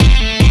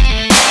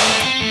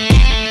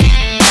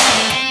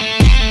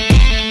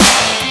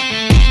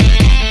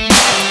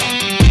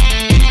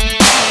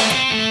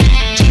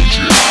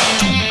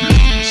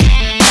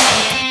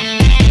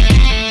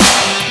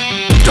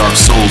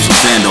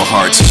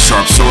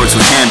Lords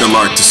with handle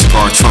art to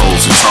scar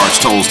trolls and charge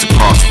tolls to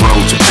cross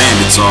roads where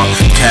bandits are.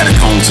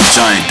 Catacombs and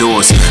giant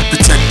doors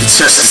protect the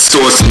chests and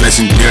stores of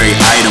legendary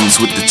items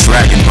with the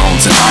dragon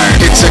bones and iron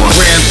It's a ore.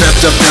 grand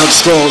theft of Elder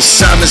Scrolls.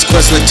 Simon's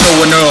Quest with Toe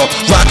and Earl.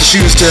 Rock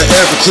shoes to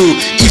every clue.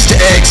 Easter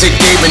eggs and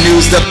gaming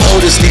news. The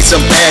POTUS need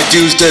some bad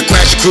dudes to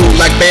crash crew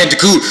like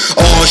Bandicoot.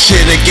 All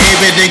shit and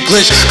gaming and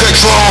glitch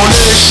control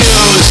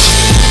issues.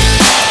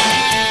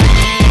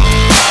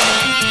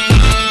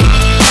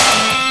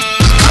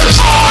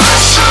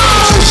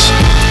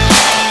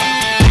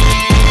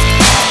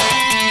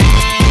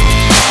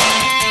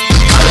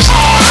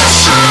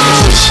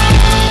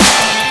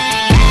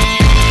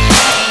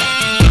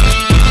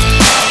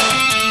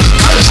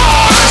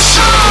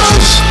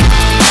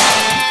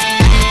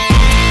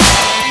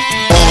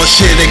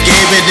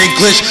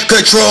 Glitch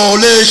control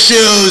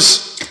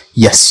issues.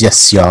 Yes,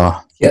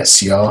 y'all.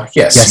 Yes, y'all.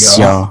 Yes,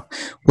 y'all.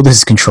 Well, this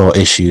is Control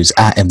Issues.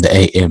 I am the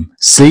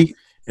AMC.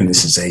 And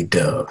this is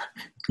A-Dub.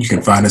 You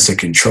can find us at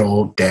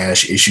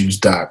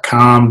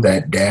control-issues.com.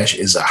 That dash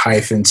is a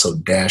hyphen, so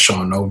dash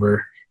on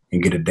over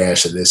and get a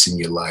dash of this in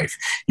your life.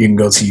 You can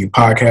go to your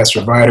podcast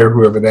provider,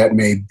 whoever that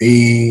may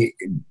be,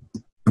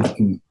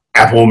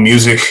 Apple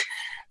Music,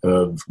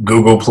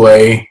 Google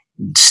Play,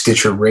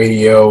 Stitcher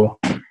Radio,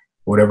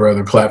 whatever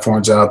other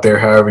platforms out there.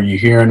 However you're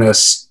hearing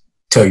us,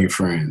 tell your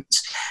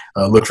friends.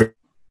 Look for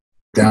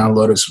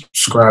download it,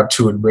 subscribe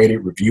to it, rate it,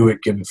 review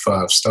it, give it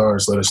 5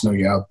 stars. Let us know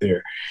you're out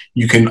there.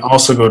 You can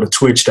also go to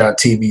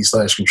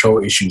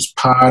twitch.tv/Control Issues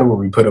Pod, where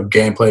we put up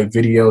gameplay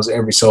videos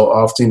every so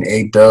often.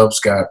 A-Dub's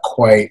got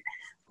quite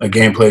a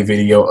gameplay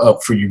video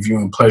up for your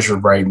viewing pleasure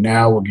right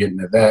now. We'll get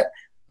into that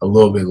a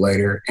little bit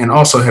later. And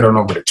also head on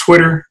over to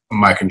Twitter.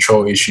 My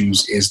Control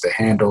Issues is the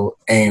handle.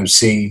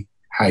 AMC,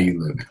 how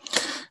you living?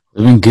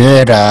 Doing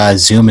good.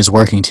 Zoom is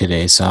working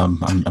today, so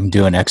I'm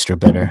doing extra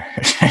better.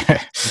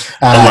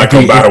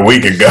 About a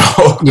week ago.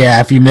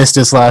 Yeah, if you missed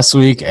us last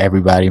week,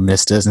 everybody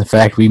missed us. In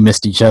fact, we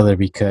missed each other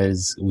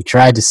because we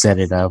tried to set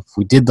it up.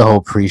 We did the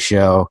whole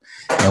pre-show,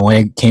 and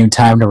when it came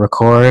time to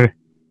record,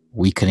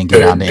 we couldn't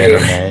get on the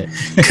internet.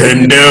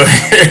 Couldn't do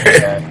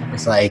it. Yeah,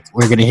 it's like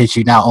we're going to hit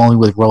you not only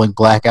with rolling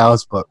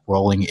blackouts, but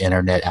rolling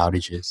internet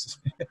outages.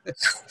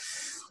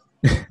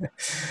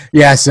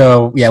 Yeah,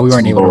 we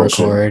weren't able to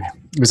record.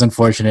 It was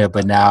unfortunate,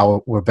 but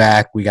now we're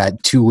back. We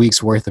got 2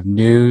 weeks worth of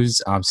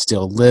news. I'm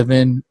still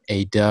living.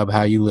 A-Dub,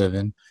 how you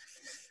living?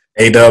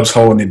 A-Dub's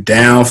holding it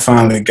down.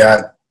 Finally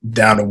got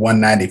down to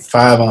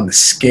 195 on the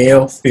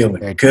scale.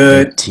 Feeling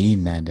good.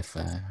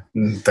 1395.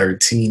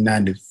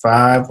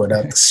 1395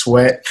 without the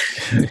sweat.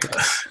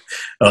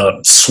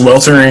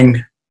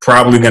 Sweltering.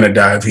 Probably going to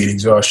die of heat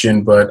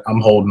exhaustion, but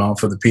I'm holding on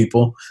for the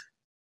people.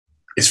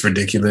 It's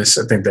ridiculous.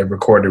 I think they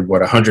recorded,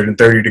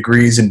 130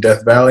 degrees in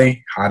Death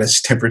Valley.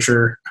 Hottest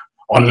temperature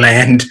on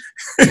land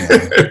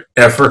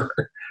ever.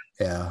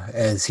 Yeah,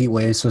 as heat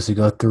wave is supposed to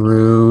go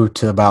through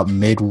to about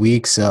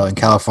midweek. So in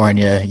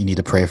California, you need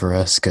to pray for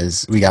us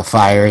because we got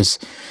fires.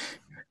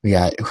 We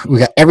got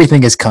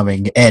everything is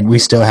coming, and we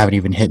still haven't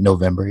even hit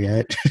November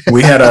yet.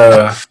 we had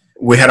a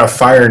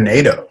fire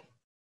NATO.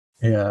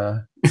 Yeah,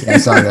 I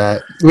saw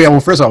that. Well,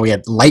 first of all, we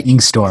had lightning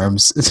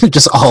storms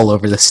just all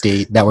over the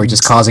state that were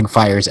just causing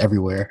fires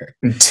everywhere.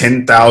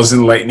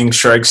 10,000 lightning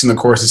strikes in the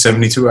course of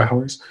 72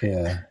 hours.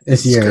 Yeah,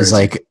 this year is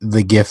like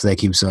the gift that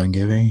keeps on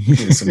giving.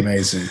 It's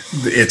amazing.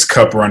 Its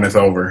cup runneth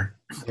over.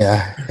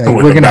 Yeah,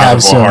 like we're gonna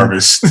have some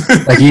harvest.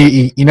 Like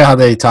you know how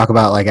they talk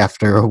about like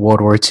after World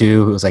War II,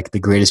 it was like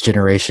the greatest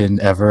generation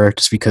ever,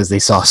 just because they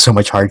saw so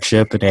much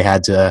hardship and they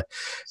had to.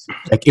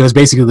 Like it was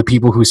basically the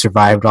people who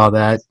survived all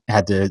that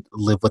had to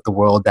live with the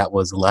world that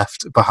was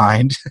left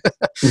behind.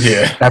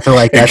 Yeah, I feel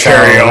like that's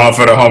carry on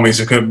for the homies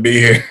who couldn't be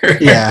here.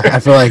 Yeah,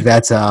 I feel like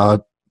that's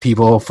how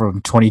people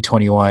from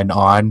 2021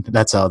 on.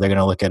 That's how they're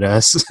gonna look at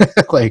us.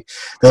 Like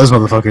those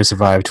motherfuckers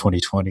survived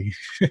 2020.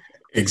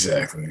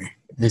 Exactly.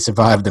 They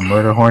survived the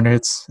murder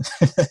hornets.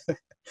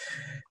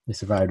 They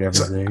survived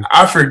everything. So,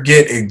 I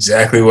forget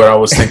exactly what I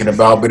was thinking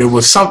about, but it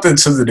was something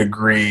to the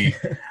degree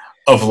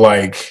of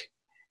like.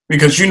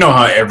 Because you know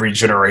how every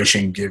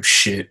generation gives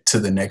shit to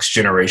the next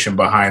generation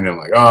behind them.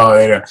 Like,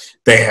 oh,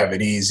 they have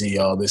it easy,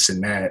 all this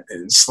and that.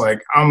 It's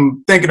like,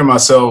 I'm thinking to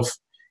myself,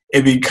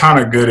 it'd be kind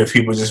of good if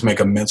people just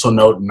make a mental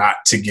note not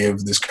to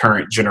give this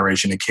current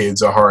generation of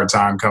kids a hard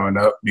time coming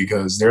up,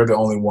 because they're the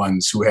only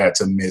ones who had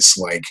to miss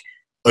like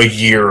a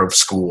year of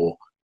school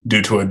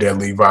due to a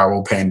deadly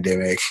viral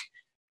pandemic.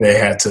 They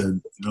had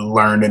to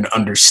learn and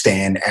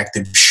understand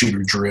active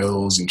shooter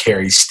drills and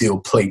carry steel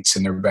plates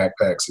in their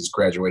backpacks as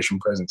graduation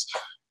presents.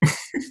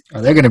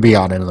 Oh, they're going to be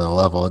on another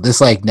level. This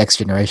like next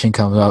generation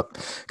coming up,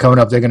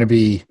 they're going to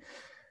be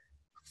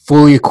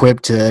fully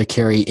equipped to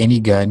carry any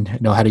gun,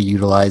 know how to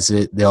utilize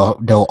it. They'll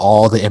know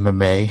all the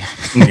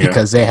MMA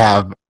because they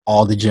have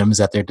all the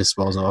gyms at their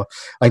disposal.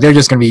 Like they're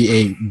just going to be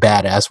a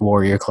badass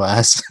warrior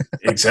class.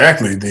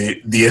 Exactly.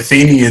 The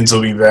Athenians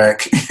will be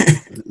back.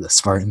 The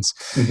Spartans.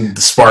 The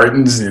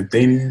Spartans, the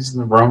Athenians,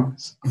 the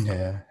Romans.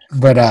 Yeah.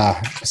 But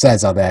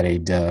besides all that,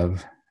 A-Dub,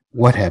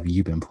 what have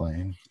you been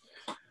playing?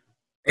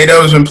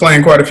 A-Dub's been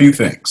playing quite a few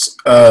things.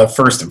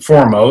 First and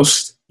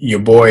foremost, your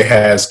boy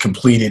has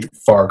completed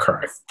Far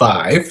Cry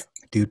 5.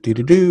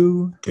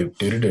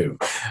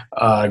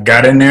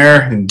 Got in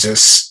there and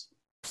just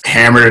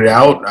hammered it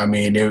out. I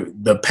mean,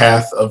 the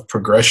path of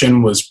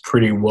progression was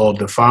pretty well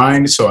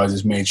defined, so I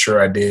just made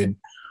sure I did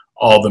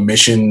all the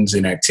missions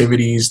and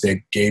activities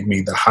that gave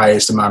me the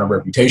highest amount of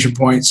reputation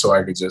points so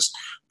I could just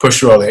push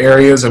through all the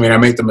areas. I mean, I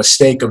made the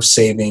mistake of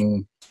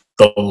saving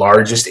the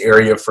largest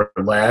area for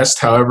last.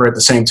 However, at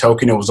the same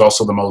token, it was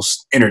also the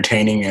most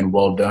entertaining and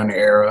well done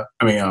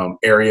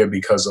area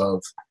because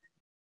of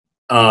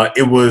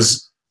it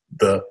was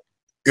the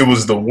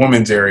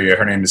woman's area.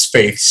 Her name is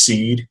Faith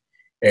Seed,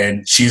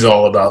 and she's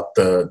all about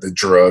the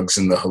drugs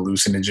and the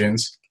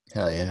hallucinogens.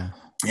 Hell yeah.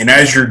 And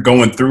as you're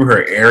going through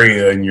her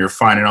area and you're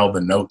finding all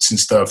the notes and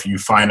stuff, you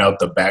find out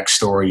the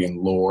backstory and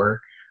lore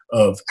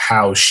of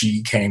how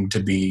she came to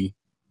be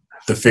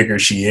the figure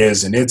she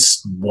is. And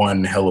it's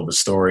one hell of a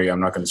story. I'm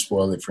not going to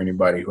spoil it for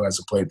anybody who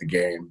hasn't played the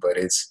game, but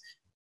it's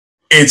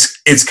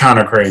kind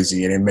of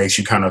crazy, and it makes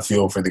you kind of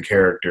feel for the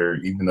character,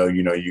 even though,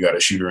 you know, you got to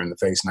shoot her in the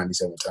face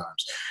 97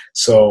 times.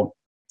 So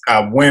I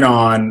went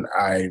on,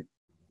 I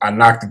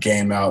knocked the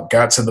game out,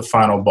 got to the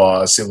final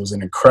boss. It was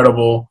an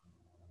incredible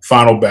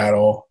final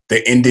battle.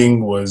 The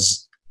ending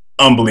was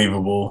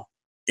unbelievable.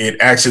 It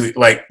actually,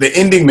 like, the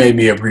ending made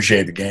me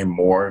appreciate the game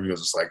more because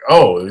it's like,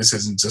 oh, this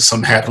isn't just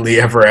some happily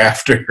ever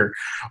after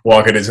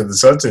walking into the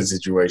sunset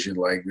situation.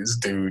 Like, this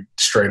dude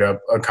straight up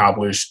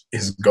accomplished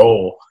his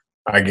goal,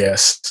 I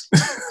guess.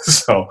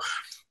 So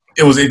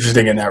it was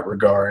interesting in that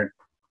regard.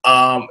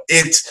 I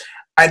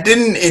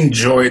didn't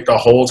enjoy it the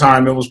whole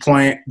time I was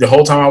playing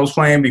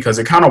because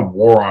it kind of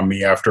wore on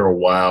me after a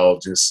while.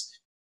 Just,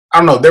 I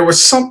don't know, there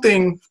was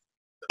something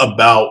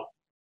about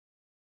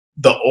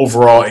the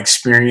overall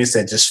experience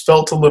that just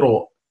felt a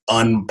little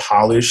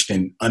unpolished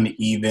and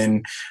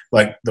uneven.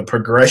 Like, the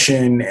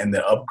progression and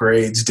the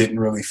upgrades didn't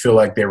really feel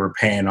like they were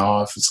paying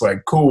off. It's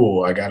like,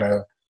 cool, I got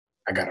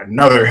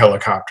another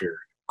helicopter.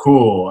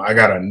 Cool, I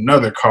got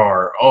another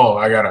car. Oh,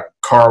 I got a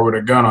car with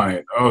a gun on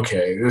it.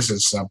 Okay, this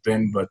is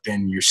something. But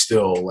then you're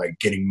still, like,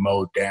 getting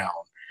mowed down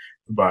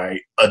by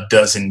a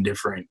dozen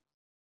different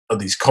of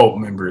these cult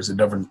members, and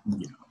different,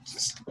 you know,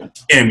 just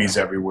enemies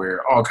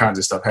everywhere, all kinds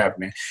of stuff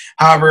happening.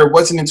 However, it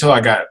wasn't until I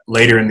got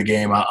later in the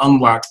game I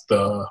unlocked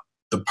the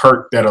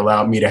perk that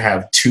allowed me to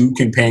have 2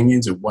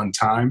 companions at one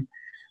time.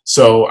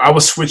 So I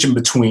was switching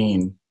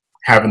between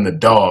having the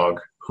dog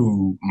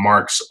who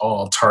marks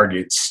all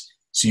targets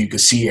so you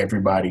could see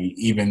everybody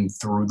even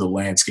through the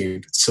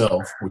landscape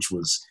itself, which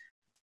was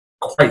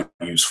quite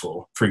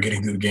useful for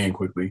getting through the game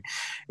quickly.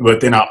 But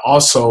then I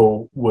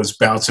also was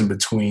bouncing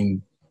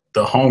between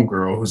the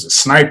homegirl who's a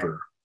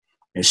sniper,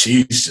 and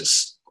she's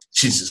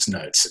just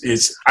nuts.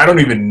 I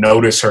don't even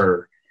notice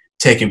her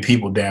taking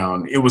people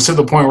down. It was to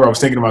the point where I was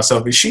thinking to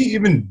myself, is she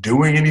even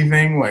doing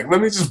anything? Like,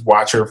 let me just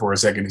watch her for a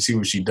second and see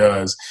what she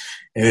does.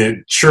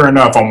 And sure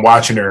enough, I'm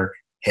watching her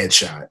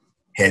headshot,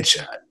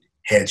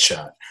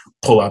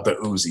 pull out the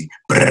Uzi,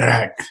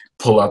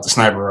 pull out the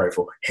sniper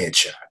rifle,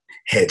 headshot.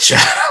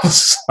 I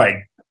was like,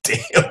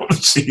 damn,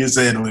 she is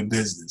handling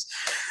business.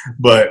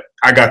 But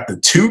I got the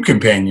 2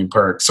 companion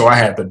perk, so I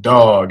had the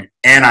dog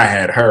and I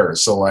had her.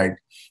 So, like,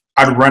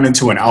 I'd run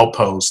into an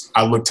outpost.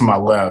 I look to my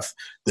left,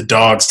 the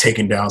dog's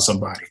taking down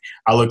somebody.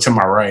 I look to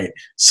my right,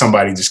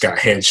 somebody just got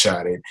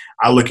headshotted.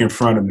 I look in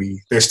front of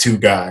me, there's 2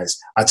 guys.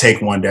 I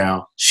take one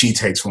down, she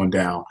takes one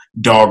down.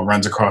 Dog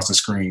runs across the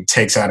screen,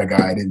 takes out a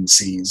guy I didn't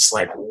see. It's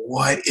like,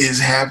 what is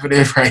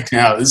happening right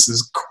now? This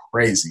is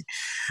crazy.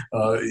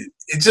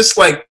 It's just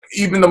like,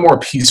 even the more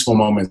peaceful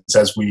moments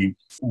as we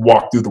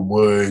walk through the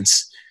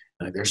woods,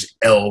 there's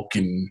elk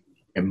and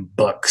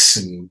bucks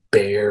and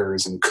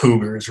bears and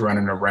cougars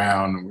running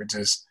around, and we're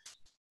just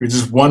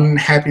one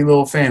happy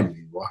little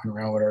family walking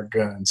around with our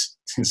guns.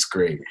 It's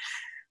great.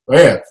 But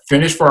yeah,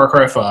 finished Far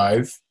Cry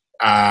 5.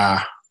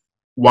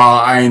 While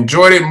I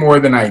enjoyed it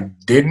more than I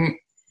didn't,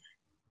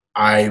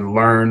 I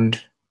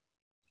learned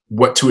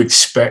what to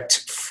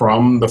expect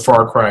from the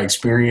Far Cry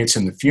experience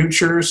in the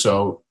future.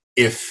 So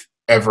if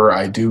ever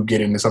I do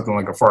get into something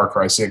like a Far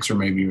Cry 6 or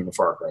maybe even a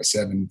Far Cry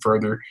 7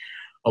 further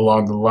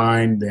along the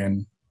line,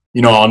 then,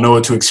 you know, I'll know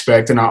what to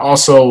expect. And I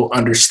also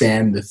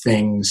understand the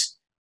things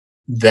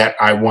that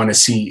I want to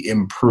see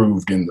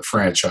improved in the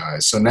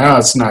franchise. So now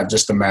it's not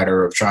just a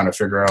matter of trying to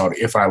figure out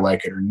if I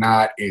like it or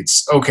not.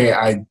 It's, okay,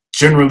 I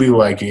generally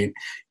like it.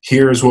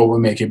 Here's what would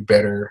make it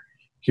better.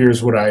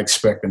 Here's what I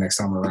expect the next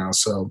time around.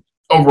 So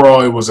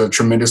overall, it was a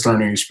tremendous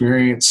learning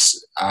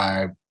experience.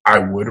 I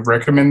would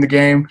recommend the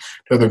game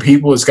to other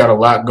people. It's got a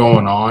lot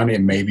going on,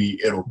 and maybe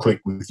it'll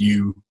click with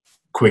you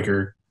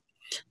quicker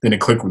than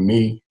it clicked with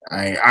me.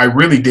 I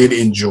really did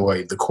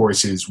enjoy the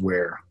courses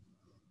where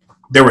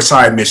there were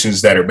side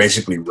missions that are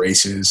basically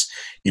races.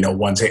 You know,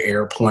 one's an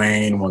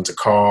airplane, one's a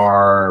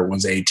car,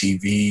 one's an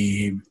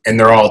ATV, and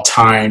they're all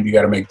timed. You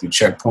got to make the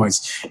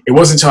checkpoints. It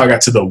wasn't until I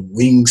got to the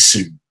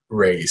wingsuit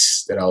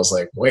race that I was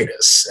like, wait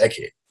a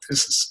second,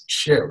 this is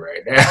shit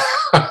right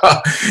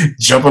now.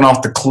 Jumping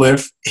off the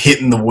cliff,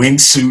 hitting the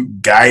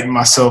wingsuit, guiding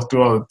myself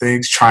through all the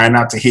things, trying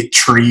not to hit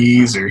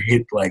trees or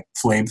hit like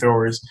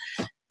flamethrowers.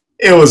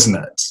 it was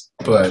nuts.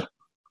 But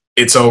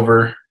it's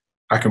over.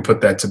 I can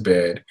put that to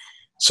bed.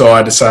 So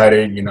I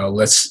decided,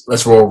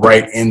 let's roll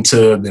right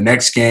into the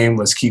next game.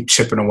 Let's keep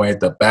chipping away at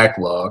the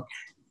backlog.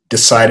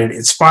 Decided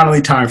it's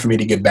finally time for me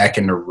to get back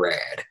into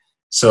Rad.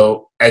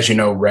 So as you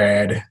know,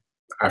 Rad,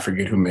 I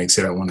forget who makes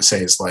it. I want to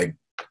say it's like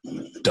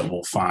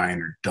Double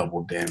Fine or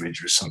Double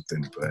Damage or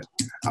something, but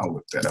I'll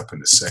look that up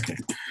in a second.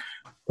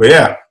 But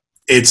yeah,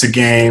 it's a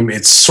game.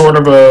 It's sort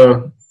of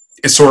a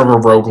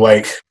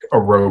roguelike, a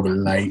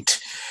roguelite,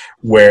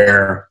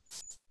 where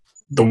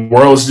the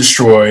world's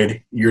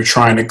destroyed, you're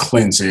trying to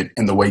cleanse it,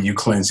 and the way you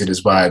cleanse it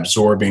is by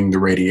absorbing the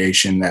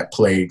radiation that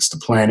plagues the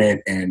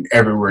planet, and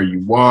everywhere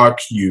you walk,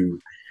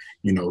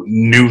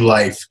 new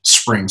life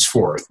springs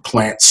forth.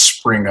 Plants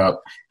spring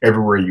up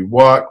everywhere you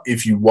walk.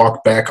 If you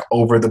walk back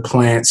over the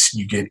plants,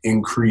 you get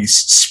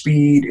increased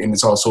speed, and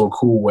it's also a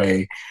cool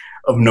way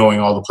of knowing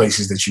all the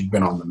places that you've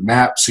been on the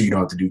map, so you don't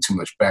have to do too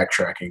much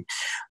backtracking.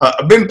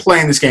 I've been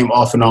playing this game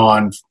off and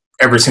on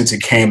ever since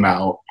it came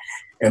out.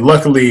 And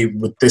luckily,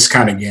 with this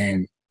kind of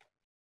game,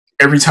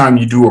 every time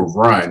you do a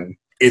run,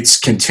 it's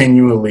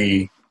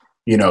continually,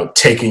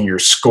 taking your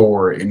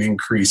score and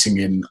increasing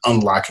it and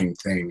unlocking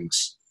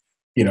things,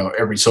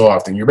 every so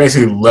often. You're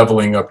basically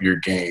leveling up your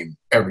game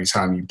every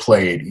time you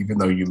play it, even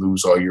though you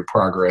lose all your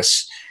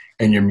progress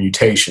and your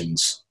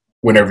mutations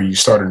whenever you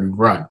start a new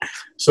run.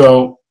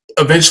 So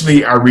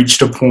eventually, I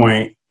reached a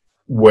point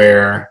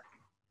where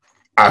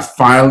I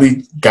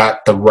finally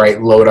got the right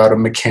loadout of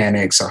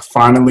mechanics. I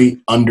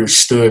finally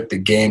understood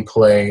the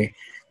gameplay,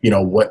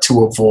 what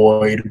to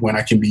avoid, when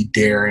I can be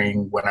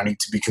daring, when I need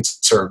to be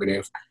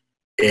conservative.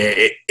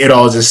 It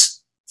all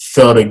just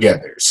fell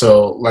together.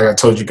 So like I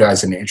told you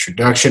guys in the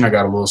introduction, I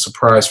got a little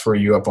surprise for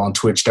you up on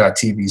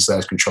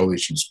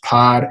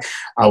twitch.tv/controlissuespod.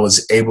 I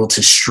was able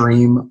to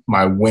stream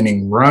my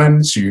winning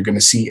run. So you're going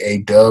to see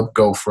A-Dub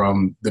go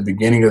from the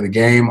beginning of the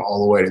game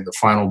all the way to the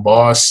final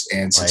boss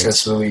and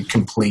successfully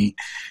complete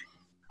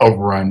a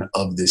run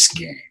of this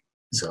game.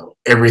 So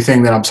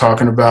everything that I'm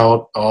talking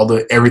about,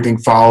 everything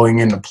falling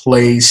into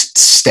place,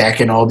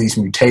 stacking all these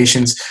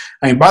mutations.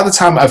 I mean, by the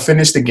time I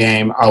finished the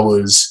game, I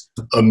was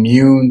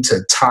immune to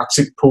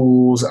toxic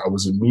pools. I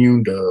was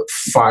immune to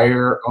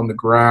fire on the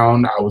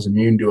ground. I was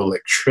immune to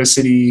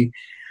electricity.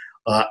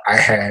 I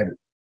had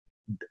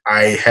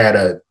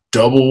a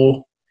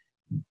double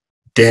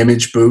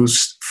damage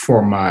boost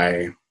for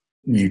my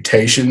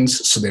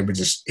mutations, so they were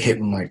just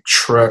hitting like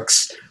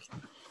trucks.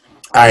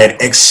 I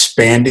had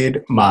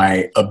expanded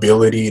my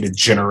ability to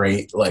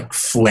generate like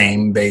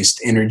flame-based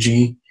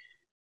energy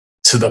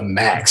to the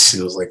max.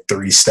 It was like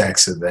 3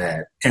 stacks of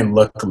that. And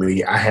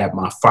luckily, I had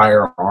my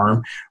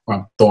firearm where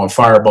I'm throwing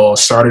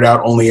fireballs. Started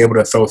out only able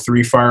to throw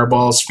 3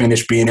 fireballs,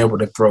 finished being able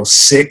to throw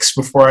 6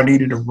 before I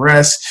needed to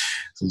rest.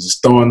 So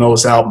just throwing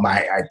those out,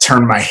 I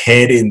turned my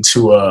head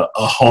into a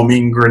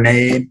homing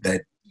grenade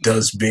that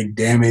does big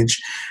damage.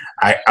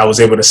 I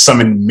was able to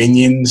summon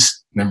minions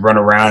and then run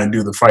around and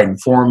do the fighting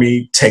for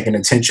me, taking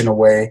attention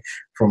away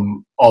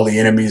from all the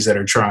enemies that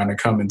are trying to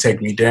come and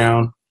take me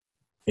down.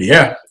 But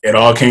yeah, it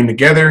all came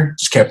together,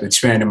 just kept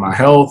expanding my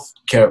health,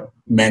 kept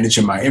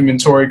managing my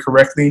inventory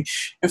correctly.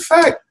 In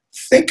fact,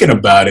 thinking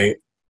about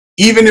it,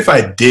 even if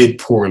I did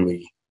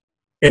poorly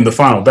in the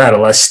final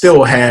battle, I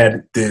still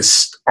had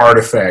this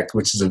artifact,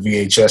 which is a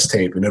VHS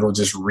tape, and it'll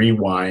just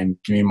rewind,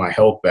 give me my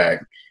health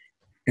back,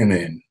 and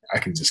then I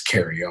can just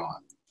carry on.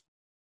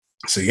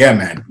 So yeah,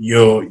 man,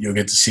 you'll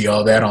get to see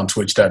all that on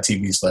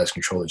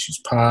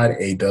twitch.tv/controlissuespod.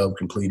 A-Dub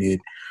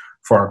completed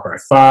Far Cry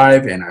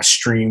 5, and I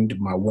streamed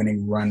my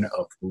winning run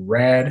of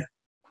Rad.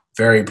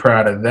 Very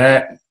proud of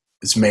that.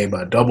 It's made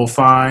by Double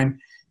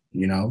Fine.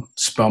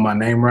 Spell my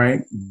name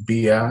right,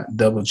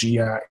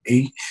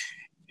 B-I-double-G-I-E.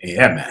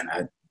 Yeah, man,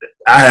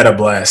 I had a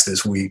blast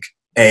this week.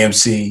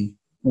 AMC,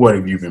 what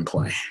have you been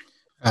playing?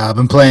 I've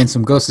been playing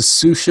some Ghost of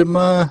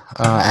Tsushima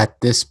at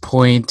this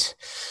point.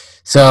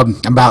 So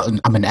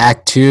I'm in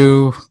Act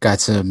 2.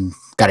 Got a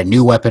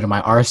new weapon in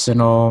my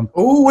arsenal.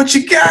 Oh, what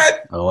you got?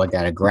 Oh, I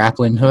got a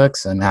grappling hook,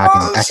 so now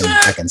I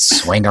can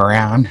swing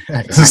around.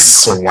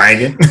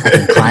 Swanging. I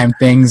can climb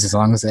things as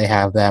long as they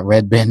have that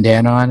red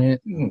bandana on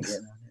it. You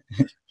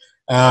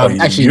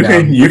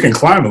can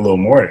climb a little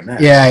more than that.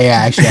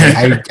 Yeah. Actually,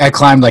 I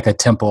climbed like a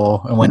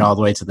temple and went all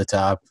the way to the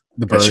top.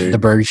 The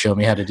bird showed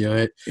me how to do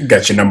it. You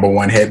got your number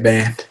 1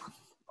 headband.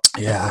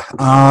 Yeah.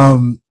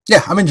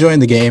 Yeah, I'm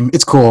enjoying the game.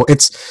 It's cool.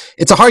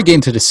 It's a hard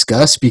game to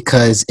discuss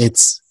because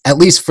it's, at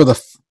least through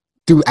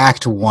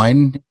Act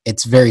 1,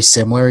 it's very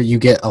similar. You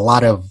get a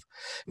lot of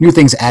new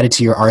things added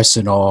to your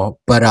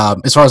arsenal, but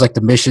as far as like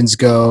the missions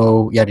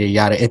go, yada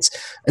yada, it's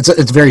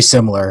very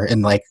similar.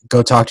 And like,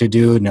 go talk to a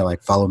dude, and they're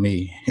like, follow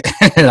me,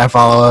 and I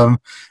follow him.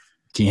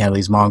 Can you handle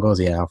these Mongols?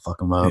 Yeah, I'll fuck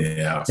them up.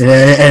 Yeah,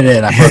 and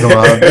then I fuck them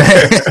up,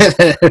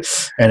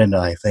 and then they're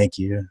like, thank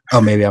you. Oh,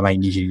 maybe I might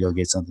need you to go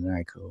get something. All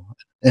right, cool.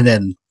 And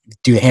then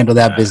do handle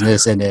that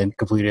business and then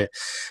complete it.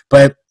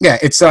 But yeah,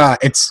 it's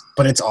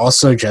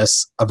also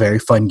just a very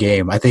fun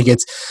game. I think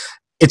it's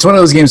one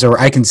of those games where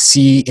I can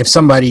see if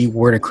somebody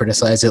were to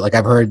criticize it. Like,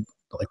 I've heard,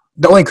 like,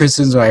 the only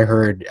criticism I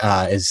heard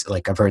is,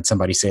 like, I've heard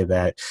somebody say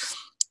that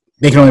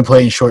they can only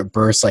play in short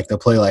bursts. Like they'll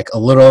play like a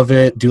little of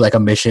it, do like a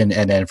mission,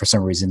 and then for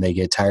some reason they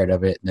get tired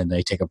of it, and then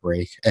they take a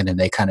break, and then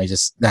they kind of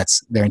just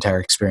that's their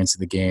entire experience of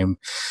the game.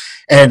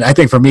 And I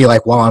think for me,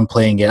 like while I'm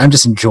playing it, I'm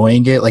just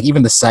enjoying it. Like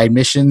even the side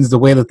missions, the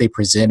way that they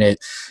present it,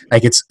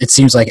 like it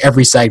seems like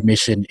every side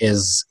mission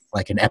is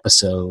like an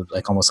episode,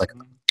 like almost like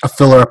a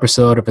filler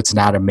episode if it's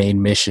not a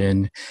main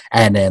mission.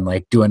 And then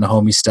like doing the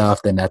homie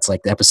stuff, then that's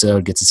like the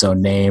episode gets its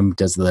own name,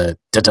 does the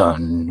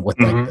dun with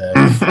like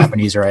the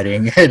Japanese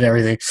writing and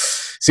everything.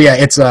 So yeah,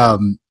 it's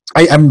I'm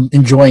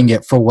enjoying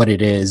it for what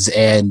it is,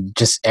 and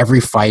just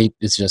every fight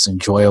is just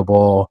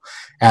enjoyable.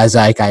 As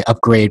like I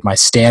upgrade my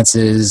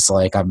stances,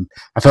 like I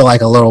feel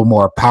like a little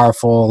more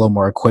powerful, a little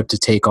more equipped to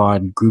take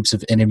on groups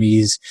of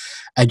enemies.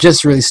 I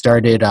just really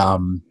started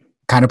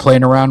kind of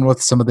playing around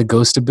with some of the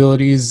ghost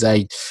abilities.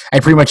 I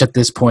pretty much at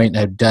this point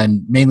have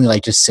done mainly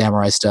like just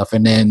samurai stuff,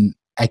 and then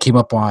I came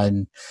up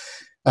on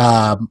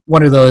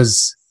one of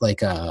those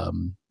like I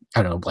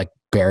don't know, like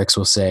barracks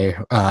we'll say,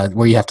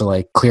 where you have to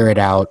like clear it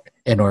out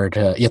in order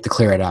to you have to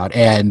clear it out,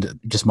 and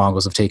just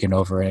Mongols have taken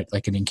over it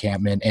like an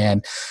encampment,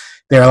 and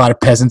there are a lot of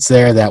peasants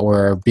there that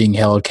were being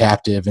held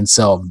captive, and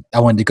so I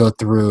wanted to go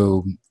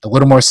through a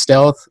little more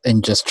stealth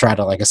and just try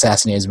to like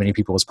assassinate as many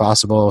people as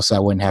possible, so I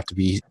wouldn't have to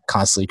be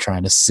constantly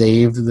trying to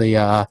save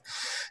the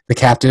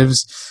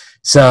captives.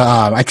 So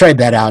I tried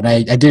that out,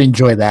 and I did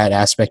enjoy that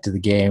aspect of the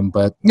game.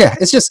 But yeah,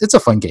 it's a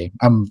fun game.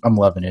 I'm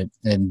loving it,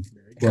 and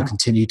we'll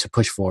continue to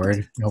push forward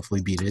and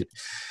hopefully beat it.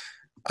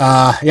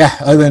 Yeah.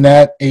 Other than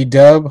that,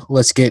 A-Dub,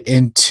 let's get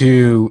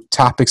into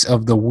topics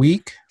of the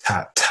week.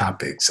 Top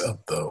topics of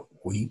the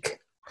week.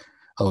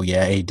 Oh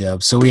yeah,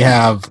 A-Dub. So we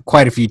have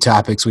quite a few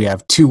topics. We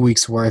have 2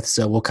 weeks worth,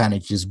 so we'll kind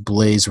of just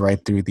blaze right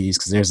through these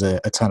because there's a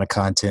ton of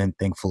content,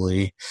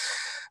 thankfully.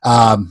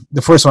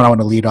 The first one I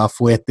want to lead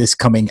off with, this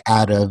coming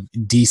out of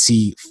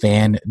DC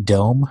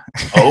Fandom.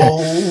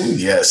 Oh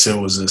yes, it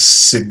was a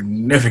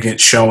significant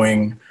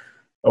showing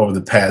over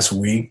the past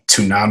week.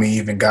 Toonami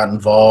even got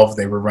involved.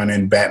 They were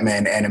running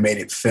Batman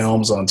animated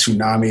films on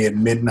Toonami at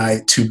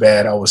midnight. Too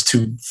bad I was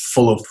too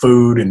full of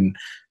food and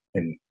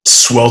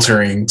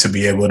sweltering to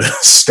be able to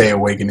stay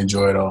awake and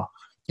enjoy it all.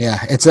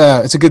 Yeah, it's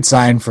a good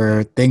sign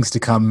for things to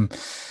come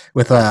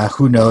with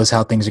who knows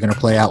how things are going to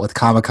play out with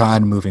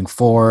Comic-Con moving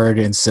forward.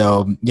 And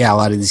so, yeah, a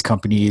lot of these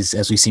companies,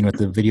 as we've seen with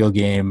the video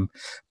game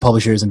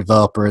publishers and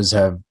developers,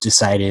 have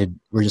decided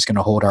we're just going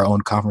to hold our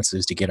own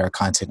conferences to get our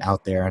content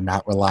out there and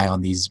not rely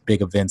on these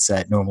big events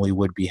that normally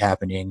would be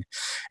happening.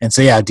 And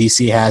so, yeah,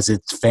 DC has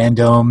its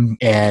Fandom,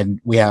 and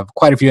we have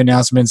quite a few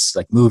announcements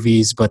like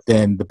movies, but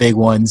then the big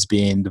ones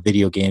being the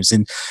video games.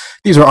 And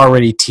these were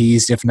already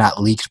teased, if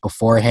not leaked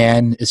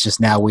beforehand. It's just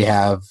now we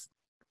have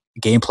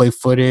gameplay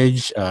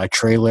footage,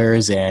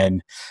 trailers,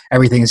 and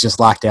everything is just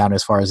locked down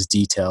as far as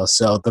details.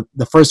 So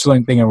the first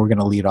thing that we're going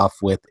to lead off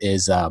with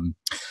is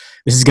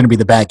this is going to be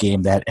the Bat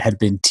game that had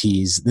been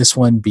teased. This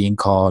one being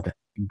called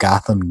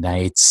Gotham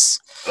Knights.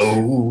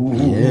 Oh,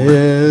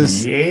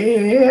 yes,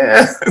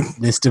 yeah.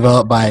 This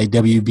developed by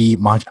WB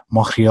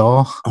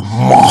Montreal.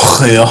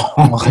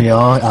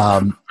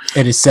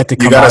 It is set to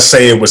come out. You gotta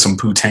say it with some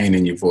poutine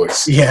in your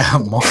voice. Yeah,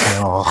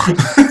 Montreal.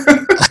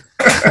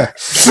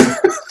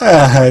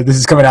 This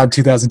is coming out in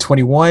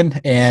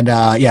 2021, and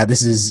yeah,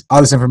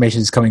 all this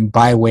information is coming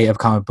by way of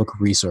comic book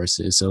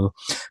resources. So,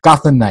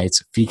 Gotham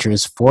Knights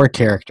features 4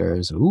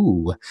 characters: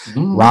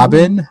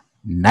 Robin,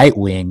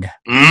 Nightwing,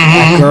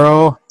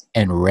 Batgirl,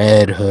 and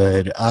Red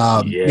Hood.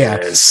 Yes. Yeah.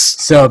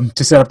 So,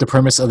 to set up the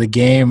premise of the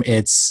game,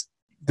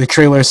 the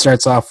trailer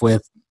starts off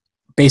with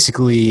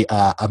basically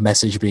a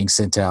message being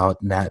sent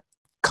out, and that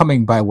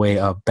coming by way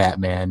of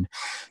Batman,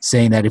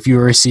 saying that if you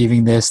are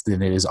receiving this,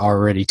 then it is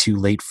already too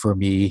late for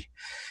me.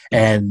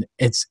 And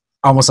it's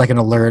almost like an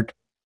alert,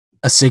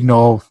 a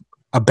signal,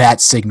 a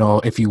bat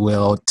signal, if you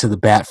will, to the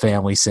Bat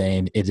family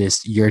saying it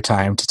is your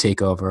time to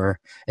take over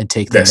and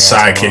take that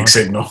sidekick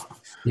signal.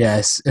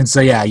 Yes. And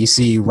so, yeah, you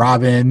see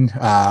Robin,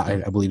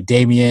 I believe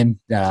Damian,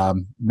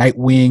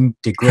 Nightwing,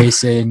 Dick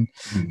Grayson,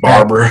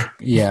 Barbara.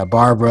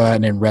 Barbara,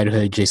 and then Red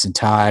Hood, Jason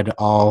Todd,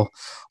 all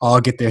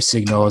get their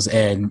signals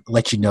and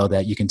let you know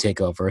that you can take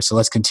over. So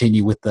let's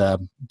continue with the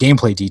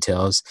gameplay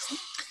details.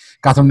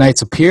 Gotham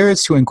Knights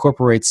appears to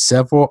incorporate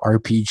several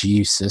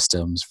RPG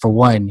systems. For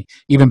one,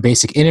 even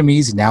basic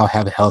enemies now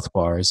have health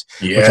bars,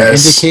 which are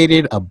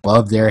indicated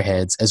above their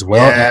heads as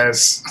well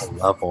as a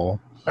level.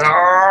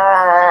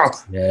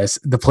 Yes,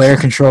 the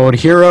player-controlled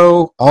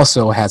hero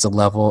also has a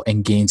level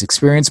and gains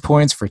experience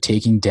points for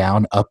taking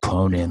down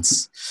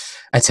opponents.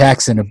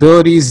 Attacks and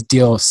abilities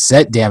deal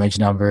set damage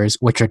numbers,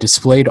 which are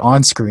displayed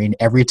on screen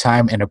every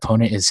time an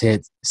opponent is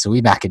hit. So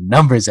we knocking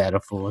numbers out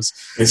of fools.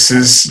 This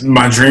is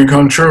my dream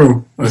come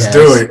true. Let's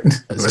do it.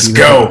 Let's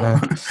go.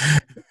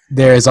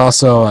 There is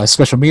also a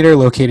special meter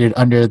located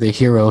under the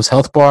hero's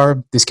health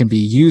bar. This can be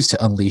used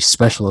to unleash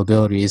special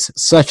abilities,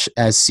 such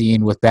as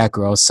seen with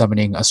Batgirl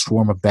summoning a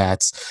swarm of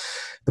bats.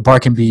 The bar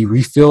can be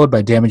refilled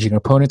by damaging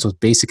opponents with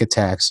basic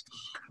attacks.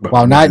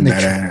 While not in the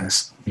that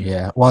ass.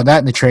 while not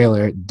in the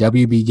trailer,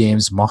 WB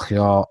Games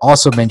Montreal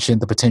also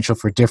mentioned the potential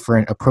for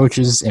different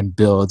approaches and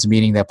builds,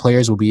 meaning that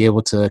players will be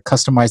able to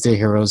customize their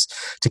heroes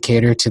to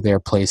cater to their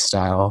play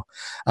style.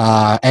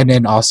 And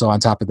then also on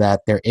top of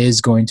that, there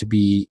is going to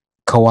be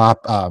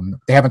co-op.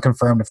 They haven't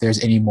confirmed if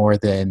there's any more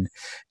than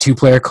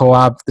 2-player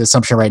co-op. The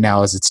assumption right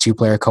now is it's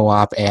 2-player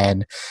co-op,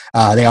 and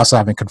they also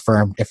haven't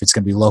confirmed if it's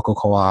going to be local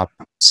co-op.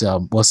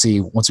 So we'll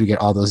see once we get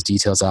all those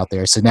details out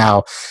there. So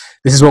now,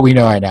 this is what we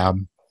know right now.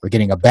 We're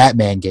getting a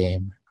Batman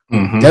game.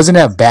 Doesn't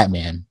have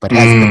Batman, but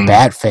has the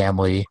Bat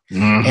family,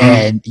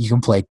 and you can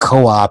play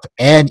co-op.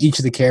 And each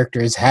of the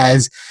characters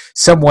has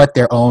somewhat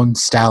their own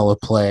style of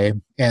play.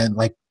 And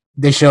like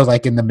they showed,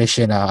 like in the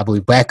mission, I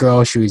believe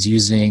Batgirl, she was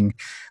using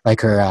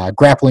like her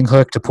grappling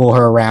hook to pull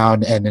her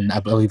around, and then I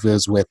believe it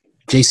was with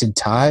Jason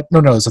Todd. No,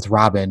 it was with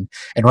Robin,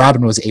 and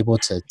Robin was able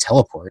to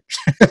teleport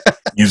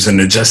using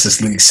the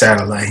Justice League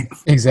satellite.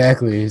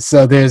 Exactly.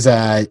 So there's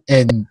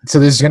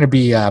going to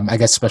be I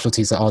guess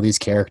specialties of all these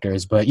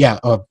characters. But yeah,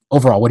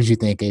 overall, what did you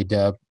think,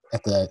 A-Dub,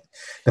 at the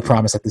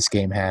promise that this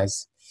game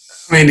has?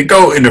 I mean, to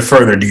go into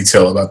further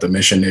detail about the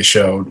mission they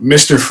showed,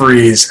 Mr.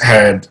 Freeze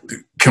had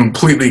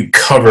completely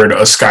covered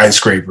a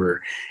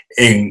skyscraper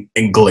in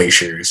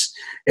glaciers,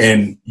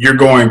 and you're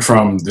going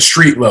from the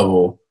street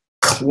level,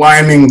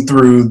 climbing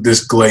through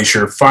this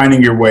glacier,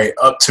 finding your way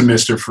up to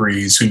Mr.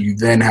 Freeze, who you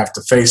then have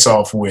to face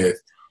off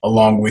with,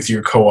 along with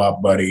your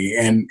co-op buddy.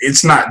 And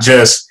it's not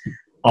just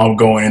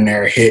going in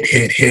there,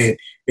 hit.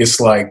 It's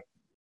like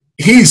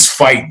he's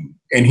fighting,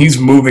 and he's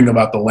moving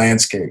about the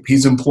landscape.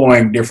 He's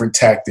employing different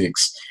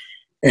tactics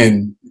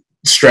and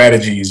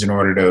strategies in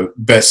order to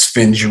best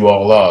fend you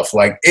all off.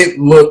 Like, it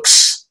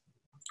looks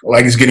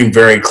like it's getting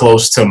very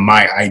close to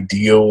my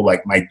ideal,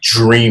 like my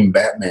dream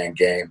Batman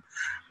game,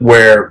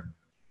 where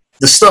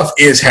the stuff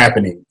is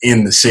happening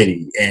in the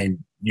city, and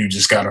you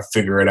just got to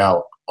figure it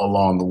out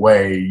along the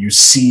way. You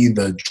see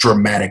the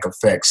dramatic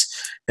effects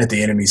that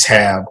the enemies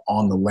have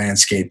on the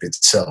landscape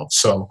itself.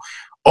 So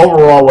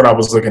overall, what I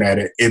was looking at,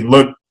 it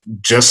looked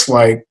just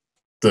like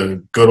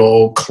the good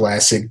old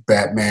classic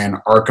Batman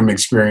Arkham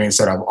experience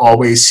that I've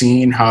always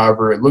seen.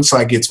 However, it looks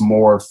like it's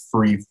more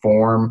free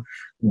form,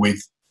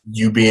 with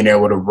you being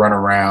able to run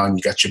around.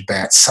 You got your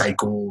bat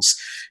cycles,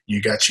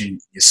 you got you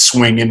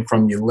swinging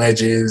from your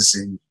ledges,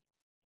 and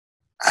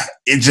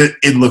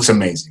it looks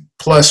amazing.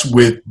 Plus,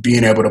 with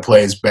being able to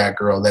play as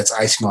Batgirl, that's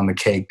icing on the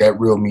cake. That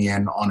reeled me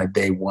in on a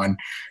day one.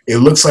 It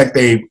looks like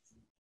they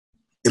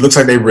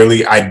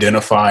really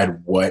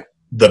identified what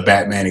the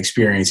Batman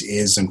experience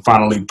is and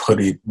finally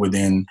put it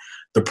within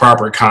the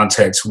proper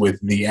context with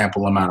the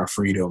ample amount of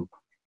freedom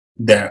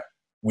that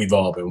we've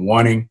all been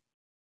wanting.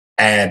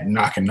 Add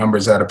knocking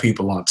numbers out of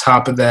people on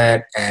top of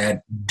that,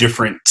 add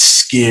different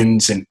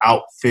skins and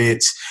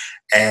outfits,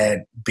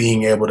 add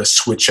being able to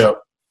switch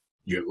up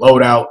your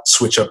loadout,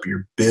 switch up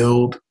your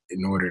build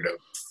in order to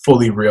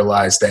fully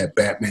realize that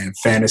Batman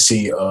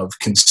fantasy of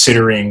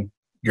considering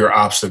your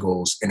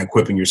obstacles and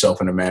equipping yourself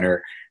in a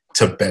manner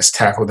to best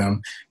tackle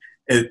them.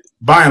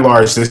 By and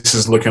large, this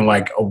is looking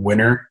like a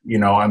winner. You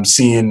know, I'm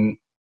seeing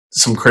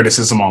some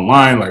criticism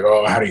online, like,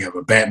 oh, how do you have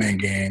a Batman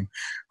game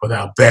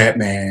without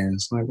Batman?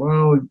 It's like,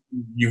 well,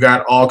 you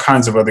got all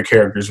kinds of other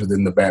characters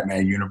within the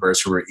Batman universe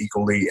who are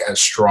equally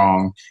as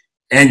strong,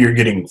 and you're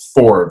getting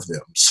 4 of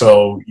them.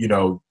 So, you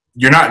know,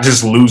 you're not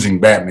just losing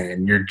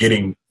Batman, you're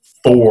getting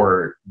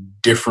 4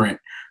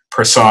 different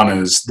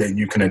personas that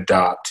you can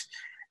adopt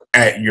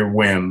at your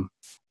whim,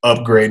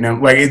 upgrade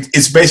them. Like,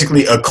 it's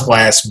basically a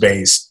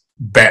class-based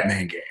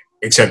Batman game,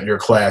 except your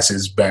class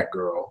is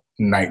Batgirl,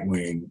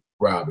 Nightwing,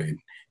 Robin,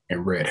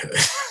 and Red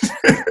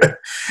Hood.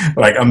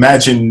 Like,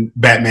 imagine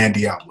Batman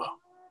Diablo.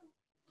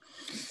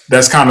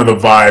 That's kind of the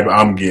vibe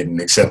I'm getting,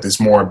 except it's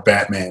more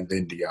Batman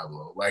than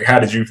Diablo. Like, how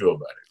did you feel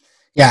about it?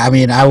 Yeah, I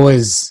mean, I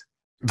was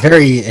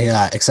very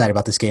excited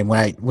about this game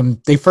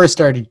when they first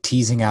started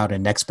teasing out a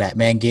next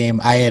Batman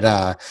game. I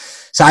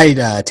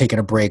had taken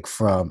a break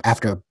from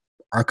after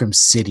Arkham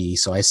City,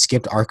 so I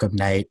skipped Arkham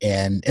Knight,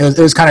 and it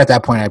was kind of at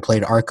that point I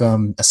played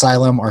Arkham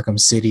Asylum, Arkham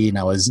City, and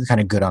I was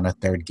kind of good on a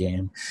third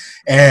game,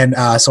 and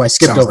so I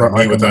skipped over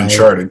like Arkham with Knight.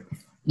 Uncharted.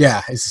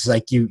 Yeah, it's just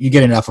like you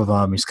get enough of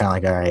them, it's kind of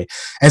like, all right.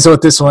 And so with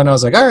this one, I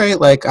was like, all right,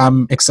 like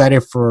I'm excited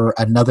for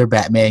another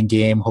Batman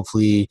game.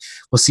 Hopefully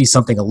we'll see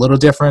something a little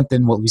different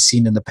than what we've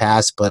seen in the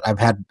past, but I've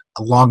had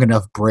a long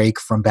enough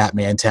break from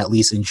Batman to at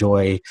least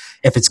enjoy.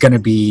 If it's going to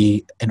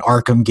be an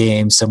Arkham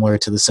game similar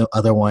to the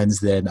other ones,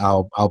 then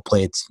I'll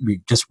play it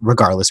just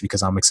regardless,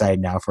 because I'm excited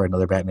now for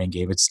another Batman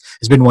game. It's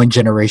been one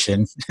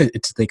generation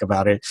to think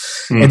about it.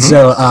 Mm-hmm. And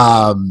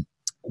so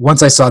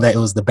once I saw that it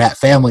was the Bat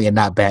family and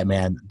not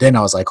Batman, then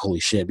I was like, holy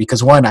shit.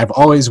 Because one, I've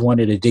always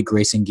wanted a Dick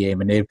Grayson game,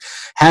 and they've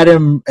had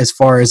him as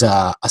far as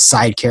a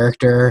side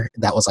character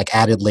that was like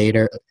added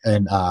later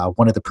in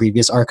one of the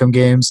previous Arkham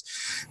games.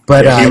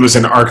 But yeah, he was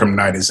in Arkham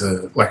Knight as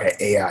like an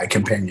AI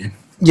companion.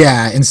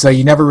 Yeah, and so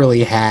you never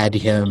really had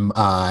him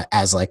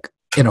as like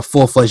in a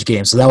full-fledged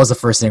game. So that was the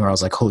first thing where I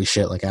was like, holy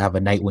shit, like I have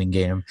a Nightwing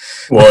game.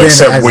 Well,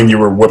 except when you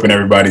were whipping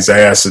everybody's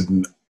ass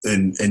in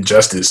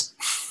Injustice.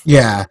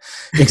 Yeah,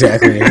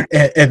 exactly.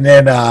 And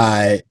then,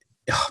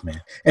 oh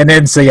man, and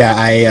then so yeah,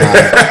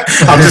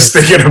 I'm just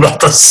thinking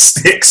about the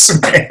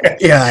sticks, man.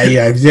 yeah,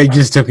 it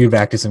just took me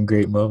back to some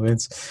great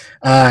moments.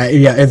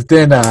 Yeah, and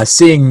then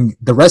seeing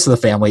the rest of the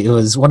family, it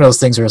was one of those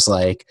things where it's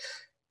like,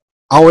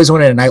 I always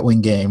wanted a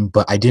Nightwing game,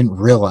 but I didn't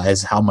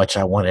realize how much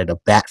I wanted a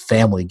Bat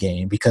Family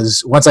game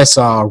because once I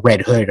saw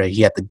Red Hood,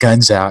 he had the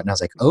guns out, and I was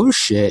like, "Oh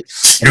shit!"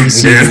 And then you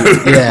see,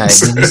 yeah, and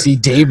then you see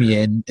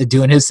Damian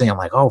doing his thing. I'm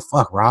like, "Oh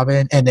fuck,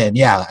 Robin!" And then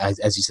yeah,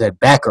 as you said,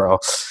 Batgirl,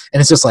 and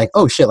it's just like,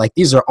 "Oh shit!" Like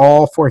these are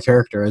all 4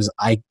 characters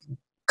I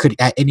could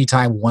at any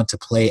time want to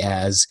play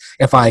as.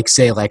 If I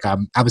say like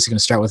I'm obviously going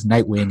to start with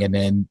Nightwing and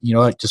then you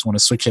know I just want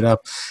to switch it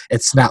up,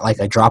 it's not like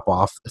a drop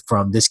off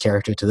from this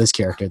character to this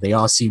character. They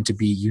all seem to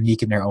be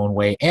unique in their own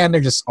way, and they're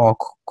just all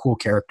cool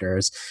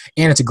characters,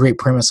 and it's a great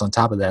premise on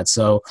top of that.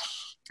 So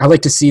I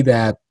like to see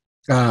that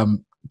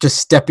just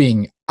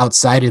stepping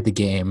outside of the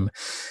game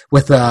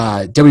with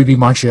WB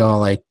Montreal,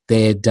 like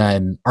they had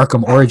done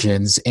Arkham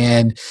Origins,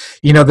 and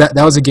you know that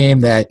was a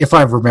game that, if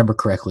I remember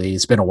correctly,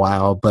 it's been a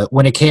while, but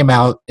when it came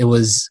out, it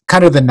was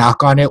kind of the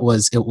knock on it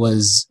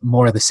was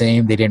more of the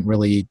same. They didn't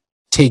really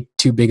take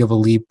too big of a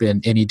leap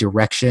in any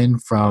direction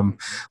from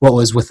what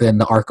was within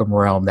the Arkham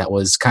realm that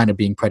was kind of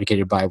being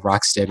predicated by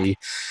Rocksteady,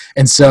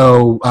 and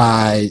so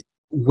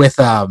with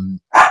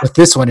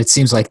this one, it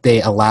seems like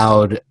they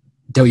allowed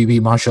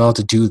WB Montreal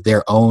to do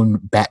their own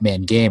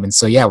Batman game. And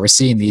so, yeah, we're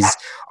seeing these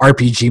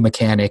RPG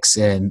mechanics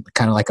and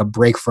kind of like a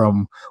break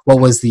from what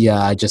was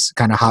the just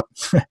kind of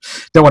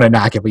don't want to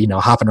knock it, but, you know,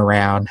 hopping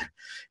around,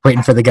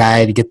 waiting for the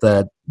guy to get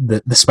the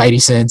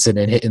Spidey sense and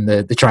then hitting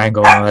the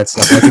triangle and all that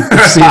stuff. Like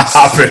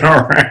hopping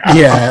around.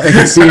 Yeah,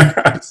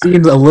 it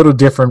seems a little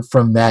different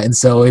from that. And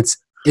so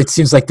it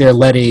seems like they're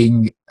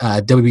letting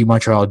WB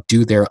Montreal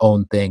do their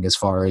own thing as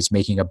far as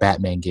making a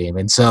Batman game.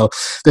 And so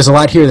there's a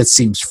lot here that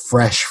seems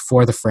fresh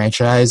for the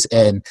franchise,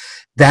 and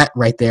that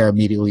right there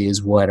immediately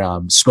is what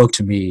spoke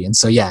to me. And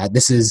so, yeah,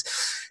 this is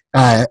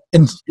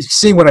and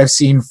seeing what I've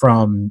seen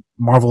from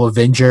Marvel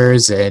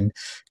Avengers and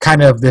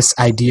kind of this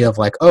idea of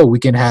like, oh, we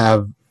can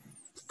have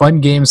fun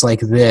games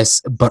like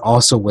this, but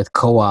also with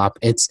co-op.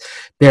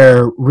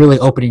 They're really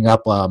opening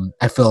up.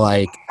 I feel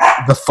like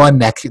the fun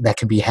that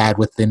can be had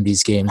within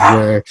these games.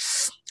 Where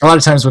a lot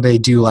of times when they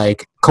do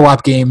like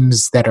co-op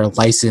games that are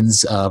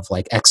licensed of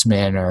like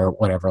X-Men or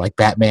whatever, like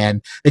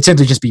Batman, they tend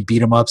to just be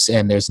beat 'em ups,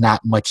 and there's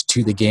not much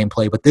to the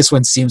gameplay. But this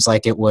one seems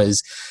like it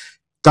was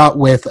thought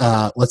with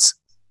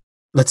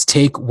let's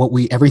take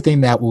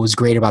everything that was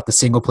great about the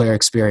single player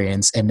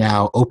experience and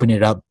now open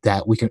it up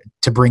that we can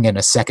to bring in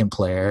a second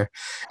player.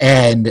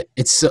 And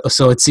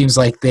so it seems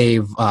like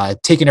they've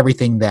taken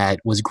everything that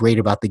was great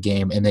about the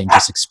game and then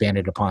just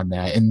expanded upon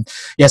that. And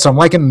yeah, so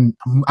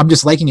I'm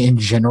just liking in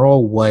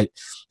general what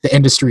the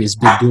industry has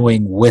been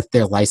doing with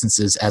their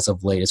licenses as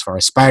of late, as far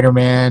as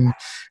Spider-Man,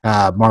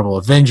 Marvel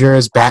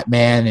Avengers,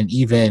 Batman, and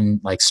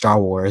even like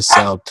Star Wars.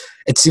 So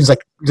it seems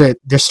like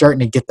they're starting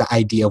to get the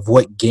idea of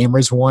what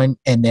gamers want,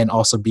 and then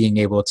also being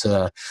able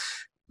to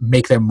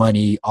make their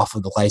money off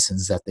of the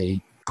license that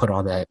they put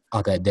all that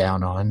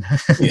down on.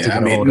 Yeah, I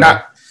mean,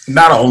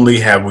 not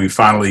only have we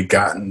finally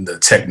gotten the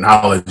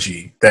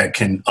technology that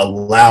can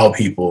allow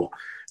people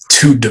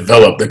to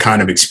develop the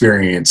kind of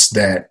experience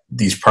that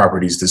these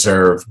properties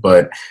deserve,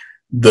 but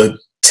the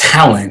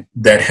talent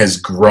that has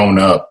grown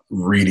up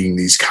reading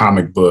these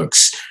comic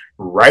books,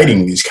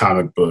 writing these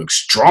comic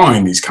books,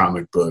 drawing these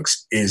comic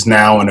books is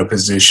now in a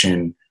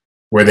position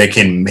where they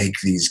can make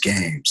these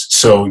games.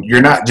 So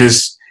you're not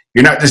just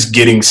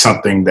getting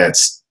something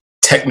that's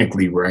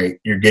technically right,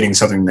 you're getting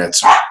something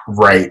that's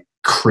right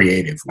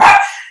creatively.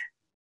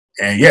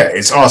 And yeah,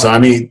 it's awesome. I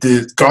mean,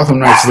 the Gotham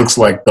Knights looks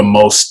like the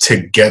most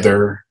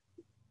together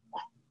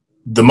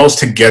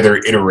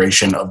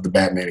iteration of the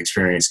Batman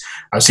experience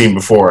I've seen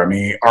before. I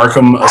mean,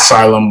 Arkham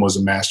Asylum was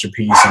a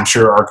masterpiece. I'm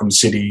sure Arkham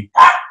City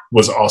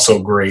was also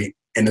great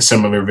in a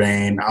similar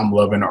vein. I'm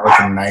loving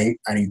Arkham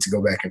Knight. I need to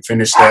go back and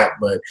finish that.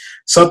 But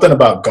something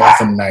about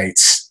Gotham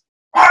Knights,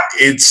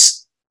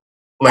 it's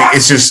hard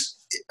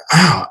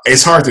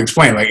to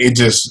explain. Like, it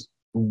just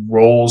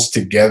rolls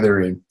together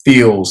and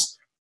feels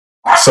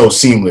so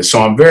seamless.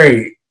 So I'm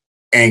very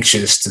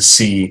anxious to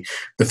see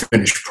the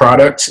finished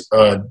product.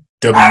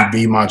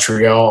 WB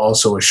Montreal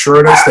also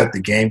assured us that the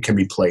game can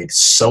be played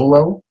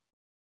solo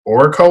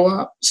or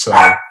co-op. So,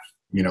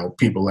 you know,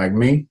 people like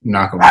me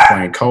not gonna be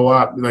playing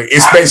co-op. Like,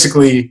 it's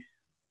basically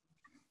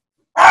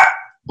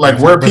like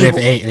where people.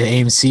 If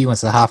AMC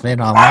wants to hop in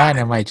online,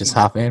 I might just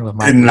hop in with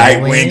my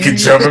Nightwing can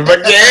jump in my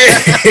game.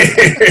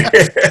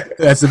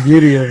 That's the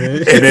beauty of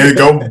it. And then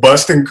go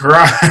bust and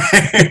crime.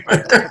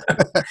 But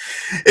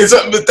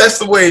that's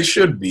the way it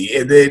should be.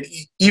 And then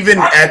even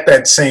at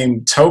that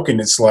same token,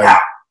 it's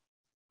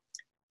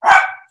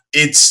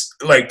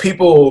like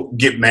people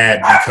get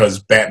mad because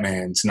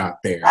Batman's not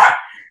there,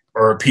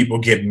 or people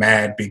get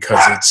mad because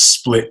it's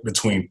split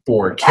between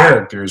 4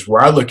 characters,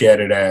 where I look at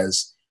it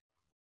as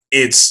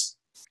it's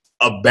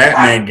a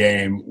Batman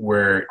game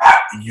where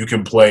you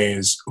can play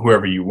as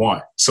whoever you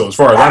want. So as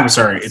far as I'm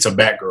concerned, it's a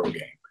Batgirl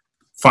game,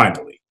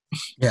 finally.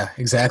 Yeah,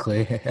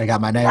 exactly. I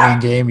got my Nightwing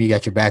game. You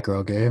got your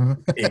Batgirl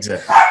game.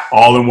 Exactly.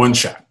 All in one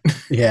shot.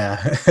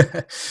 Yeah.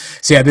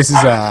 So yeah, this is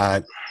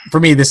for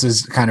me. This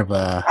is kind of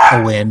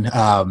a win.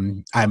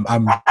 I'm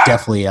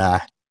definitely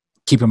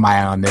keeping my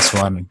eye on this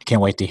one.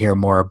 Can't wait to hear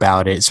more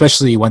about it,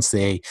 especially once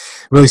they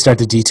really start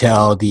to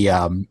detail the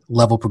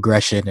level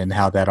progression and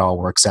how that all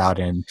works out,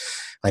 and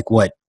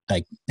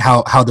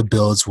how the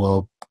builds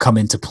will come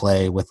into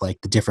play with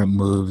like the different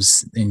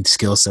moves and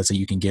skill sets that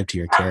you can give to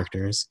your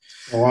characters.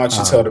 Well, why don't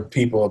you tell the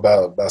people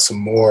about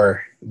some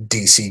more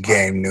DC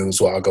game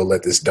news while I go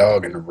let this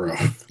dog in the room?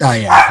 Oh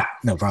yeah,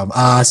 no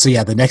problem. So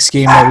yeah, the next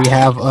game that we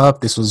have up,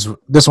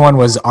 this one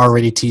was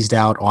already teased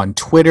out on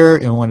Twitter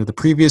in one of the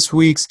previous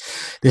weeks.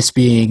 This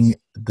being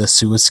the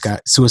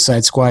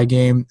Suicide Squad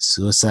game.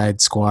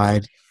 Suicide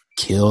Squad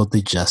killed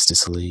the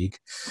Justice League.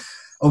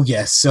 Oh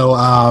yes. So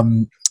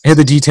here are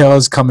the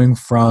details coming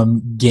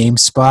from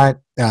GameSpot.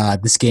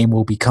 This game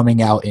will be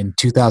coming out in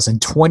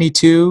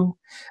 2022.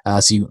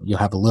 So you'll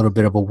have a little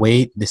bit of a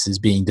wait. This is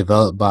being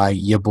developed by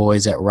your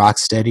boys at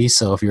Rocksteady.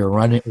 So if you're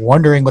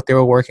wondering what they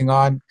were working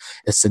on,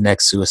 it's the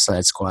next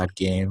Suicide Squad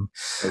game.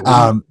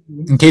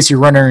 In case you're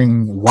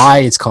wondering why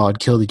it's called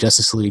Kill the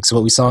Justice League, so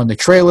what we saw in the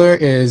trailer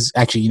is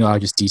actually, I'll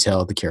just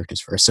detail the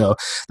characters first. So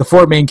the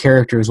 4 main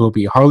characters will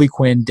be Harley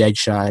Quinn,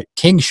 Deadshot,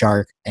 King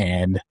Shark,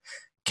 and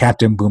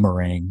Captain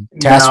Boomerang.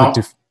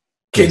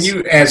 Can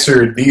you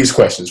answer these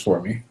questions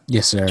for me?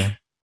 Yes, sir.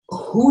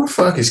 Who the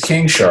fuck is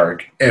King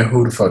Shark and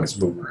who the fuck is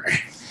Boomerang?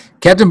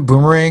 Captain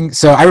Boomerang.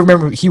 So I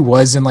remember he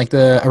was in like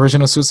the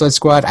original Suicide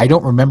Squad. I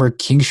don't remember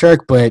King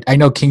Shark, but I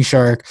know King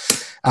Shark.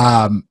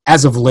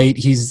 As of late,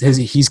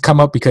 he's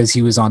come up because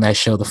he was on that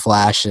show, The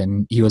Flash,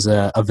 and he was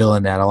a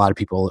villain that a lot of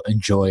people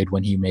enjoyed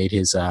when he made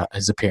his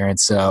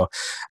appearance. So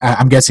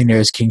I'm guessing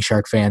there's King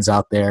Shark fans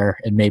out there,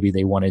 and maybe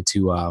they wanted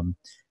to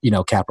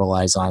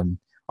capitalize on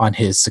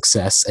his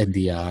success in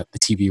the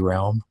TV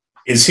realm.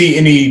 Is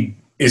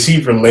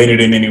he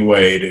related in any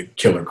way to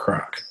Killer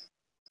Croc?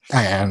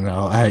 I don't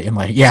know.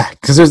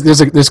 Because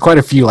there's quite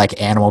a few like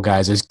animal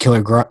guys. There's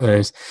Killer Croc.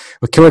 There's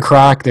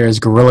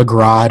Gorilla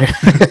Grodd.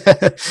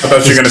 I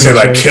thought you were gonna say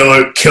like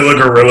Killer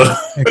Gorilla.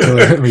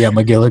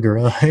 Magilla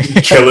Gorilla.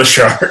 Killer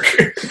Shark.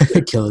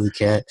 Killer the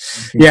Cat.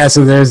 Yeah,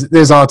 so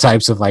there's all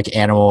types of like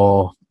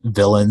animal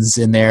villains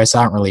in there. So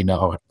I don't really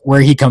know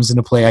where he comes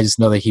into play. I just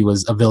know that he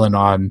was a villain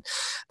on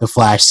the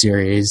Flash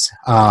series.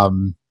 But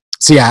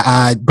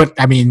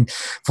I mean,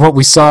 from what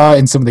we saw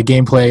in some of the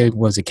gameplay,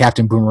 was it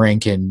Captain Boomerang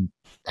can,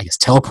 I guess,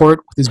 teleport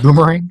with his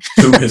boomerang?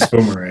 To his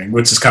boomerang,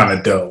 which is kind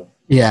of dope.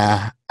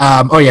 Yeah.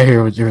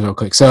 Here real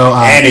quick. So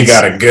and he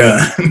got a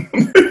gun.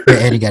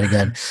 And he got a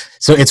gun.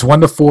 So it's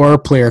 1 to 4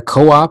 player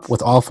co-op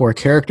with all 4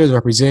 characters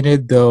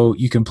represented, though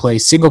you can play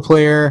single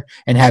player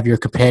and have your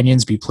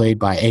companions be played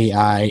by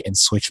AI and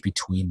switch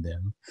between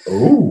them.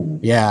 Ooh.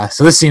 Yeah.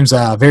 So this seems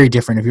very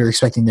different. If you're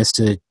expecting this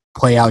to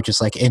play out just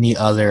like any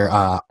other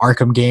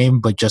Arkham game,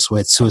 but just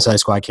with Suicide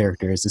Squad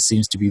characters, it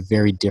seems to be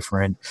very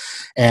different.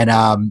 And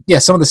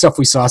some of the stuff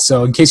we saw.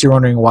 So in case you're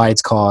wondering why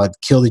it's called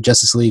Kill the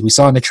Justice League, we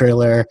saw in the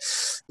trailer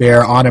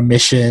they're on a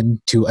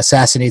mission to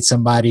assassinate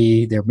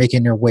somebody. They're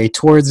making their way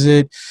towards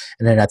it,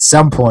 and then at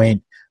some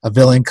point a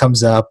villain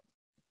comes up.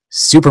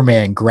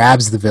 Superman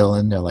grabs the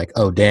villain. They're like,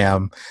 oh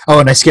damn. Oh,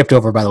 and I skipped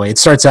over, by the way, it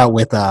starts out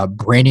with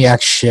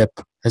Brainiac's ship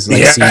has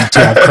seemed to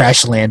have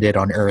crash landed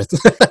on Earth.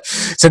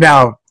 So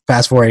now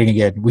fast forwarding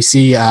again, we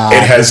see it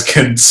has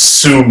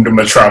consumed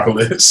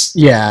Metropolis.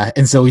 Yeah,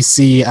 and so we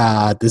see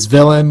this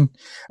villain,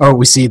 or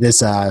we see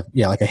this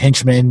like a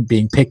henchman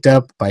being picked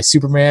up by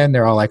Superman.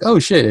 They're all like, "Oh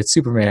shit, it's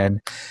Superman!"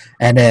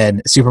 And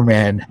then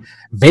Superman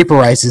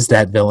vaporizes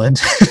that villain,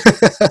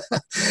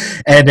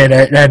 and then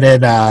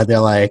they're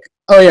like,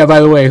 "Oh yeah, by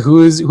the way,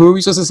 who are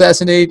we supposed to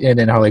assassinate?" And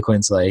then Harley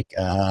Quinn's like,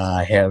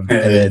 him. And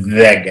then,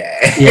 that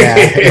guy. Yeah,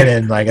 and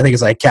then like I think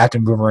it's like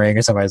Captain Boomerang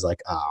or somebody's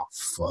like, oh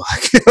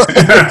fuck.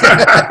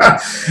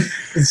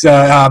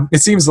 So it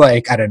seems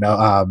like, I don't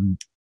know.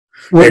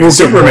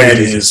 Superman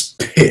is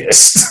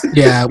pissed.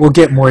 Yeah, we'll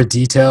get more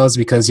details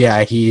because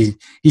he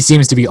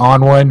seems to be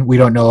on one. We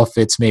don't know if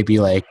it's maybe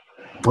like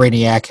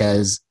Brainiac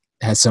has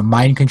some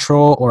mind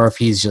control, or if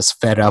he's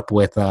just fed up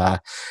with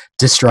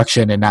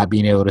destruction and not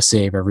being able to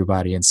save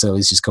everybody, and so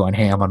he's just going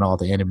ham on all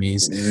the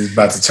enemies. He's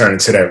about to turn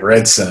into that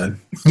Red Sun.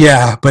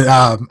 Yeah, but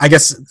I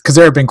guess because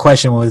there have been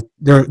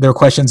there were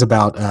questions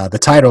about the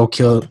title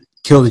Kill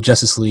the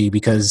Justice League,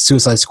 because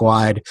Suicide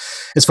Squad,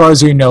 as far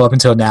as we know up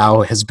until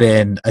now, has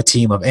been a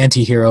team of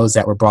anti-heroes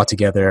that were brought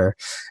together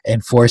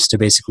and forced to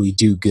basically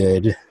do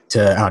good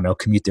to, I don't know,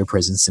 commute their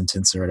prison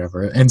sentence or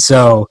whatever. And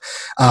so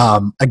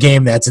a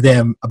game that's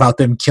about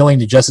them killing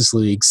the Justice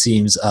League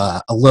seems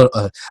a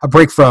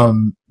break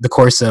from the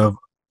course of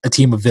a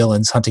team of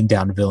villains hunting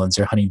down villains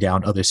or hunting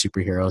down other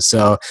superheroes.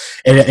 So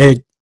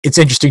it's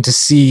interesting to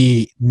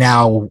see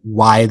now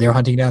why they're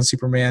hunting down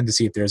Superman, to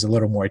see if there's a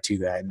little more to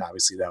that, and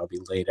obviously that will be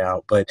laid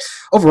out. But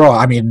overall,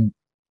 I mean,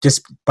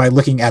 just by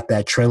looking at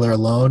that trailer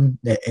alone,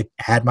 it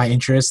had my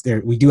interest.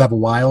 We do have a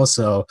while,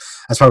 so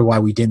that's probably why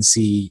we didn't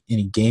see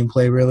any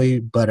gameplay really.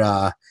 But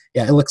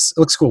it looks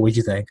cool. What do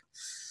you think?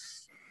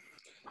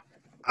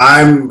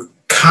 I'm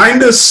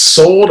kind of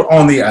sold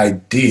on the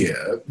idea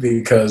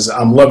because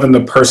I'm loving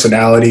the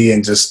personality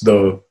and just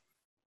the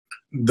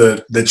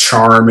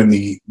charm and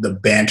the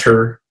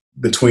banter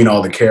between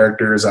all the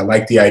characters. I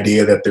like the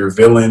idea that they're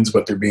villains,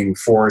 but they're being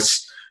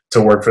forced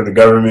to work for the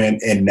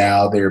government, and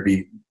now they're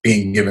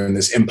being given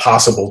this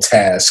impossible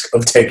task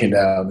of taking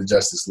down the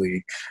Justice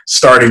League,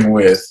 starting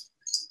with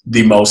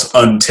the most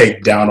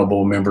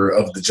untakedownable member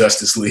of the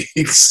Justice League.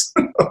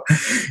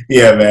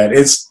 Yeah, man.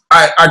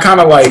 I kind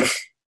of like,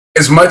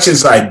 as much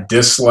as I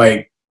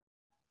dislike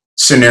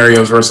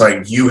scenarios where it's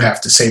like, you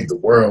have to save the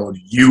world,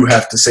 you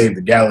have to save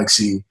the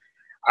galaxy,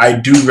 I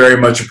do very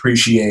much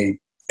appreciate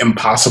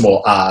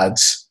impossible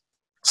odds.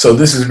 So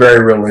this is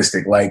very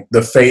realistic. Like,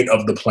 the fate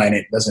of the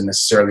planet doesn't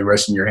necessarily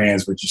rest in your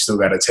hands, but you still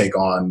got to take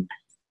on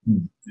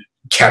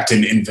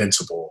Captain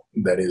Invincible,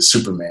 that is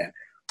Superman.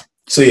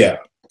 So yeah.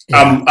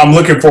 I'm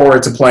looking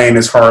forward to playing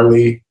as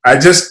Harley. I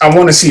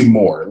want to see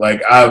more.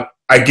 Like, I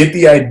get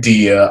the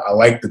idea. I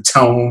like the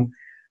tone.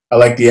 I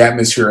like the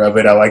atmosphere of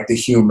it. I like the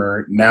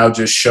humor. Now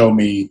just show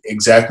me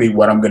exactly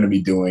what I'm going to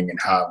be doing and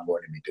how I'm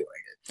going to be doing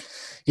it.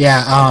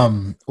 Yeah,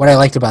 what I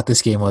liked about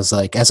this game was,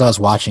 like, as I was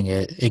watching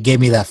it, it gave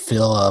me that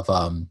feel of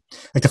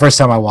like the first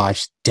time I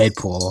watched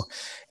Deadpool,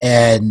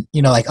 and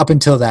like up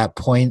until that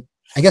point,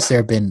 I guess there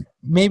have been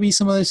maybe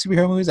some other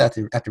superhero movies. I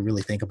have to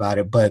really think about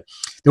it, but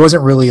there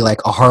wasn't really like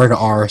a hard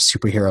R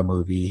superhero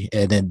movie.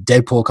 And then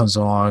Deadpool comes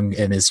along,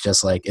 and it's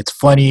just like, it's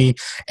funny,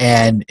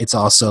 and it's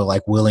also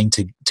like willing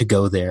to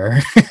go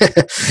there.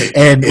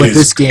 And with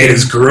this game, it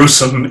is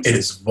gruesome, it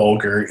is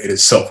vulgar, it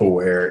is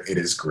self-aware, it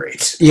is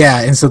great.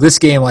 Yeah, and so this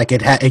game, like,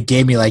 it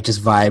gave me like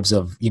just vibes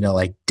of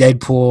like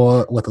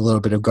Deadpool with a little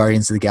bit of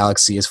Guardians of the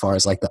Galaxy, as far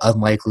as like the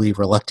unlikely,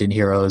 reluctant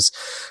heroes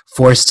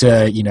forced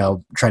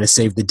to try to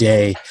save the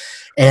day.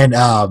 And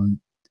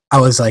I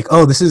was like,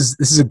 oh, this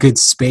is a good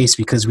space,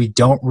 because we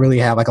don't really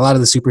have, like, a lot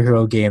of the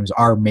superhero games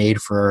are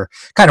made for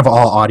kind of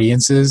all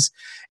audiences,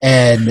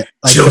 and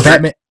like children. the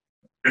Batman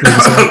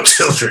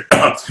children.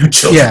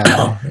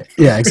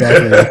 Yeah,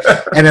 exactly.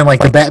 And then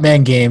like the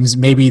Batman games,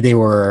 maybe they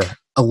were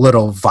a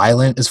little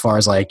violent as far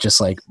as like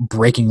just like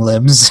breaking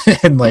limbs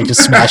and like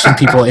just smashing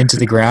people into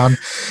the ground.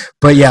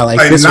 But yeah, like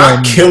this not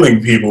one, killing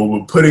people,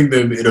 but putting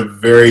them in a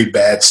very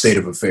bad state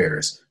of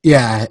affairs.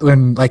 Yeah,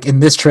 when like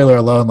in this trailer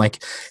alone,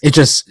 like it's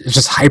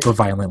just hyper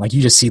violent. Like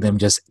you just see them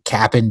just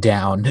capping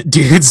down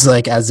dudes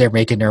like as they're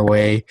making their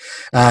way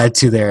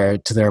to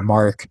their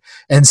mark.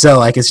 And so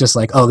like it's just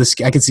like, oh, this,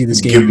 I can see this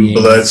game being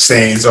blood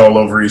stains all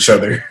over each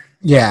other.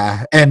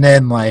 Yeah, and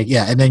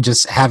then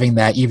just having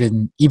that,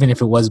 even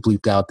if it was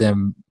bleeped out,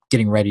 them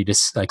getting ready to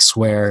like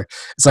swear,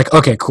 it's like,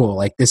 okay, cool.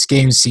 Like this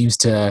game seems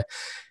to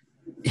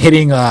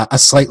hitting a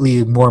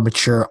slightly more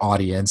mature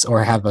audience,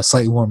 or have a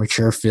slightly more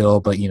mature feel,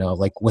 but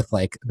like with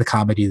like the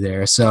comedy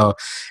there. So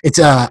it's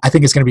I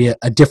think it's going to be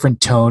a different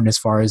tone as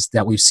far as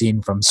that we've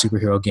seen from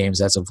superhero games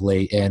as of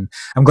late, and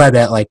I'm glad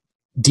that like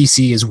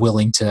DC is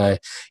willing to,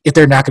 if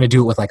they're not going to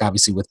do it with like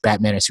obviously with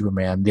Batman and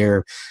Superman,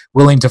 they're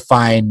willing to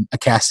find a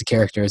cast of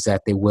characters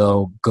that they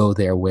will go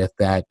there with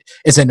that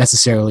isn't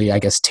necessarily, I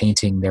guess,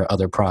 tainting their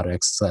other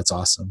products. So that's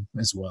awesome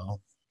as well.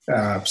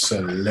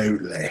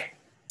 Absolutely.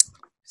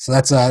 So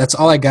that's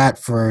all I got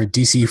for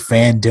DC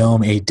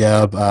Fandom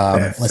A-Dub.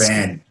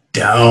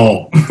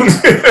 Don't.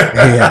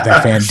 Yeah,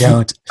 that fan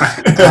don't.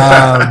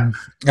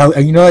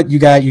 You know what? You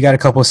got a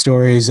couple of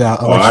stories.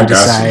 I'll let you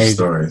decide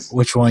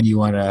which one you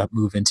want to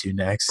move into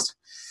next.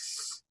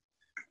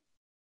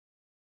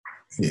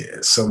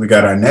 Yeah, so we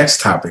got our next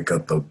topic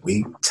of the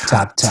week.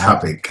 Top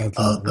topic of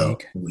the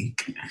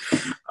week.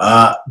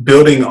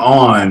 Building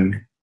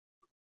on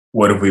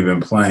what have we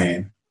been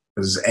playing?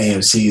 Because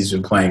AMC's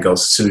been playing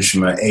Ghost of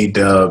Tsushima.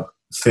 A-Dub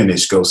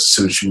finished Ghost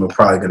of Tsushima.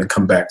 Probably going to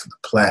come back for the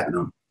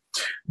platinum.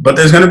 But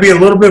there's going to be a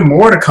little bit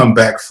more to come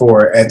back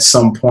for at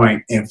some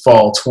point in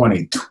fall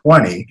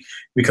 2020,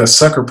 because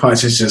Sucker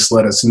Punch has just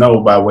let us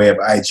know by way of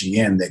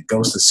IGN that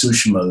Ghost of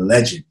Tsushima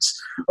Legends,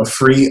 a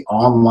free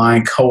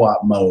online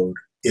co-op mode,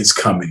 is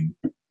coming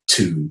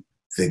to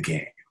the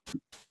game.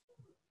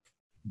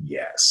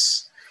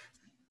 Yes.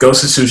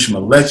 Ghost of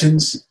Tsushima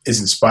Legends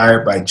is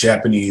inspired by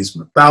Japanese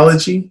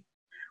mythology.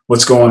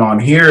 What's going on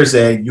here is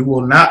that you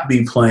will not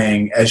be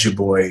playing as your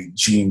boy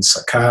Jin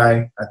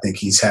Sakai. I think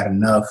he's had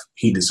enough.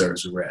 He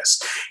deserves a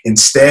rest.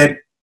 Instead,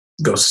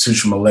 Ghost of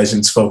Tsushima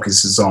Legends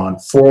focuses on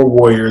 4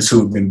 warriors who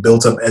have been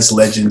built up as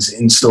legends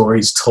in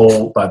stories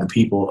told by the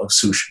people of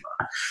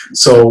Tsushima.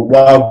 So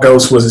while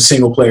Ghost was a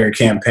single-player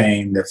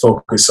campaign that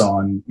focused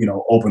on,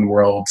 open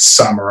world,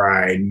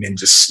 samurai,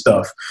 ninja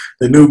stuff,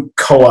 the new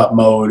co-op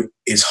mode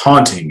is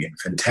haunting and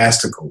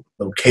fantastical,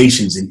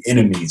 locations and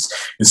enemies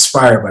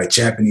inspired by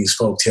Japanese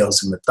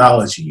folktales and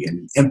mythology, and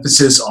an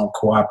emphasis on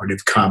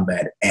cooperative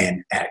combat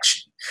and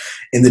action.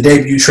 In the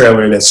debut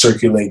trailer that's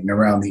circulating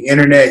around the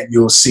internet,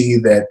 you'll see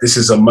that this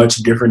is a much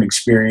different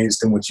experience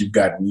than what you've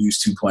gotten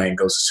used to playing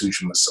Ghost of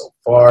Tsushima so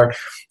far.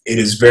 It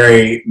is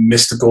very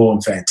mystical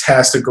and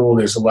fantastical.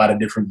 There's a lot of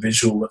different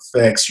visual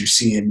effects. You're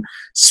seeing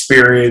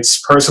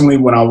spirits. Personally,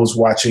 when I was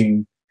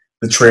watching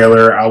the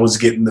trailer, I was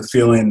getting the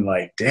feeling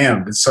like,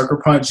 damn, did Sucker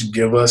Punch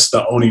give us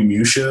the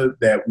Onimusha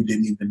that we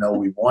didn't even know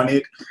we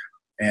wanted?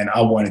 And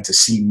I wanted to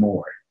see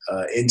more.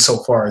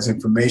 Insofar as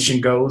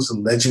information goes,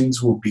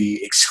 Legends will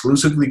be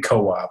exclusively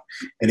co-op,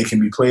 and it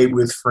can be played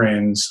with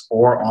friends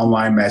or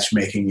online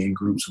matchmaking in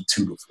groups of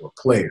 2 to 4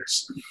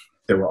 players.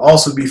 There will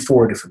also be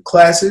 4 different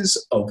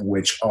classes, of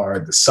which are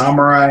the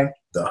Samurai,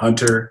 the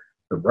Hunter,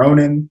 the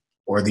Ronin,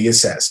 or the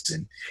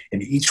Assassin,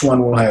 and each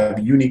one will have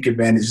unique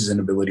advantages and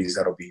abilities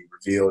that will be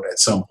revealed at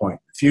some point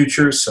in the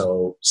future,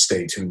 so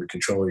stay tuned to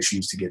Control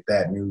Issues to get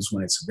that news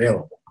when it's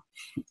available.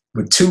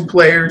 With 2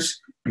 players,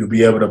 you'll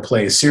be able to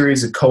play a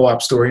series of co-op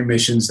story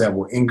missions that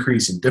will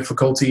increase in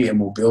difficulty and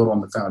will build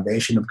on the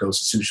foundation of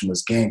Ghost of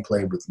Tsushima's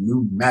gameplay with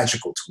new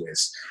magical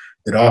twists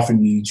that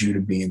often need you to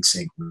be in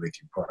sync with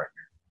your partner.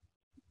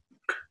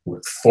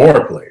 With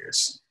 4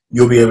 players,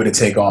 you'll be able to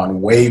take on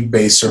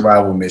wave-based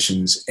survival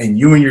missions, and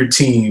you and your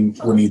team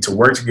will need to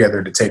work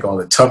together to take on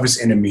the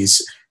toughest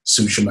enemies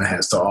Tsushima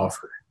has to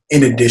offer,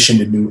 in addition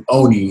to new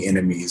Oni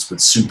enemies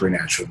with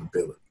supernatural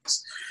abilities.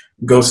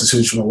 Ghost of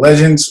Tsushima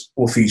Legends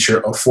will feature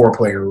a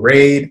 4-player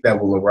raid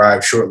that will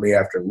arrive shortly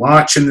after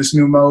launch in this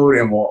new mode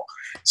and will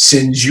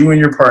send you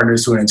and your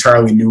partners to an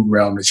entirely new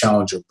realm to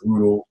challenge a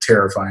brutal,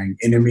 terrifying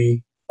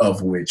enemy,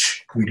 of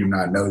which we do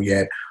not know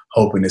yet.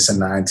 Hoping it's a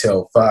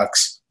 9-tailed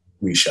fox,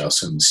 we shall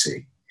soon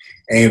see.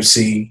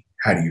 AMC,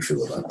 how do you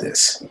feel about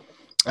this?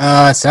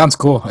 Sounds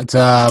cool. It's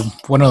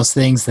one of those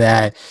things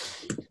that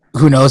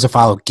who knows if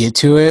I'll get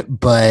to it,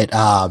 but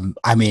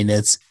I mean,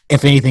 it's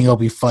if anything, it'll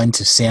be fun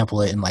to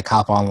sample it and like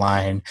hop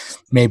online,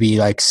 maybe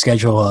like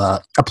schedule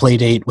a play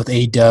date with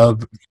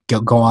A-Dub,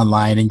 go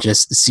online and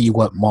just see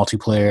what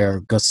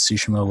multiplayer Ghost of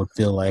Tsushima would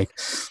feel like.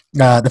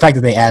 The fact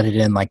that they added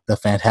in like the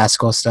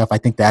fantastical stuff, I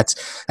think that's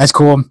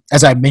cool.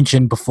 As I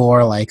mentioned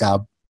before, like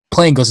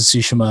playing Ghost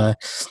of Tsushima,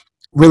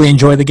 really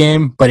enjoy the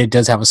game, but it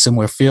does have a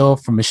similar feel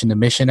from mission to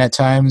mission at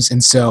times,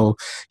 and so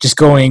just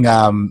going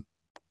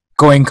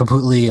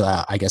completely,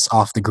 I guess,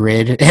 off the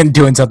grid and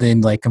doing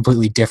something like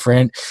completely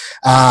different.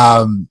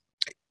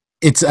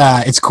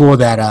 It's cool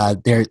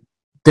that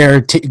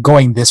they're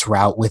going this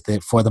route with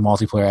it for the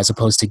multiplayer as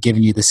opposed to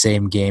giving you the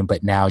same game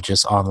but now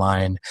just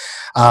online.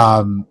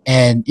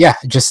 And yeah,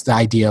 just the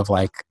idea of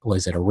like,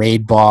 was it a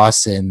raid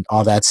boss and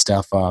all that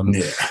stuff?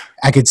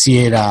 I could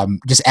see it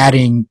just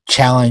adding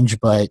challenge,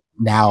 but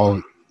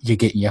now you're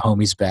getting your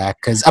homies back,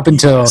 because up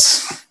until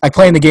like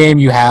playing the game,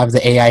 you have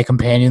the AI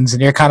companions,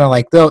 and they're kind of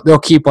like they'll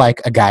keep like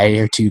a guy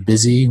or 2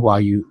 busy while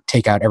you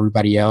take out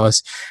everybody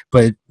else.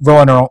 But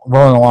rolling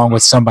along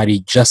with somebody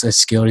just as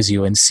skilled as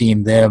you and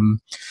seeing them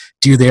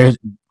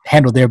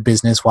handle their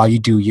business while you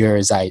do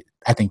yours, I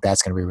think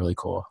that's going to be really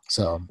cool.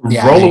 So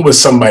yeah, rolling with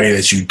somebody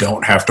that you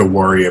don't have to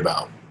worry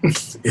about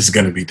is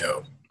going to be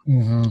dope.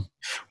 Mm-hmm.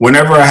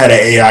 Whenever I had an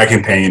AI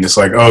companion, it's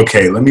like,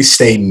 okay, let me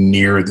stay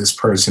near this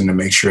person to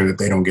make sure that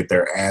they don't get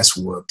their ass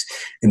whooped.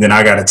 And then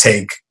I got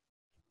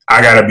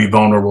to be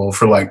vulnerable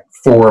for like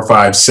 4 or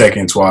 5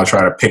 seconds while I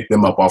try to pick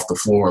them up off the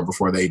floor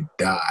before they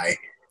die.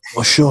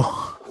 Well, sure.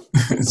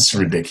 It's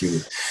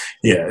ridiculous.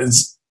 Yeah,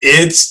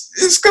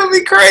 it's going to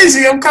be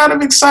crazy. I'm kind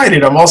of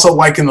excited. I'm also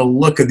liking the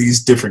look of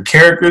these different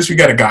characters. We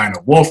got a guy in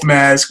a wolf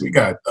mask. We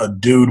got a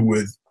dude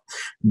with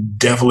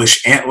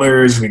devilish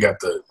antlers. We got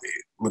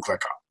look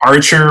like an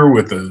archer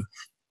with a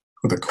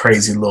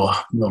crazy little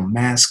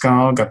mask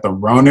on. Got the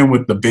Ronin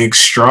with the big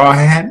straw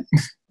hat.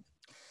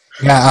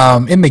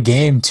 Yeah, in the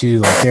game too,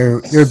 like there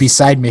would be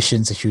side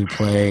missions that you would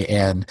play,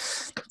 and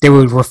they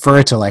would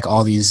refer to like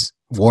all these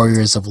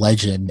warriors of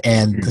legend,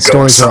 and the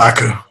stories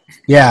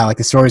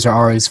the stories are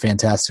always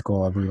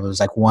fantastical. There was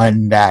like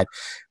one that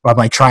I'm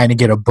like trying to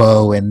get a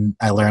bow, and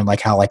I learned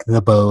like how like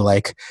the bow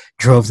like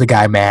drove the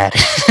guy mad.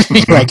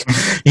 Like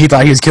he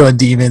thought he was killing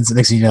demons, and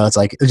next thing you know, it's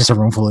like just a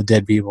room full of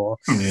dead people.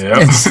 Yeah,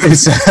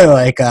 it's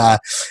like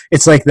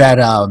it's like that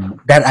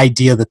that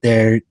idea that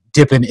they're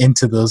dipping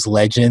into those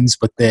legends,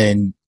 but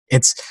then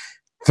it's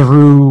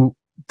through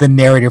the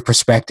narrative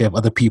perspective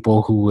of the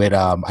people who would,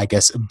 I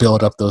guess,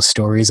 build up those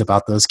stories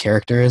about those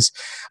characters.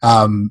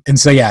 And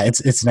so, yeah,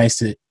 it's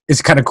nice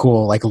it's kind of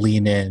cool, like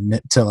lean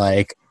in to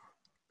like,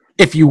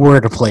 if you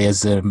were to play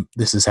as them,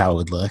 this is how it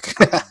would look.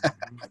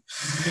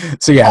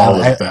 So yeah,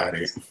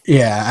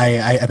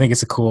 I think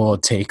it's a cool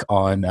take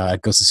on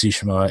Ghost of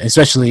Tsushima,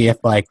 especially if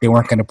like they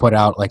weren't going to put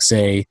out like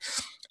say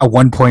a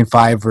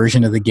 1.5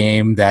 version of the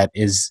game that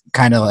is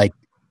kind of like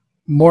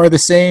more of the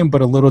same but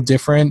a little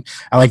different.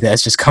 I like that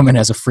it's just coming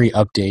as a free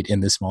update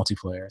in this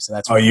multiplayer. So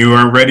that's you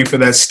weren't ready for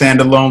that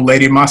standalone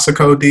Lady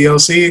Masako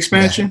DLC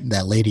expansion?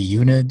 That Lady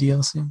Yuna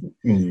DLC?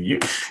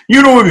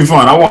 Yuna would be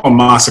fun. I want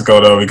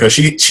Masako though, because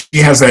she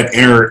has that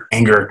inner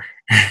anger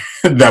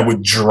that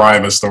would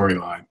drive a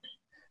storyline.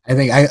 I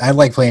think I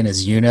like playing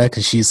as Yuna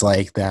because she's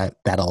like that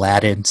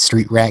Aladdin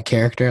street rat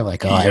character.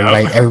 Like,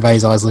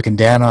 everybody's always looking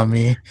down on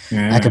me.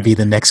 Yeah. I could be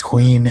the next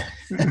queen.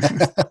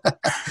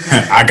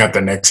 I got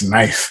the next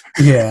knife.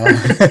 Yeah.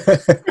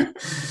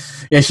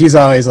 Yeah, she's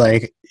always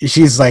like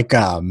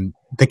the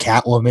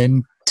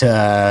Catwoman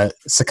to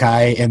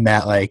Sakai, in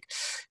that like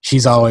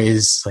she's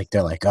always like,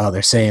 they're like, oh,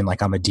 they're saying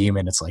like I'm a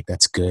demon. It's like,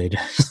 that's good.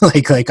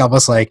 like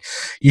almost like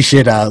you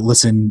should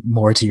listen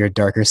more to your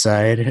darker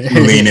side.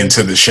 Lean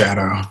into the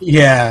shadow.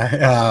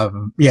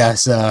 Yeah.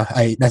 So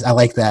I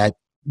like that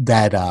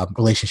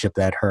relationship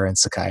that her and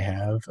Sakai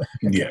have.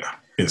 Yeah,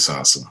 it's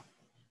awesome.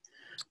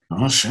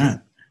 Oh shit.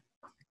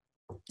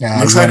 Yeah,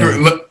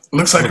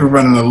 looks like we're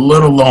running a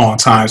little long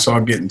time, so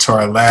I'm getting to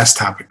our last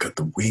topic of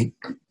the week.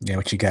 Yeah,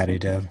 what you got,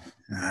 Dev?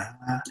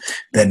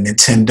 The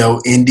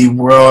Nintendo Indie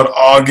World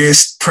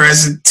August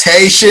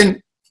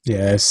presentation.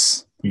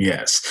 Yes.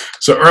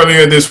 So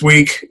earlier this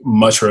week,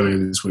 much earlier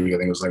this week, I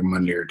think it was like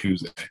Monday or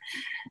Tuesday,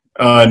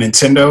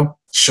 Nintendo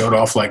showed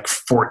off like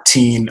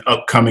 14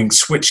 upcoming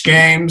Switch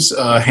games,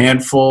 a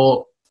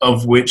handful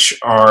of which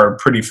are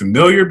pretty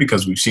familiar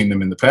because we've seen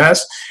them in the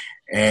past,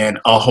 and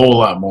a whole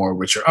lot more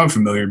which are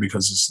unfamiliar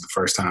because this is the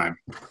first time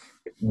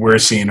we're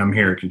seeing them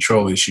here at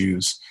Control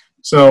Issues.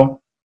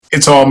 So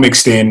it's all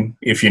mixed in.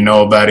 If you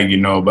know about it, you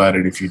know about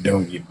it. If you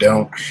don't, you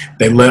don't.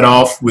 They led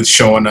off with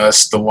showing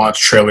us the launch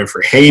trailer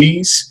for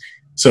Hades.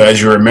 So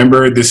as you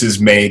remember, this is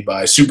made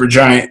by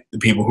Supergiant, the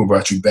people who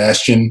brought you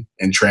Bastion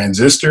and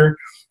Transistor.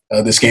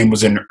 This game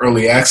was in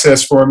early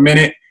access for a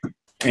minute,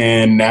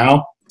 and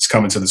now it's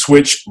coming to the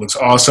Switch. Looks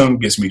awesome.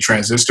 Gives me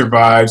Transistor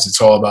vibes.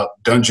 It's all about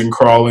dungeon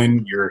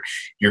crawling.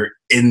 You're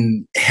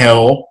in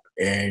hell,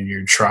 and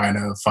you're trying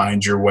to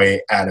find your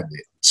way out of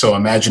it. So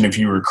imagine if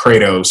you were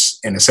Kratos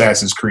in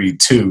Assassin's Creed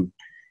 2,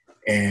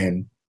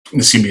 and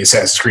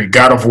Assassin's Creed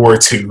God of War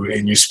 2,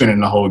 and you're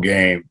spending the whole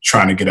game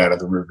trying to get out of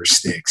the River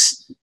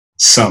Styx.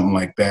 Something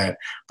like that,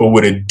 but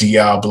with a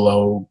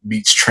Diablo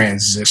meets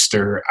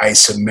Transistor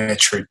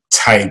isometric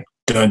type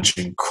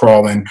dungeon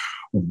crawling,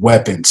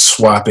 weapon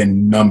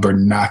swapping, number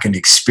knocking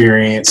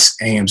experience.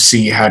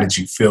 AMC, how did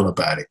you feel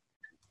about it?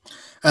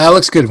 It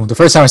looks good. The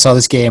first time I saw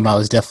this game, I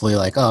was definitely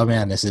like, oh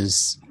man, this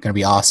is going to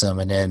be awesome.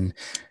 And then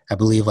I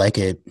believe like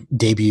it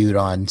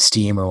debuted on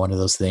Steam or one of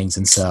those things.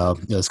 And so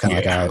it was kind of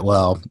like, all right,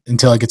 well,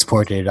 until it gets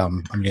ported,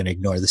 I'm going to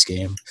ignore this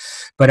game.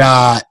 But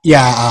now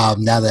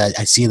that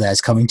I see that it's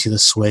coming to the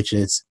Switch,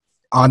 it's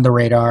on the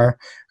radar.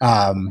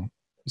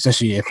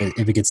 Especially if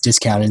it gets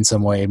discounted in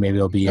some way, maybe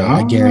it'll be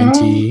a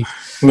guarantee.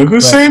 Look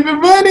who's saving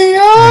money,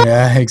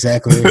 Yeah,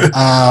 exactly.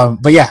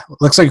 But yeah,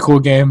 looks like a cool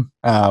game.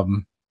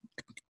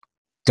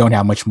 Don't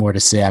have much more to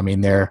say. I mean,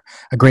 they're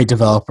a great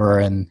developer,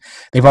 and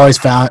they've always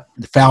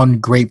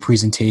found great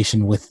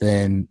presentation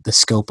within the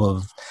scope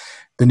of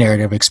the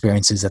narrative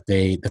experiences that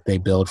they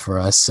build for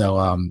us. So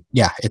I'm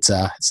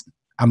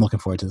looking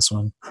forward to this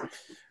one.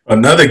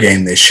 Another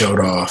game they showed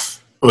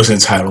off was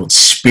entitled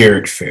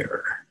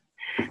Spiritfarer.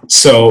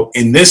 So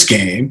in this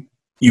game,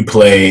 you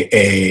play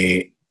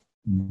a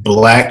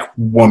black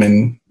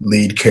woman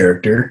lead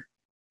character.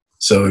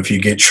 So if you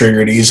get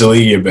triggered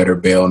easily, you better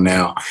bail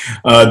now.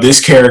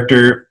 This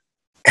character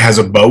has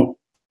a boat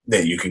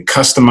that you can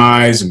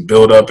customize and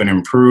build up and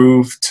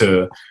improve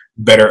to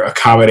better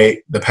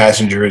accommodate the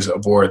passengers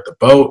aboard the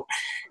boat.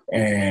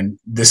 And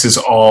this is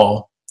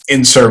all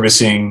in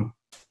servicing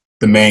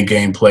the main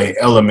gameplay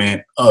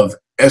element of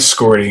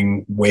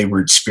escorting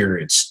wayward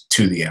spirits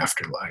to the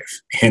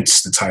afterlife,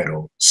 hence the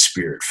title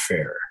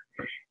Spiritfarer.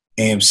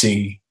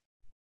 AMC,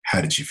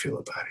 how did you feel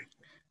about it?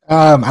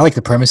 I like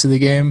the premise of the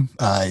game.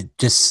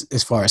 Just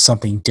as far as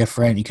something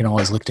different, you can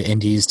always look to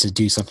indies to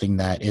do something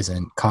that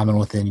isn't common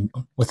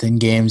within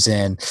games,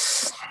 and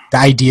the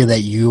idea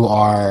that you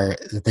are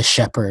the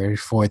shepherd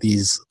for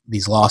these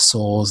lost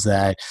souls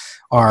that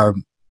are,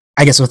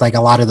 I guess, with like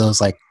a lot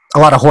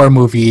of horror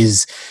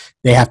movies,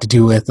 they have to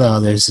do with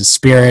there's a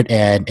spirit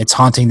and it's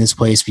haunting this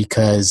place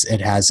because it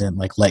hasn't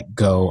like let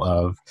go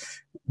of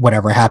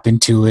whatever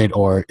happened to it,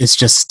 or it's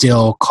just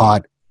still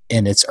caught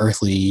in its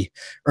earthly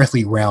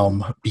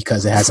realm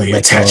because it hasn't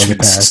let go of the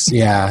past.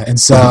 Yeah. And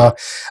so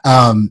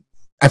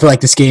I feel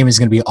like this game is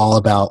going to be all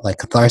about like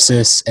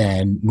catharsis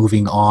and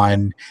moving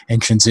on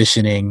and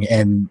transitioning.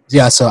 And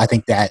yeah, so I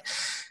think that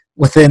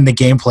within the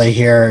gameplay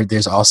here,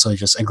 there's also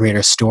just a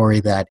greater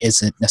story that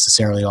isn't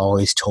necessarily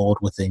always told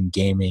within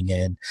gaming.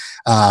 And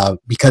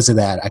because of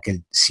that, I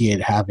could see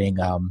it having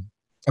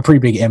a pretty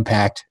big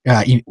impact.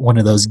 One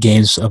of those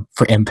games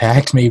for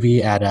impact,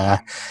 maybe at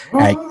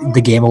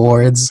the Game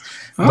Awards.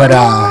 But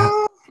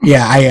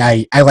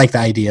I like the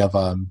idea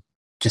of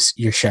just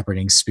you're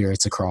shepherding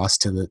spirits across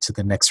to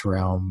the next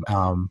realm.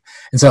 And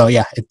so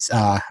it's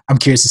I'm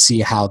curious to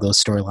see how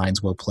those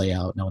storylines will play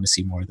out, and I want to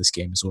see more of this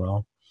game as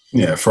well.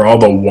 Yeah, for all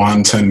the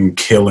wanton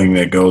killing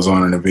that goes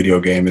on in a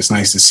video game, it's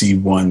nice to see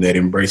one that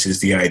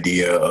embraces the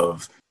idea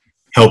of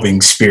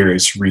helping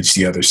spirits reach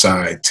the other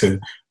side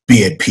to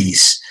be at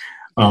peace.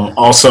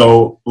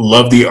 Also,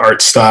 love the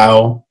art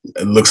style.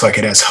 It looks like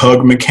it has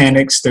hug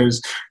mechanics.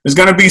 There's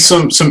going to be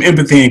some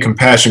empathy and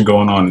compassion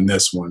going on in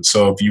this one.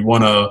 So if you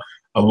want a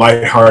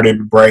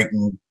lighthearted, bright,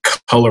 and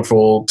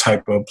colorful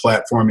type of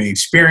platforming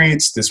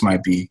experience, this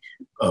might be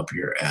up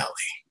your alley.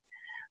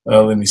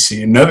 Let me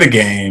see. Another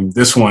game,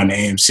 this one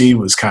AMC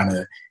was kind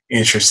of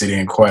interested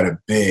in quite a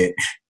bit,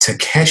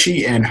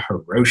 Takeshi and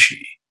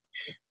Hiroshi.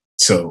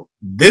 So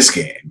this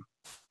game,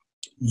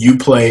 you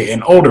play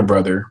an older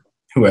brother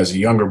who has a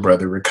younger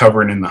brother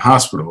recovering in the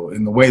hospital.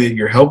 And the way that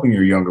you're helping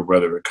your younger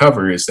brother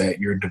recover is that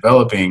you're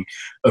developing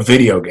a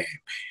video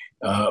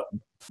game.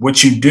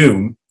 What you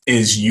do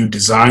is you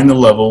design the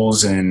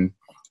levels and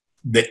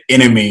the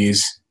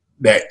enemies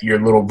that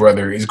your little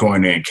brother is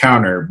going to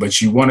encounter, but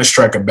you want to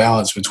strike a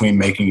balance between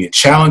making it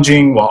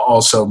challenging while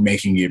also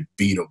making it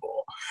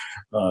beatable.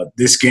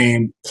 This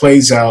game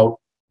plays out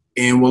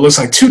in what looks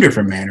like two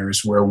different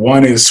manners, where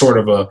one is sort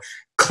of a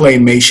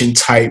claymation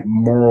type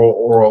moral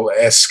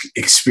oral-esque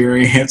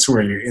experience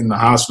where you're in the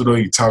hospital,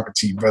 you're talking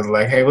to your brother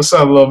like, hey, what's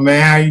up, little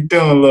man? How you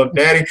doing, little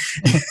daddy?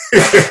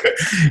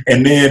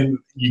 And then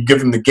you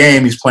give him the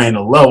game, he's playing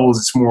the levels.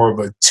 It's more of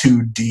a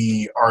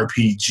 2D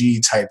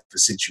RPG type of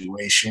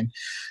situation.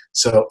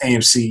 So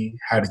AMC,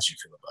 how did you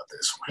feel about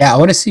this one? Yeah, I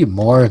want to see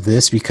more of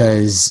this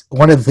because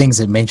one of the things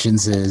it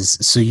mentions is,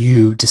 so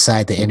you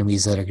decide the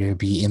enemies that are going to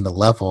be in the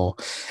level,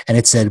 and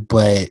it said,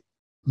 but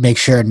make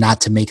sure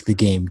not to make the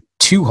game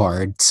too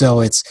hard. So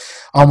it's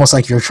almost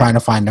like you're trying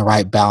to find the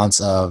right balance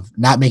of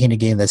not making a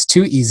game that's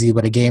too easy,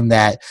 but a game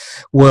that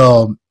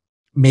will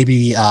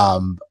maybe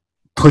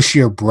push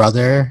your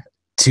brother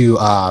to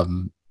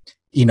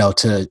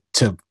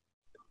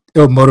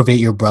it'll motivate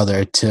your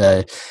brother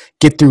to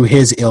get through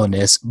his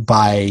illness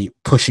by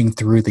pushing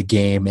through the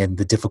game and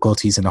the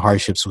difficulties and the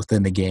hardships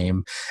within the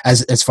game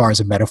as far as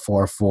a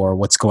metaphor for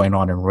what's going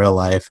on in real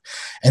life.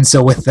 And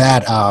so with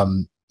that,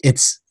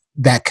 it's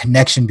that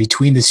connection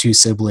between the two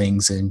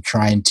siblings and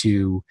trying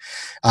to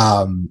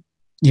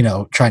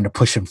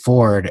push him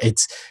forward.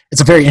 It's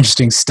a very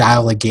interesting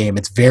style of game.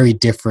 It's very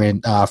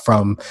different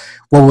from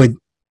what would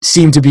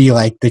seem to be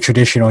like the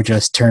traditional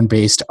just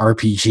turn-based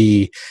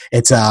RPG.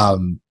 It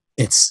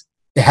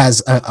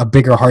has a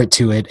bigger heart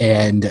to it,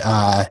 and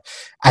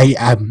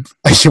I'm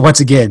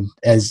once again,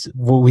 as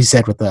what we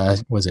said with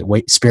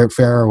Spiritfarer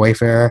or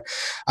Wayfarer,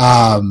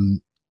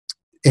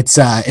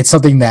 it's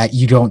something that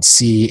you don't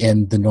see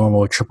in the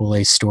normal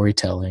AAA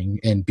storytelling,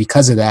 and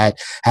because of that,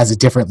 has a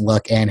different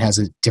look and has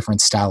a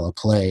different style of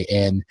play.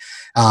 And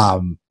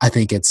I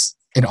think it's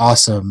an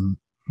awesome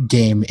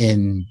game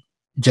in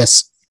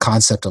just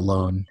concept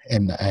alone.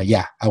 And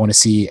I want to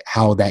see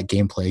how that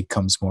gameplay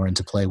comes more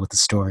into play with the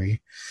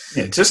story.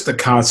 Yeah, just the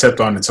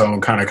concept on its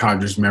own kind of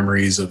conjures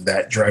memories of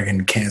that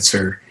dragon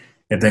cancer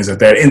and things like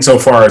that.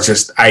 Insofar as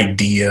just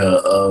idea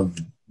of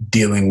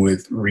dealing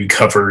with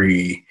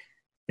recovery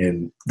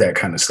and that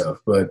kind of stuff.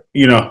 But,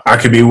 I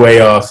could be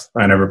way off.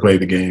 I never played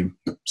the game,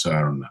 so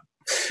I don't know.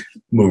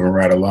 Moving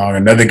right along.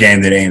 Another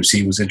game that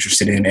AMC was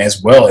interested in,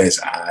 as well as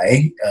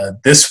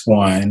this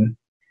one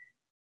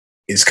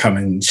is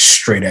coming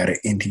straight out of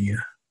India.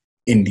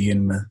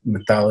 Indian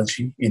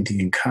mythology,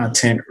 Indian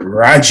content,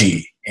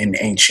 Raji, an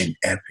ancient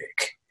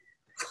epic.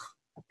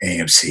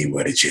 AMC,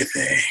 what did you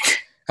think?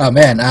 Oh,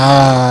 man.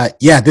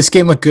 This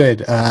game looked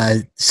good.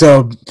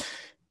 So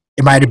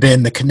it might have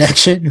been the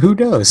connection. Who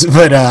knows?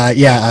 But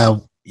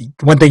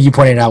one thing you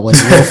pointed out was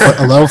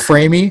a little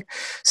framey.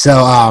 So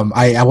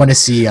I want to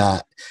see, on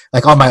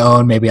my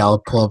own, maybe I'll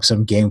pull up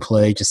some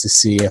gameplay just to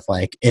see if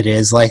it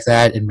is like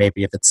that, and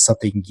maybe if it's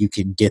something you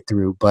can get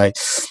through. But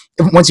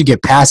once you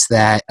get past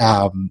that,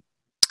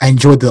 I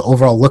enjoyed the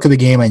overall look of the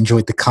game. I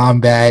enjoyed the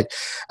combat,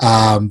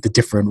 the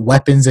different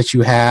weapons that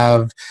you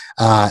have,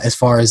 as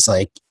far as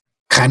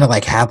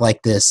have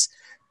this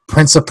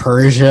Prince of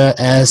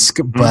Persia-esque,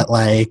 but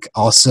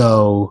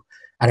also,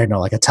 I don't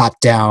know, a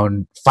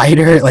top-down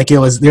fighter.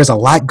 There's a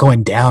lot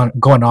going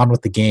on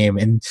with the game,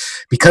 and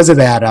because of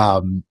that,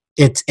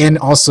 it's and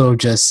also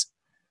just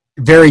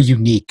very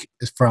unique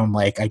from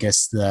I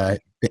guess the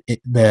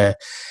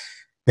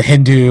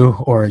Hindu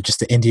or just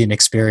the Indian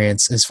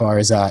experience, as far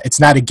as it's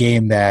not a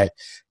game that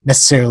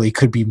necessarily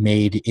could be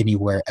made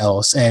anywhere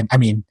else. And I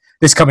mean,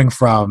 this coming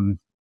from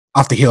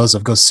off the heels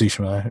of Ghost of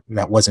Tsushima,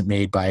 that wasn't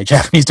made by a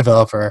Japanese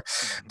developer,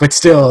 but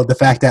still the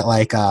fact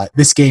that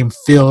this game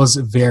feels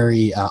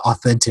very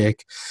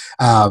authentic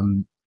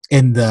in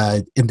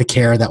the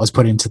care that was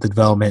put into the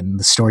development and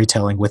the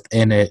storytelling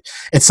within it.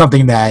 It's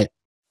something that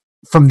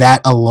from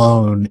that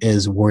alone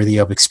is worthy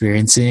of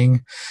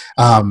experiencing,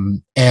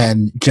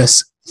 and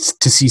just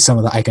to see some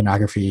of the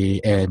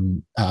iconography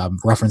and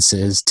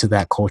references to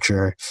that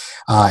culture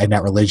and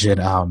that religion.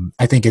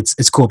 I think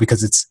it's cool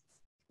because it's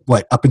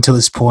up until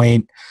this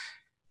point,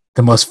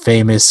 the most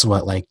famous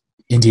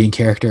Indian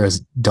character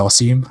is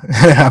Dalsim.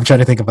 I'm trying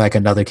to think of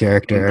another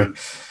character.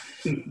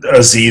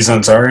 Aziz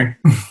Ansari.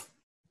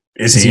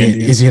 Is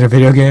he in a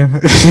video game?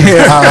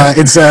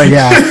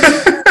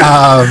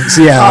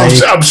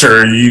 I'm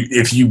sure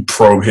if you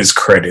probe his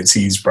credits,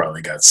 he's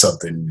probably got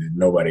something that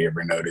nobody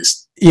ever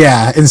noticed.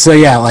 Yeah, and so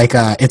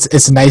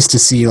it's nice to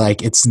see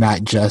it's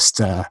not just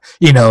the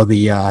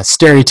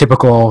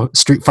stereotypical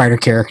Street Fighter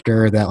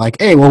character that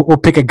hey, we'll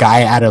pick a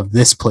guy out of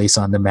this place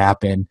on the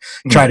map and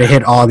try to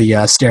hit all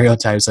the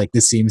stereotypes.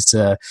 This seems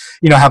to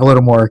have a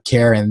little more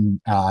care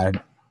and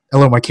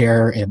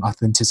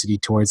authenticity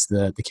towards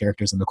the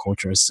characters and the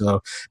cultures.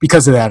 So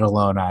because of that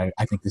alone, I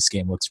think this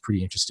game looks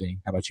pretty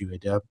interesting. How about you,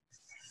 Adeb?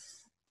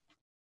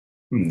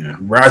 Yeah.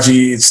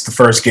 Raji, it's the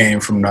first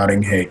game from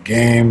Notting Head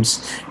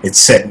Games. It's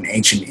set in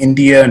ancient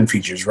India and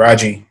features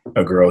Raji,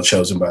 a girl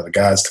chosen by the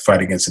gods to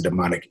fight against a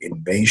demonic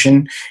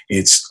invasion.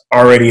 It's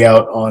already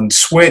out on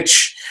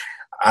Switch.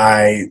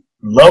 I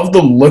love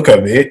the look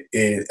of it.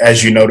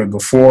 As you noted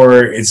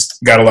before, it's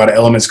got a lot of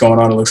elements going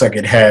on. It looks like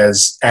it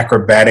has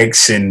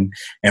acrobatics and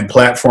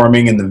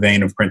platforming in the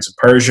vein of Prince of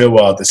Persia,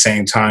 while at the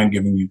same time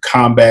giving you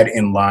combat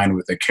in line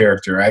with a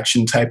character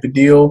action type of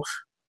deal.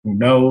 Who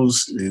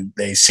knows?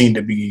 They seem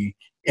to be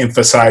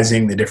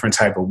emphasizing the different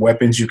type of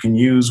weapons you can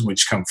use,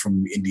 which come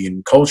from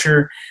Indian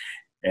culture.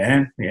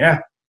 And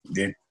yeah,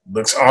 it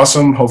looks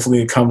awesome.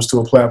 Hopefully it comes to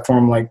a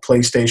platform like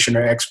PlayStation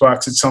or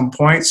Xbox at some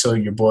point, so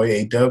your boy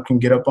A-Dub can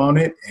get up on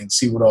it and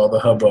see what all the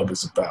hubbub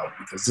is about.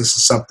 Because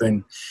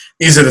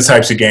these are the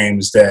types of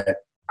games that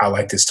I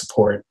like to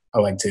support. I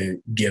like to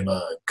give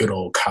a good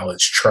old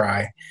college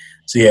try.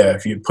 So yeah,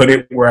 if you put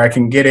it where I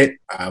can get it,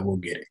 I will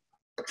get it.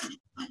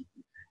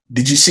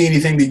 Did you see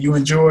anything that you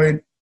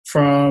enjoyed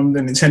from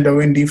the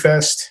Nintendo Indie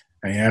Fest?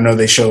 I know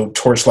they showed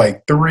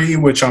Torchlight 3,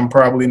 which I'm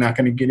probably not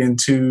going to get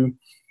into.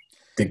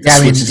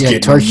 Switch is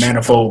getting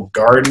Manifold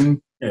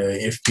Garden.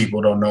 If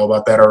people don't know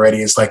about that already,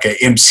 it's like a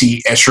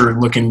MC Escher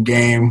looking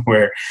game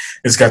where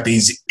it's got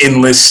these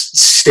endless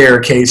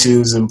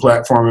staircases and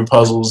platforming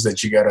puzzles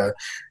that you got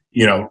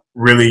to,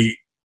 really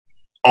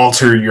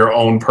alter your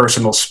own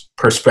personal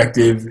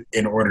perspective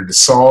in order to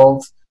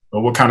solve.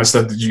 But what kind of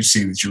stuff did you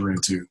see that you were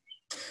into?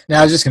 Now,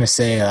 I was just going to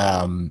say,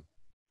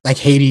 like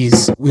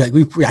Hades,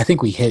 I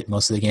think we hit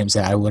most of the games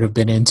that I would have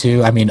been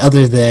into. I mean,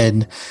 other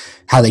than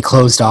how they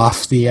closed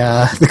off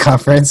the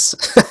conference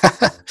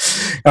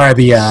or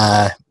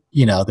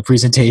the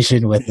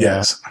presentation with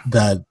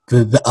the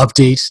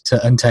update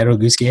to Untitled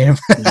Goose Game.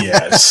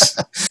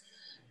 Yes.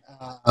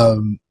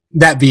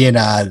 That being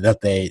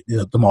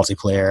the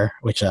multiplayer,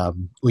 which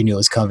we knew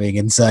was coming,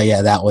 and so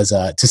yeah, that was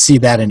to see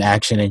that in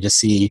action and just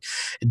see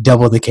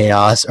double the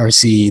chaos, or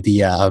see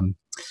the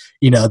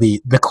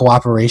the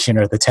cooperation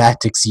or the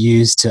tactics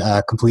used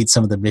to complete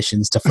some of the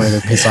missions to further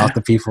piss off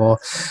the people.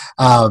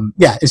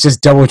 It's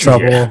just double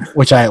trouble,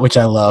 which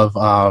I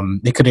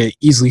love. They could have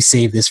easily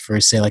saved this for,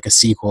 say, like a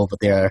sequel, but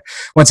they're,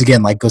 once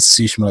again, like Ghost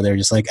of Tsushima, they're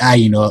just like,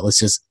 let's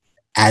just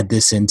add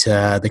this into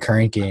the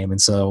current game.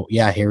 And so,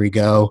 yeah, here we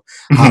go.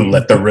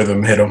 Let the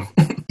rhythm hit them.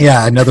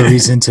 Yeah, another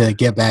reason to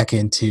get back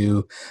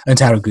into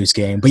Untitled Goose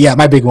Game. But yeah,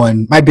 my big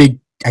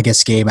I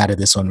guess game out of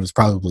this one was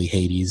probably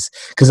Hades,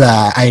 because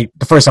the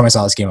first time I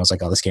saw this game I was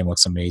like, oh, this game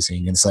looks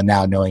amazing, and so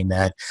now knowing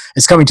that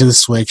it's coming to the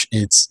Switch,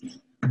 it's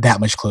that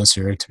much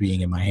closer to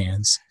being in my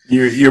hands.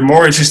 You're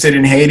more interested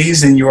in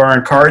Hades than you are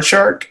in Card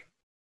Shark?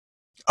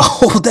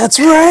 Oh, that's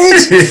right.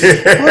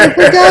 I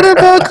forgot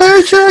about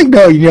Card Shark.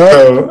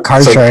 No,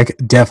 Card Shark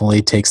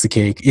definitely takes the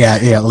cake.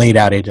 Yeah, laid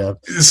out A-Dub.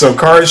 So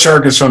Card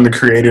Shark is from the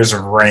creators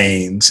of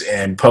Reigns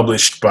and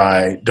published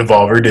by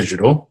Devolver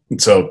Digital.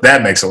 So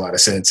that makes a lot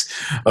of sense.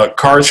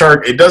 Card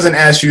Shark, it doesn't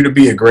ask you to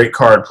be a great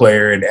card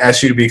player. It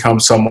asks you to become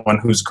someone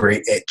who's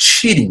great at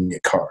cheating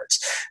at cards.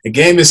 The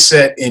game is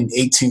set in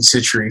 18th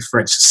century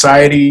French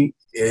society,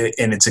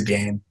 and it's a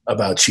game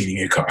about cheating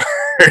at cards.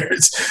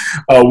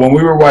 When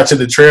we were watching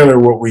the trailer,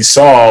 what we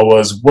saw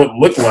was what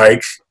looked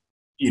like,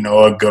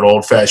 a good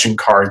old-fashioned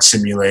card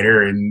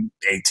simulator in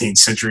 18th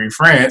century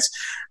France.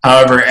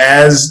 However,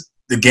 as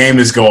the game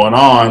is going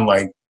on,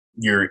 like,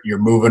 you're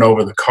moving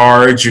over the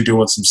cards, you're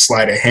doing some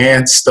sleight of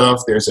hand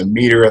stuff. There's a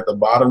meter at the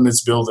bottom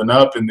that's building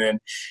up, and then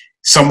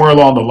somewhere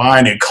along the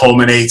line, it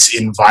culminates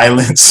in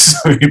violence.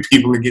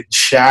 People are getting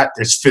shot.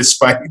 There's fist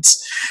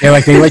fights. Yeah,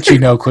 like they let you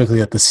know quickly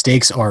that the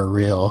stakes are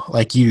real.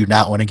 Like, you do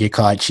not want to get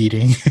caught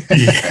cheating.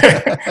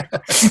 Yeah.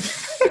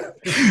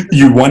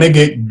 You want to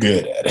get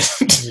good at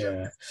it.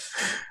 Yeah.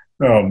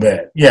 Oh,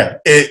 man. Yeah,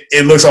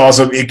 it looks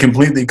awesome. It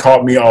completely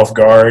caught me off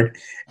guard.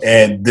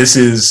 And this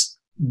is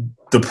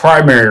the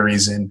primary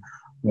reason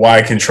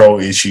why Control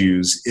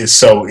Issues is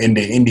so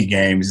into indie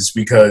games, is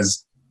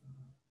because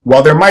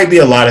while there might be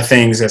a lot of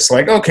things that's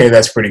like, okay,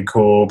 that's pretty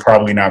cool,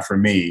 probably not for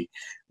me,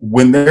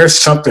 when there's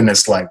something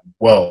that's like,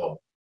 whoa,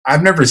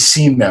 I've never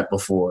seen that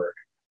before,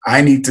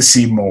 I need to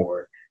see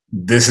more,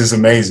 this is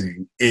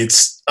amazing,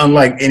 it's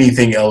unlike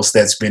anything else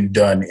that's been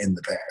done in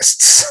the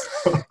past.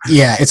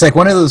 Yeah, it's like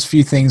one of those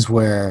few things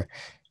where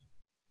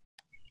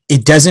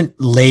it doesn't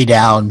lay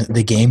down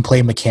the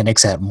gameplay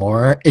mechanics at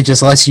more. It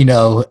just lets you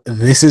know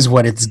this is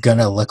what it's going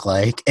to look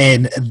like.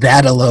 And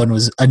that alone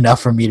was enough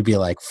for me to be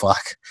like,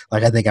 fuck.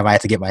 Like, I think I might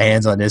have to get my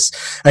hands on this.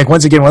 Like,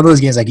 once again, one of those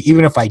games, like,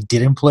 even if I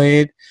didn't play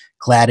it,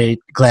 glad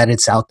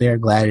it's out there,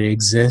 glad it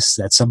exists,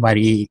 that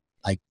somebody,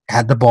 like,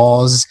 had the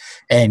balls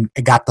and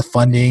got the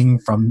funding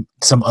from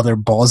some other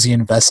ballsy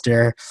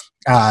investor.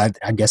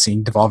 I'm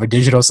guessing Devolver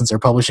Digital, since they're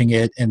publishing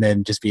it, and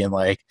then just being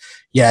like,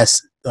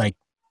 yes, like,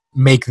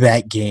 make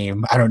that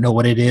game. I don't know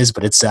what it is,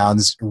 but it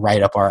sounds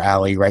right up our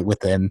alley, right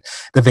within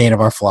the vein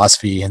of our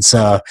philosophy. And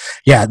so,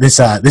 yeah,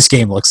 this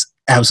game looks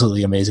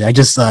absolutely amazing. I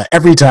just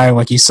every time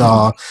like you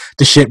saw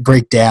the shit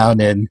break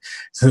down and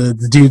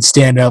the dude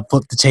stand up,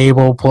 flip the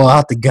table, pull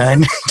out the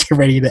gun, get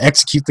ready to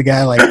execute the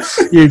guy, like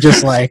you're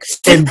just like,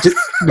 and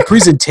the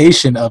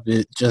presentation of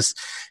it just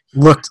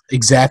looked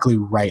exactly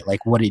right,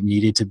 like what it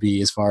needed to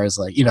be, as far as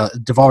like, you know,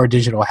 Devolver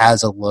Digital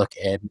has a look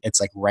and it's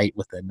like right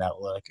within that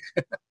look.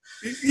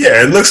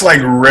 Yeah, it looks like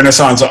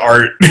Renaissance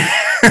art.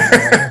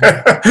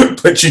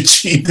 But you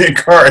cheat the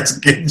cards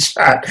getting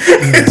shot.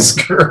 It's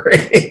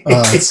great.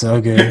 Oh, it's so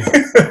good.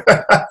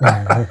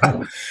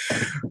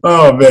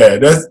 Oh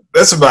man,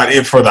 that's about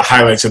it for the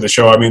highlights of the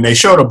show. I mean, they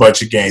showed a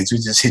bunch of games. We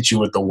just hit you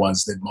with the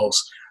ones that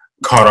most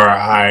caught our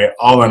eye.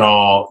 All in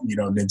all, you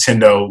know,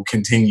 Nintendo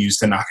continues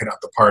to knock it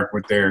out the park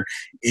with their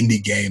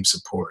indie game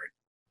support.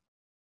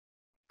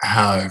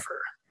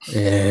 However,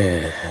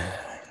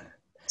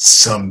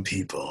 some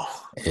people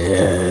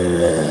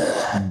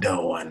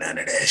don't want none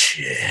of that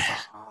shit.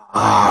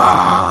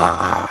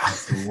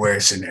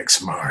 Where's the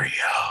next Mario?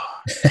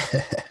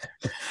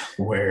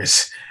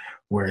 Where's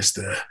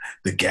the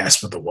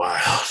gasp of the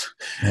wild?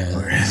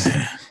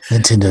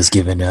 Nintendo's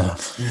giving up.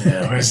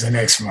 Yeah, where's the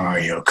next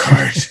Mario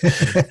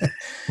Kart?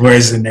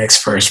 Where's the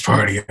next first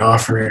party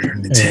offer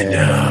from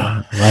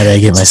Nintendo? Why did I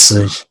get my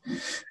Switch?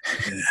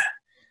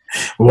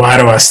 Why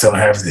do I still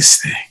have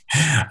this thing?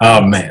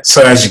 Oh man!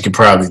 So as you can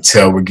probably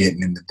tell, we're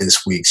getting into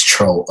this week's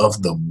Troll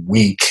of the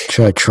Week.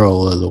 Try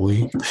Troll of the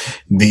Week.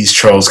 These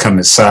trolls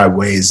coming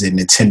sideways in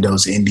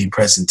Nintendo's indie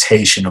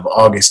presentation of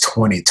August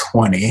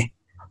 2020.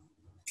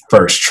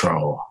 First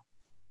troll.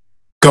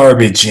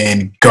 Garbage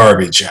in,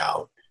 garbage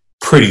out.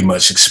 Pretty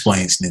much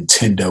explains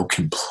Nintendo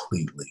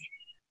completely.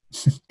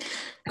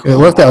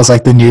 What if that was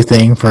like the new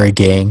thing for a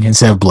gang?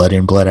 Instead of blood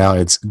in, blood out,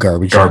 it's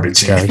garbage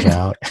in,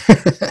 out.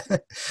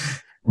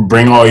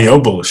 Bring all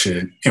your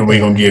bullshit, and we're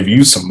going to give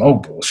you some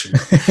more bullshit.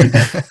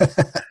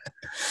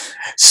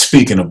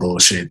 Speaking of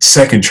bullshit,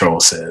 second troll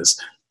says,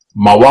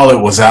 my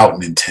wallet was out,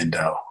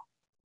 Nintendo.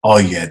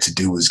 All you had to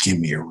do was give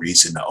me a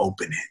reason to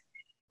open it.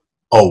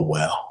 Oh,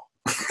 well.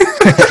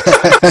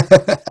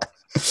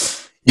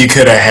 You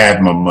could have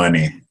had my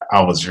money.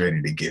 I was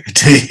ready to give it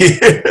to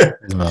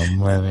you. My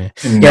money.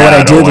 Now what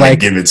I don't want to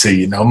give it to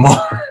you no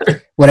more.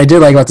 What I did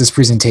like about this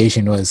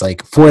presentation was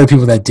like, for the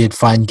people that did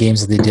find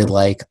games that they did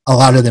like, a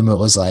lot of them it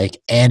was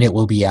like, and it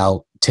will be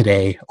out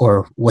today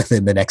or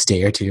within the next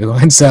day or two.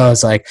 And so I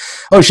was like,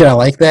 oh shit, I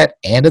like that,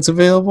 and it's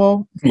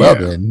available. Well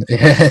then.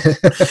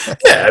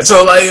 Yeah,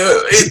 so like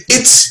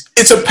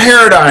it's a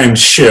paradigm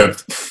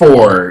shift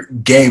for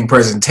game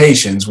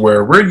presentations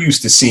where we're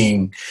used to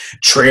seeing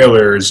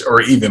trailers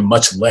or even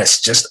much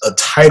less just a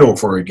title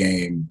for a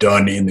game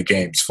done in the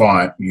game's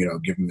font, you know,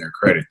 give them their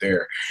credit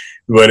there.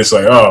 But it's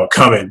like, oh,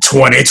 coming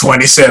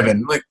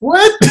 2027. Like,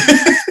 what?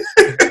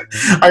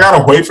 I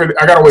gotta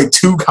wait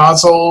 2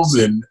 consoles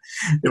and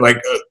like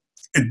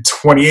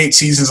 28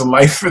 seasons of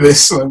life for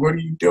this. Like, what are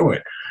you doing?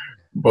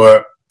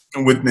 But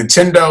with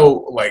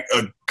Nintendo, like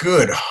a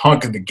good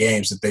hunk of the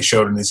games that they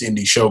showed in this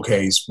indie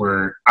showcase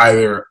were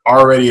either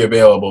already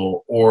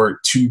available or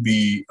to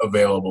be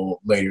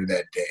available later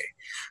that day.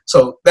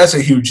 So that's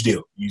a huge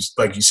deal.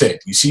 Like you said,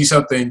 you see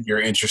something,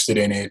 you're interested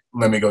in it.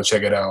 Let me go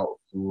check it out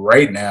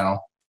right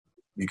now,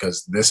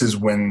 because this is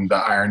when the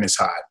iron is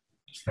hot.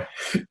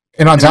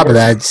 And on top of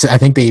that, I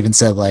think they even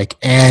said like,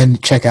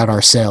 and check out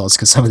our sales,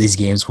 because some of these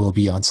games will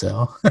be on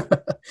sale.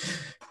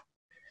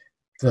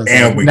 So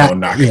and we're going to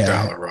knock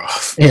 $1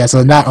 off. Yeah,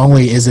 so not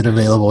only is it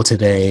available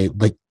today,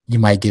 but you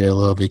might get it a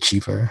little bit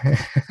cheaper.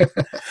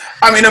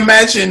 I mean,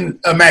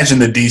 imagine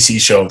the DC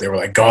show. They were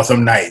like,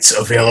 Gotham Knights,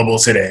 available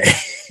today.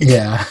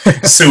 Yeah.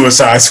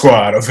 Suicide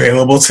Squad,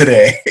 available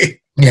today.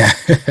 Yeah.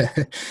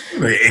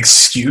 Like,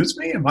 excuse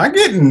me? Am I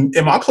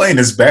playing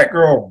as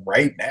Batgirl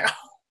right now?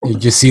 You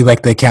just see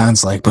like the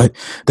accountants like, but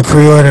the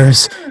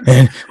pre-orders,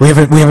 and we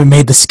haven't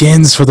made the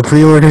skins for the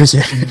pre-orders.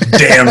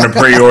 Damn the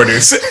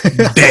pre-orders.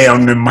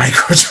 Damn the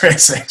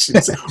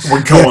microtransactions.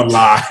 We're going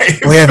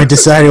live. We haven't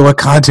decided what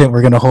content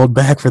we're going to hold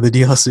back for the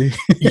DLC.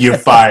 You're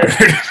fired.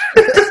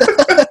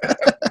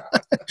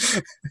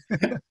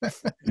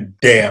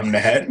 Damn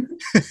that.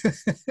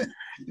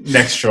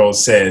 Next troll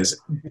says,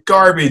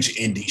 garbage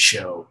indie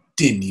show.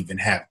 Didn't even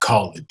have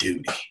Call of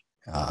Duty.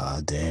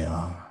 Ah,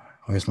 damn.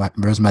 Where's my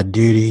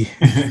duty?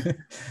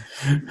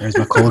 Where's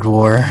my Cold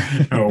War?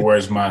 Oh,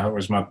 where's my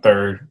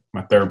third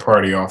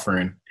party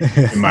offering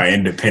in my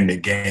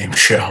independent game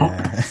show?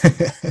 Yeah.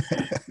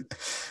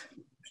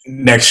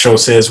 Next show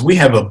says, we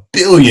have 1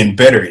 billion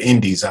better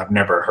indies I've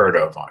never heard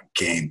of on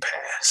Game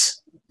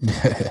Pass.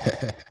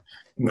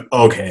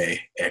 Okay,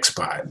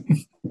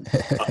 Xbot.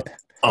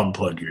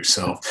 Unplug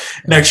yourself.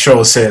 Next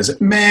show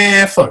says,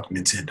 man, fuck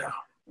Nintendo.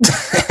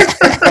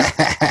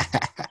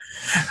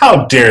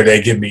 How dare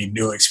they give me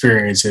new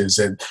experiences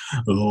at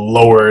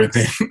lower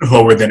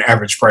than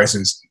average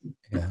prices?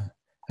 Yeah.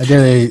 How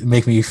dare they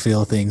make me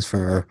feel things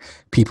for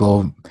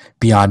people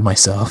beyond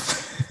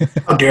myself?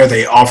 How dare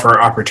they offer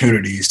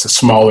opportunities to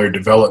smaller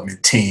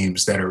development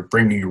teams that are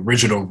bringing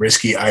original,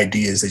 risky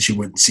ideas that you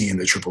wouldn't see in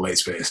the AAA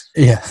space?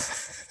 Yeah.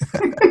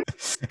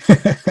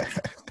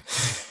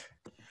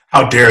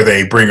 How dare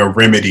they bring a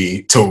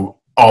remedy to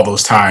all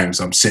those times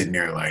I'm sitting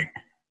there like,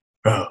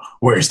 oh,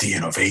 where's the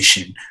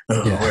innovation?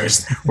 Oh, Yeah.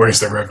 where's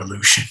the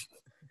revolution?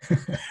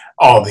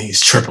 All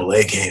these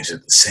AAA games are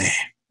the same.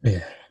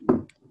 Yeah.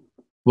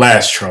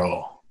 Last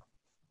troll.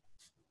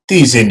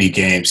 These indie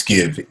games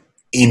give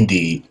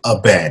indie a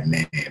bad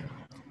name.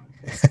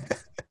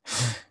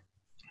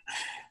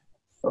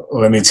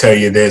 Let me tell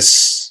you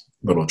this,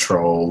 little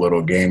troll,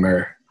 little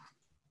gamer.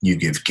 You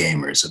give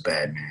gamers a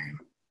bad name.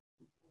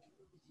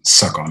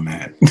 Suck on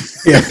that.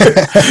 Yeah.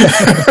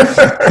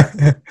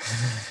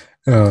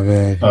 Oh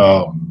man.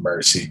 Oh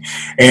mercy.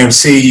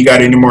 AMC, you got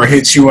any more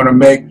hits you want to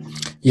make?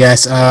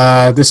 Yes.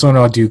 This one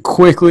I'll do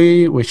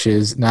quickly, which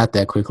is not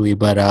that quickly,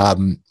 but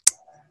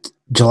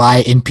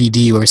July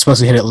NPD. We were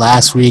supposed to hit it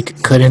last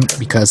week, couldn't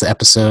because the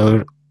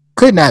episode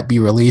could not be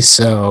released.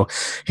 So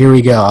here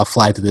we go. I'll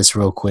fly through this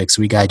real quick.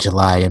 So we got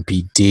July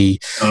NPD.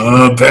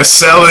 Best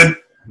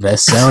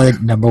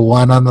selling. Number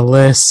 1 on the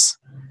list.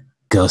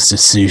 Ghost of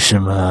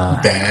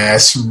Tsushima.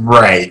 That's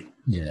right.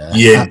 Yeah.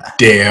 You're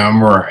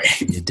damn right.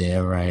 You're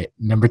damn right.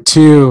 Number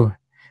 2,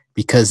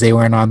 because they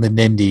weren't on the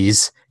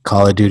Nindies,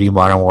 Call of Duty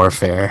Modern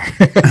Warfare.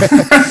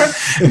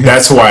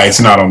 That's why it's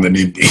not on the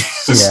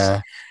Nindies.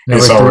 Yeah.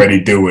 It's already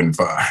doing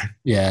fine.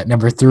 Yeah.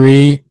 Number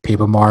 3,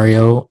 Paper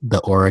Mario, The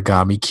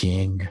Origami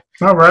King.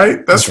 All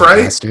right. That's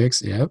right.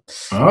 Asterix, yep.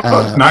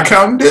 Not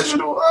counting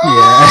digital.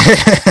 Yeah.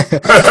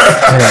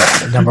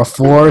 Number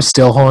 4,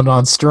 still holding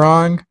on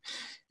strong.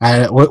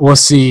 We'll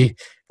see.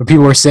 But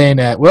people were saying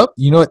that, well,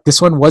 you know what?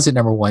 This one wasn't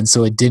number 1,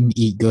 so it didn't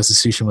eat Ghost of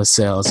Tsushima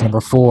sales.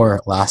 Number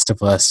 4, Last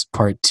of Us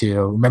Part 2.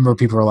 Remember,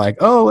 people were like,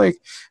 oh, like,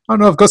 I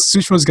don't know if Ghost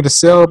of Tsushima is going to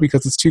sell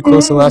because it's too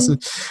close to Last of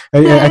Us.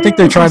 I think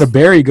they're trying to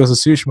bury Ghost of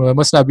Tsushima. It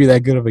must not be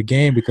that good of a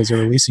game because they're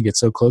releasing it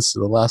so close to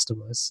The Last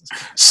of Us.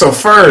 So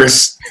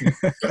first,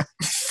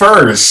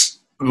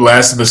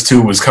 Last of Us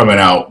 2 was coming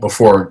out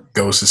before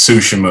Ghost of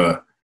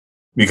Tsushima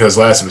because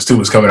Last of Us 2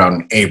 was coming out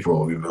in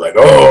April. We were like,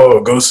 oh,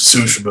 Ghost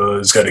of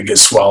Tsushima is going to get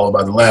swallowed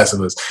by The Last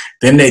of Us.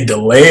 Then they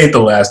delayed The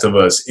Last of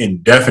Us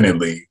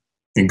indefinitely,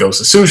 and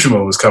Ghost of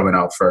Tsushima was coming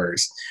out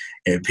first.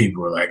 And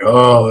people were like,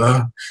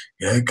 oh,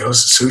 yeah,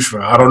 Ghost of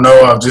Tsushima. I don't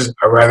know. I'd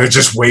rather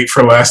just wait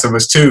for Last of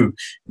Us 2. And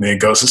then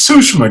Ghost of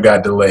Tsushima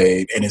got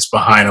delayed, and it's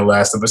behind The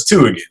Last of Us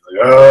 2 again.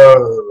 Like,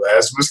 oh,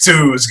 Last of Us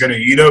 2 is going to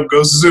eat up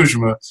Ghost of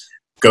Tsushima.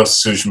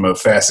 Ghost of Tsushima,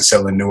 fastest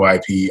selling new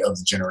IP of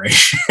the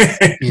generation.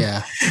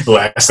 Yeah.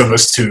 Last of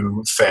Us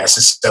 2,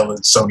 fastest selling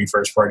Sony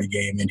first party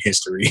game in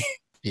history.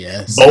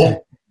 Yes.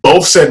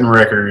 Both setting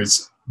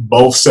records,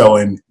 both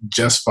selling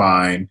just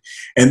fine.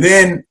 And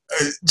then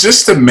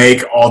just to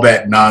make all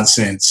that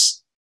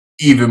nonsense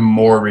even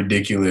more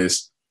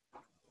ridiculous,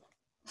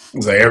 it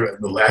was like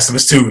The Last of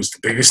Us 2 is the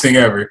biggest thing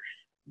ever.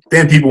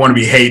 Then people want to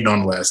be hating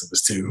on The Last of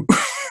Us 2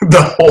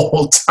 the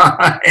whole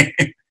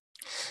time.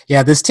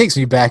 Yeah, this takes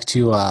me back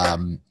to I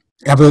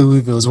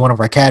believe it was one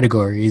of our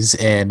categories,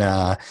 and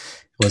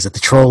was it the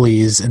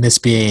Trolleys? And this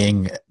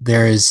being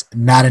there is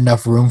not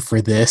enough room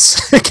for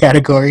this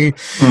category,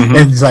 and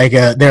it's like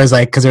there's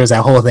like because there was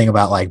that whole thing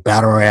about like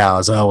battle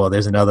royales. Oh well,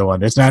 there's another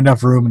one. There's not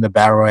enough room in the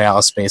battle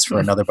royale space for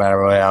another battle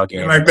royale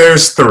game. Like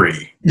there's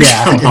 3.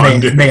 Yeah,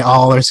 and they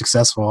all are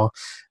successful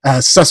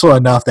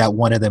enough that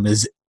one of them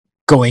is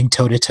going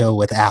toe to toe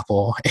with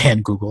Apple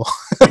and Google.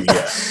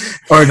 Yeah.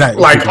 Or not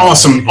like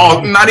awesome,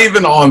 not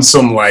even on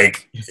some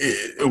like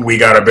we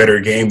got a better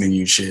game than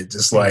you shit.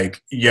 Just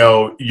like,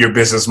 yo, your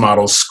business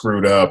model's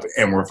screwed up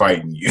and we're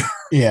fighting you.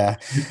 Yeah.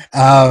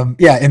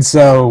 And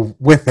so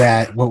with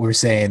that, what we're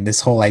saying, this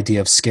whole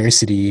idea of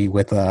scarcity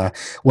with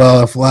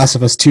well, if Last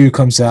of Us 2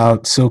 comes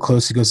out so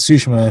close to Ghost of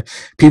Tsushima,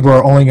 people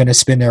are only going to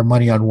spend their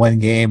money on one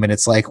game, and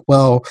it's like,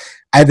 well,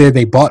 either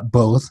they bought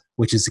both,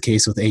 which is the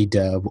case with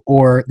A-Dub,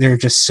 or there are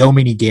just so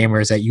many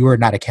gamers that you are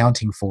not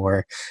accounting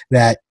for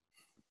that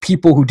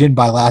people who didn't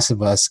buy Last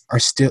of Us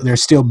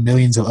there's still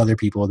millions of other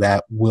people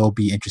that will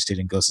be interested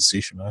in Ghost of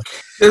Tsushima.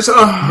 There's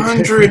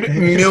 100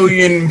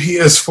 million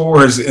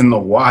PS4s in the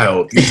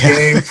wild.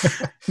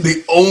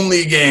 The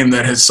only game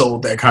that has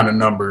sold that kind of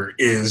number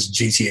is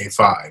GTA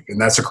 5,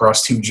 and that's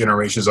across 2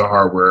 generations of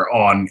hardware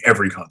on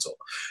every console.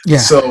 Yeah.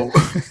 So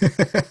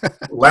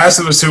Last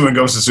of Us 2 and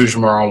Ghost of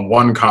Tsushima are on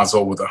one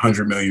console with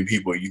 100 million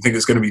people. You think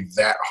it's going to be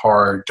that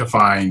hard to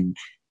find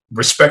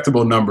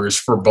respectable numbers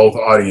for both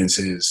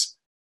audiences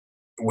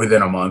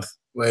within a month?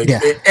 Like, yeah.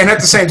 And at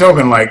the same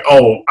token, like,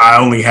 oh, I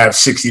only have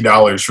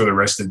 $60 for the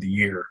rest of the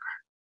year.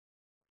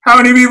 How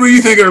many people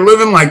you think are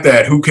living like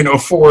that who can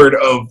afford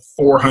a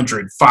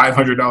 $400,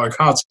 $500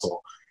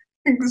 console?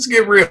 Let's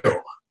get real.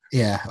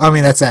 Yeah, I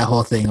mean that's that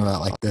whole thing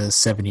about like the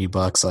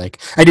 $70.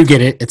 Like, I do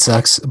get it; it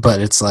sucks, but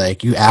it's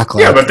like you act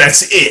like Yeah, but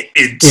that's it.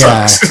 It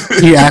yeah,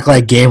 sucks. you act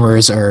like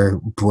gamers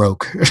are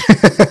broke,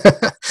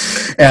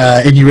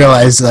 and you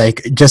realize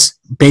like just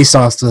based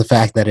off the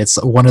fact that it's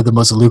one of the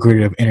most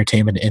lucrative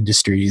entertainment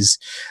industries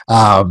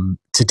to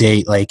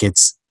date, like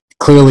it's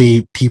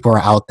clearly people are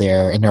out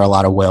there, and there are a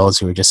lot of whales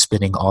who are just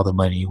spending all the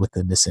money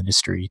within this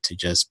industry to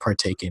just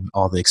partake in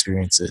all the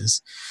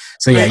experiences.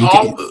 So yeah, Like, you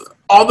can.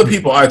 all the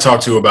people I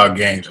talk to about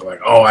games are like,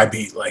 oh, I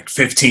beat like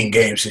 15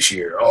 games this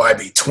year. Oh, I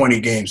beat 20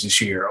 games this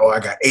year. Oh, I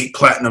got 8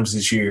 platinums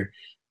this year.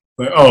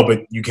 But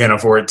you can't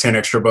afford 10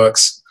 extra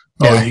bucks.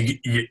 Oh,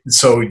 Yeah.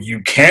 So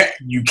you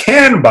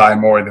can buy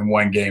more than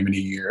one game in a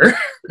year.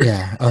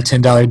 Yeah. Oh,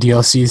 $10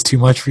 DLC is too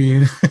much for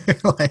you.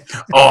 Like,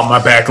 Oh,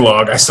 my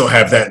backlog. I still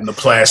have that in the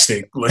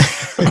plastic.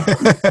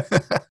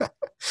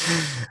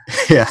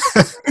 yeah.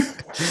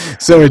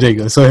 So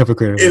ridiculous. So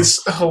hypocritical.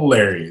 It's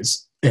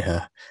hilarious.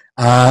 Yeah.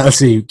 Let's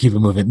see. Keep it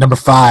moving. Number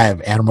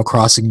 5, Animal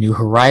Crossing: New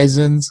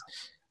Horizons.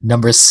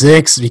 Number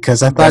 6,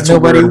 because I thought That's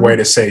nobody. a weird way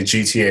to say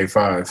GTA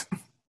 5.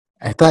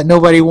 I thought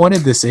nobody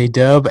wanted this. A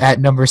dub at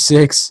number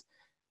 6.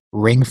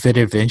 Ring Fit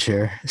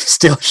Adventure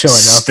still showing up.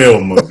 Still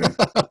moving.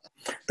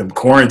 The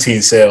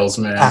quarantine sales,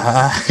 man.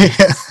 Yeah.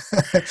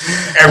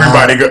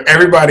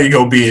 Everybody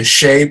go be in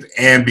shape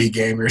and be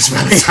gamers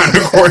by the time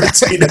the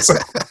quarantine is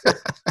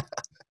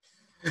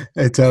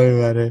over. Tell me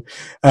about it.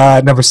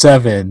 Number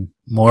 7,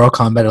 Mortal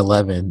Kombat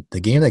 11, the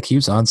game that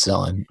keeps on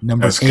selling.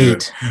 Number That's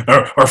 8.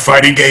 good. Are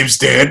fighting games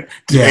dead?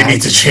 Do Yeah, they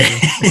need to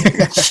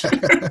change?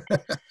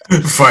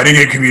 Fighting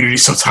game community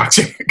so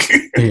toxic.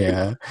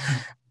 Yeah.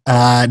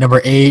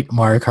 Number 8,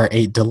 Mario Kart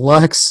 8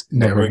 Deluxe.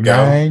 There Number we go.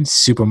 9,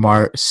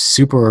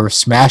 Super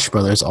Smash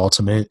Brothers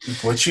Ultimate.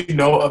 What you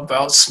know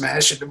about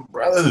smashing them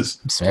brothers?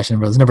 Smashing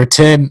Brothers. Number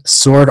 10,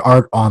 Sword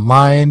Art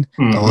Online.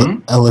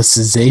 Mhm.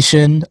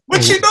 Alicization.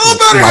 What you know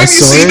about it? Have you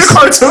seen the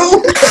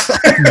cartoon?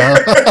 No.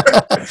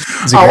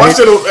 Is it I great? watched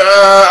it.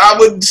 I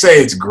wouldn't say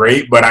it's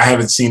great, but I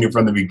haven't seen it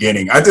from the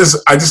beginning. I just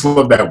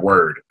love that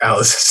word,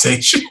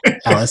 Alicization.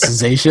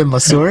 Alicization,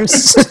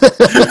 Lasource.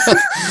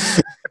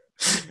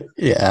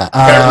 Yeah.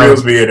 That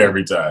reels me in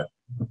every time.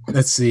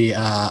 Let's see.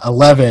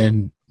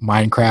 11,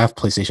 Minecraft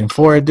PlayStation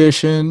 4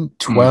 Edition.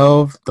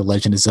 12, The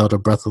Legend of Zelda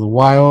Breath of the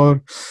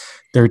Wild.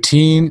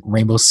 13,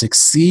 Rainbow Six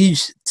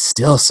Siege,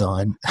 still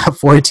selling.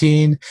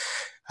 14,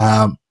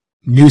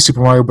 New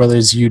Super Mario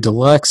Brothers U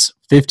Deluxe.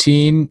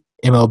 15,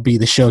 MLB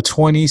The Show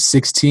 20.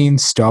 16,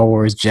 Star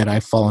Wars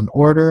Jedi Fallen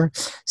Order.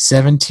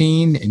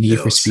 17, Need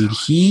for Speed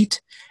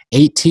Heat.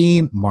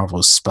 18,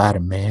 Marvel's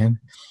Spider-Man.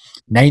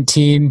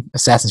 19,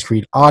 Assassin's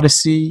Creed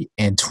Odyssey.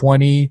 And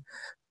 20,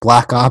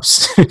 Black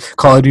Ops,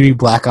 Call of Duty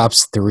Black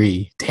Ops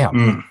 3.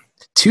 Damn.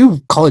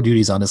 2 Call of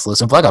Duties on this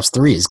list, and Black Ops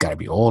 3 has got to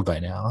be old by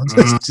now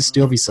to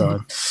still be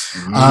selling.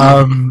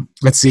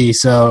 Let's see.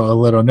 So a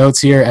little notes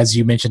here, as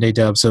you mentioned,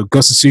 A-Dub. So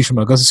Ghost of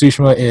Tsushima. Ghost of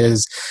Tsushima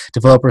is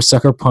developer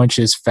Sucker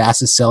Punch's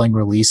fastest selling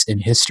release in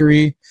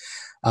history.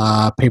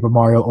 Paper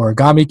Mario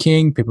Origami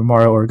King. Paper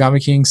Mario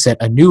Origami King set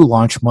a new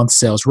launch month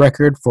sales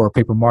record for a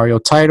Paper Mario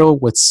title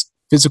with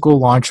physical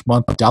launch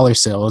month dollar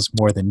sales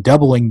more than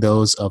doubling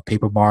those of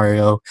Paper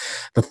Mario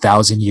The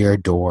Thousand Year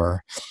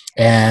Door.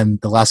 And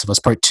The Last of Us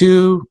Part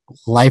 2,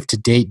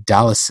 life-to-date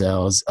dollar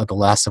sales of The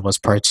Last of Us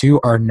Part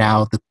 2 are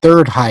now the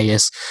 3rd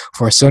highest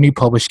for a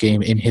Sony-published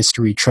game in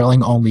history,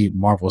 trailing only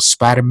Marvel's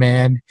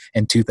Spider-Man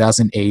and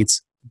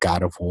 2008's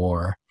God of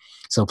War.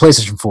 So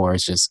PlayStation 4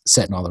 is just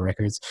setting all the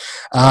records.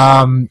 They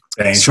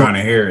ain't trying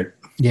to hear it.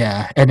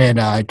 Yeah, and then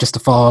just to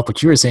follow up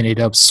what you were saying,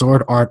 A-Dub,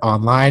 Sword Art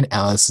Online,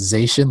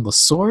 Alicization,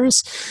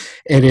 Lasource.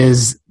 It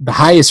is the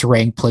highest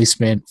ranked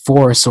placement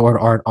for a Sword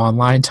Art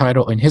Online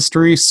title in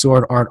history.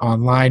 Sword Art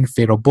Online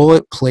Fatal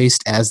Bullet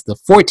placed as the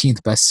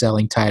 14th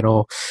best-selling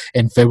title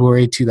in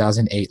February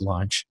 2018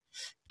 launch.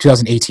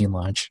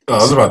 I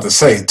was about to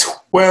say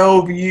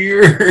 12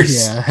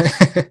 years.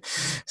 Yeah.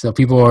 So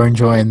people are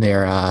enjoying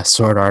their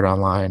Sword Art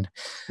Online.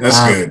 That's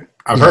good.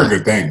 I've heard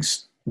good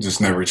things.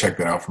 Just never checked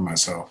it out for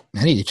myself.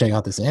 I need to check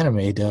out this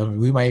anime, Dub.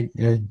 We might.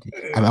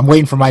 I'm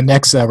waiting for my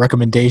next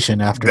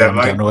recommendation after I'm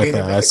done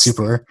with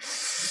Super.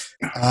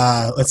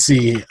 Let's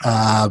see. Man,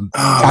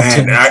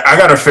 I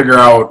gotta figure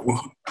out.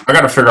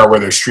 Where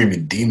they're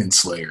streaming Demon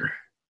Slayer.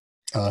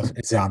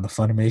 Is it on the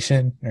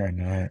Funimation or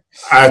not?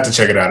 I have to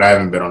check it out. I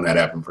haven't been on that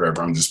app in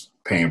forever. I'm just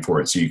paying for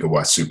it so you can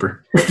watch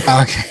Super.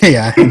 Okay,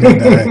 yeah. And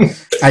then,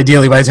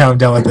 ideally, by the time I'm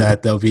done with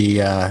that, there'll be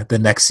the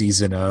next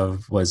season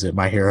of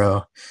My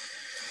Hero.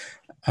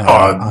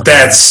 We're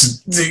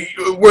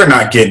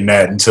not getting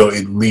that until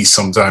at least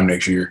sometime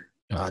next year.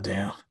 Oh,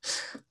 damn.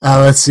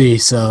 Let's see.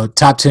 So,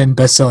 top 10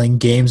 best-selling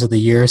games of the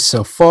year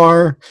so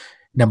far.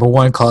 Number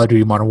 1, Call of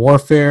Duty Modern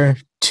Warfare.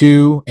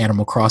 2,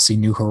 Animal Crossing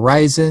New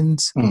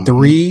Horizons.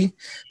 3,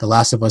 The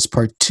Last of Us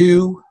Part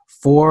 2.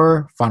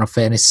 4, Final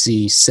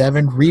Fantasy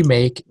VII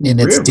Remake. In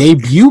its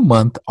debut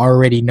month,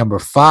 already number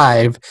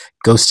 5,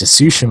 Ghost of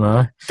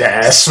Tsushima.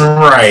 That's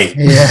right.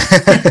 Yeah.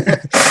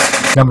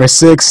 Number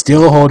 6,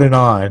 still holding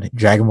on,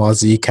 Dragon Ball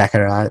Z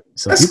Kakarot.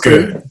 So That's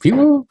good.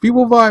 People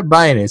are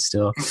buying it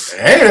still.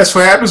 Hey, that's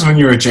what happens when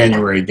you're a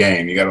January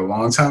game. You got a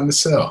long time to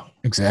sell.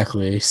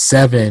 Exactly.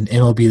 7,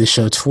 MLB The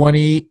Show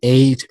 20.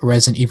 8,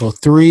 Resident Evil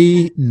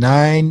 3.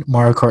 9,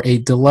 Mario Kart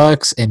 8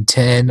 Deluxe. And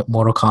 10,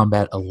 Mortal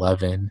Kombat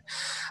 11.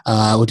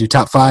 We'll do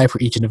top 5 for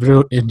each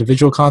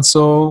individual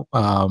console.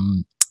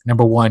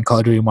 Number 1, Call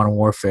of Duty Modern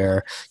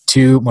Warfare.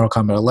 2, Mortal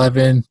Kombat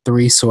 11.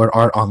 3, Sword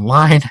Art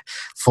Online.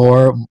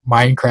 4,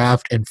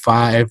 Minecraft. And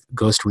 5,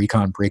 Ghost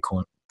Recon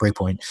Breakpoint.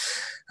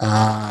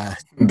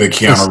 The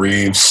Keanu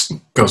Reeves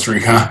Ghost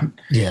Recon.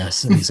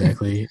 Yes,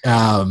 exactly.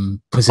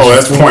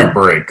 That's Point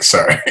Break.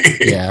 Sorry.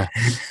 Yeah.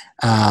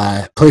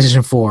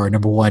 PlayStation 4,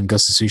 number 1,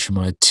 Ghost of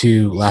Tsushima.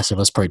 2, Last of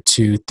Us Part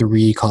 2.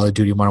 3, Call of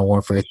Duty Modern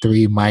Warfare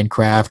 3,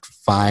 Minecraft.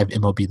 5,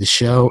 MLB The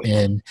Show.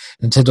 And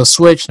Nintendo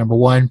Switch, number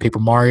 1, Paper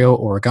Mario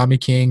Origami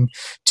King.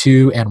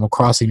 2, Animal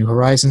Crossing New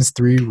Horizons.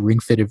 3, Ring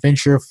Fit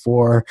Adventure.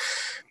 4,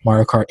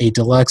 Mario Kart 8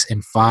 Deluxe.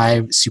 And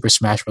 5, Super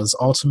Smash Bros.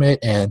 Ultimate.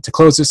 And to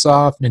close this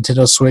off,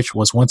 Nintendo Switch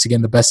was once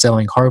again the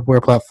best-selling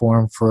hardware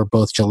platform for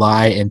both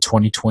July and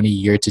 2020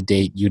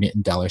 year-to-date unit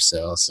and dollar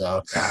sales.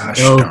 So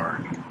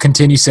Darn.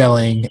 Continue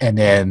selling, and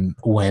then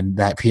when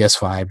that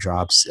PS5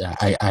 drops,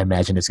 I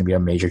imagine it's going to be a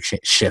major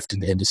shift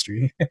in the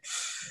industry.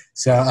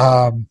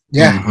 So,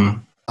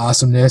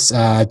 Awesomeness.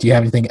 Do you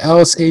have anything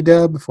else,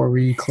 A-Dub, before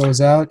we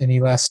close out? Any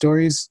last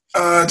stories?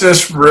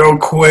 Just real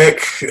quick,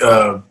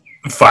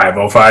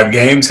 505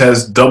 Games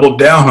has doubled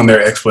down on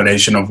their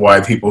explanation of why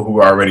people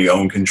who already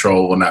own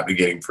Control will not be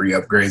getting free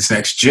upgrades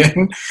next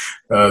gen.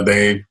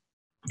 I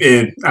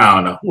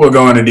don't know. We'll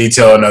go into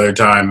detail another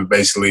time, but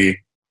basically,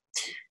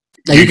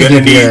 you're going to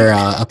give your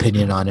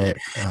opinion on it.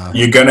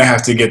 You're going to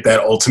have to get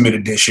that Ultimate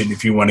Edition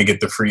if you want to get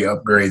the free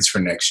upgrades for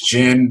next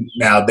gen.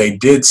 Now, they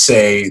did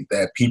say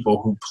that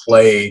people who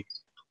play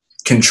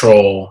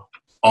Control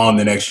on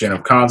the next gen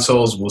of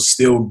consoles will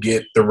still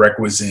get the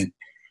requisite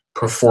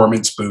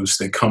performance boosts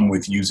that come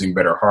with using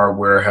better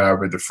hardware.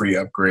 However, the free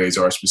upgrades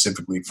are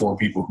specifically for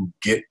people who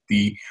get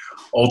the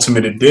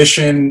Ultimate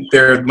Edition.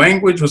 Their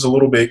language was a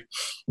little bit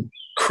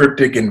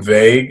cryptic and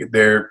vague.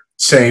 They're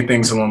saying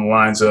things along the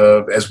lines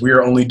of, as we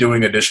are only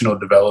doing additional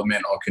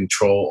development on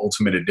Control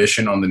Ultimate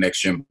Edition on the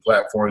next-gen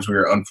platforms, we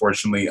are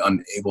unfortunately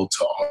unable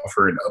to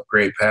offer an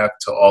upgrade path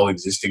to all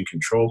existing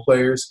Control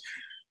players.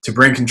 To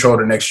bring Control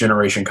to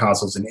next-generation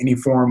consoles in any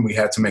form, we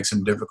had to make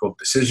some difficult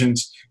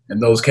decisions,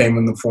 and those came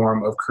in the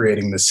form of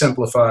creating the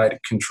simplified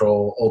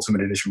Control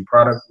Ultimate Edition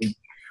product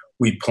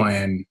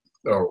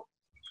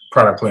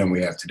product plan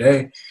we have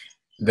today.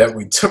 That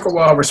we took a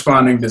while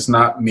responding does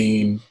not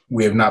mean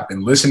we have not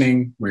been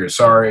listening. We are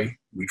sorry.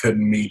 We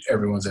couldn't meet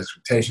everyone's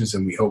expectations,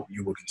 and we hope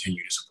you will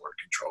continue to support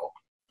Control.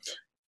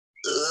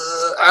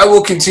 I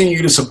will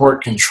continue to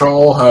support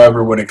Control.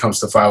 However, when it comes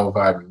to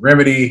 505 and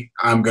Remedy,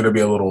 I'm going to be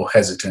a little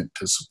hesitant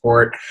to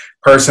support.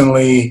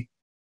 Personally,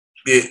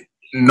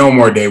 no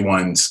more day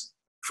ones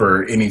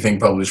for anything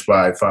published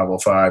by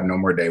 505. No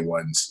more day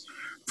ones.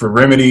 For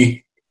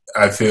Remedy,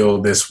 I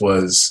feel this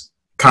was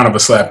kind of a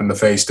slap in the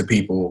face to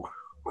people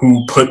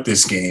who put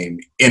this game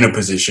in a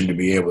position to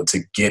be able to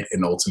get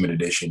an Ultimate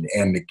Edition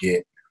and to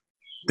get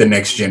the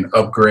next-gen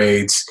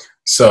upgrades.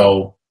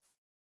 So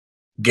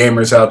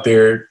gamers out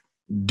there,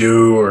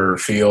 do or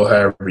feel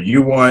however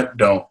you want.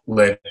 Don't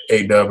let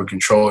A-Dub or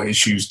Control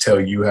issues tell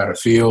you how to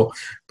feel.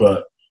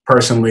 But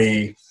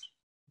personally,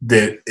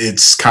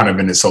 it's kind of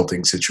an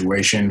insulting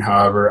situation.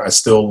 However, I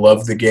still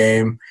love the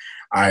game.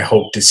 I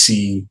hope to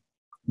see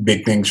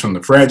big things from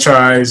the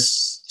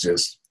franchise.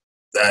 Just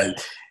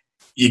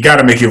you got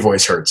to make your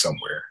voice heard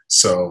somewhere.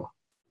 So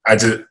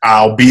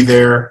I'll be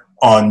there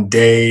on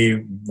day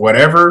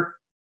whatever,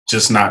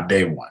 just not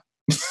day one.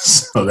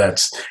 So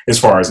that's as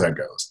far as that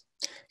goes.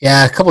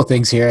 Yeah, a couple of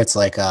things here. It's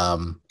like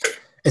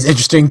it's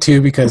interesting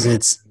too because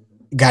it's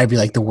got to be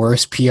like the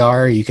worst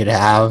PR you could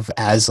have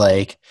as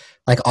like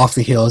off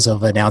the heels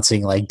of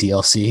announcing like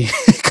DLC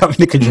coming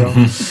to Control.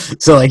 Mm-hmm.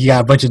 So like you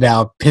got a bunch of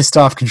now pissed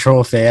off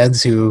Control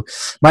fans who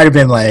might have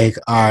been like,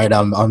 all right,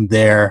 I'm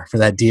there for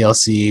that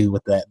DLC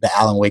with the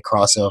Alan Wake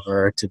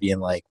crossover, to being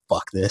like,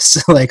 fuck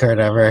this, like, or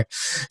whatever.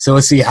 So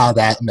we'll see how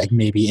that like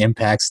maybe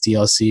impacts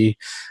DLC.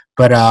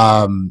 But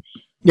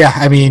yeah,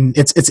 I mean,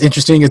 it's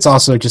interesting. It's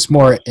also just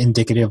more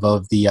indicative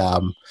of the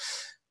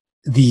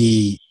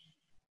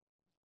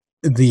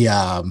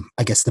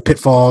I guess the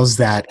pitfalls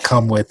that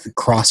come with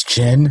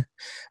cross-gen.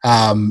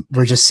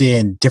 We're just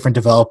seeing different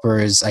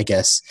developers, I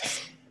guess,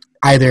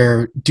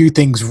 either do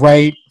things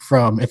right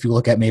from, if you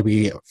look at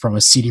maybe from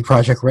a CD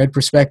Projekt Red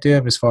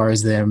perspective, as far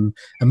as them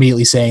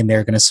immediately saying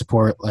they're going to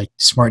support like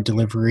smart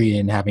delivery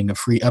and having a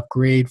free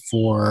upgrade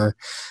for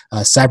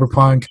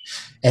Cyberpunk.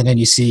 And then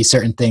you see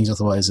certain things with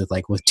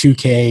with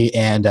 2K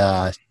and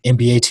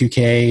NBA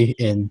 2K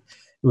and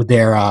with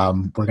their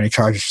we're going to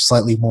charge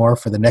slightly more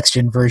for the next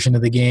gen version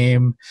of the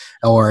game,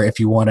 or if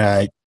you want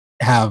to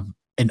have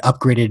an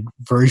upgraded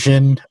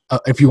version.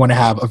 If you want to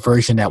have a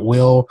version that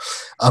will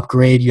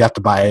upgrade, you have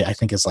to buy, I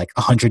think it's like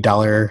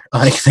 $100,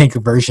 I think,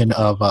 version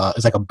of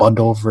it's like a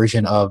bundle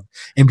version of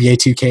NBA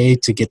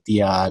 2K to get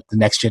the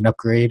next gen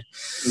upgrade.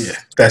 Yeah,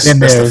 that's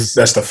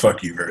the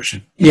fuck you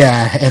version.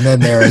 Yeah, and then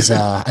there's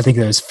I think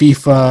there's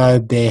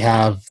FIFA. They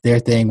have their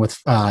thing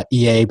with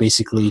EA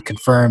basically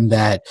confirmed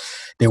that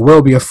there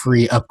will be a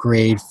free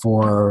upgrade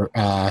for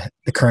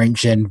the current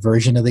gen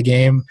version of the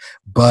game,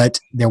 but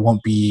there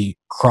won't be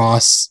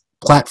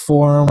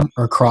cross-platform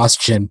or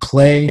cross-gen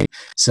play.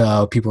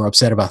 So people are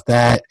upset about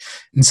that.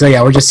 And so,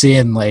 yeah, we're just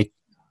seeing, like,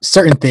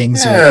 certain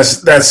things. Yeah,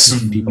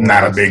 that's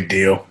not a big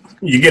deal.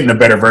 You're getting a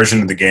better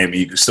version of the game, but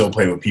you can still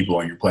play with people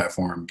on your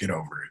platform. Get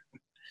over it.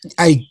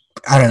 I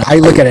don't know. I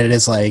look at it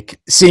as, like,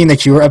 seeing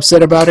that you were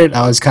upset about it,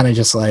 I was kind of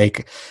just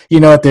like,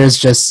 you know what,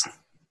 there's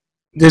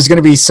going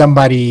to be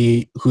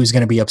somebody who's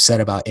going to be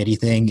upset about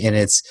anything, and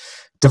it's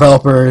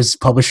developers,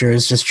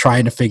 publishers just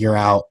trying to figure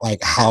out, like,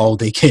 how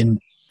they can,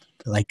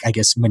 like, I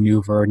guess,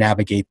 maneuver or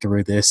navigate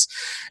through this.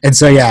 And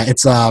so, yeah,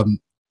 it's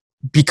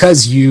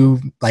because you,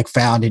 like,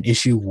 found an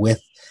issue with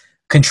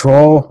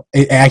Control,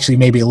 it actually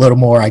may be a little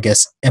more, I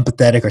guess,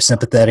 empathetic or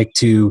sympathetic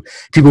to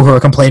people who are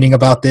complaining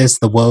about this,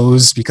 the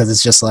woes, because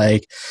it's just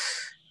like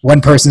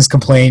one person's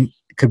complaint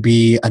could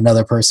be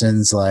another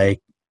person's, like,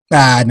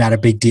 not a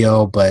big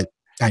deal, but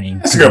I mean,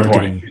 that's a good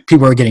point.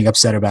 People are getting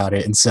upset about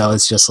it, and so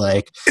it's just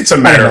like it's a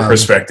matter of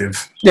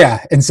perspective.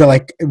 Yeah, and so,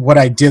 like, what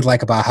I did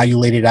like about how you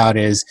laid it out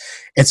is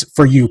it's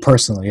for you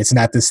personally. It's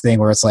not this thing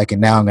where it's like,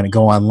 and now I'm going to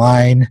go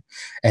online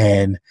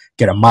and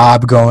get a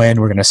mob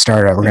going. We're going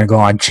to go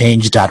on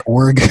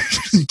change.org,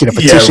 get a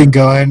petition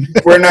going.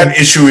 We're not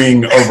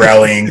issuing a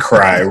rallying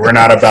cry. We're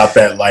not about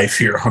that life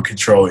here on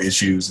Control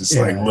issues. It's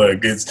like,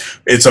 look,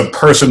 it's a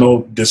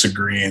personal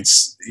disagreement.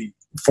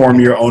 Form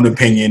your own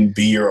opinion.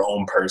 Be your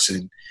own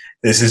person.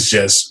 This is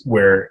just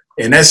where,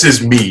 and that's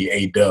just me,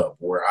 A-Dub,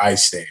 where I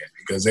stand.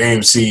 Because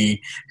AMC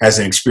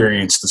hasn't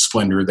experienced the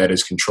splendor that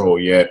is Control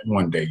yet.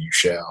 One day you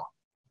shall.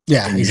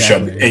 Yeah, and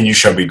exactly. You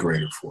shall be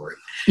greater for it.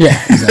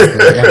 Yeah,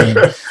 exactly. I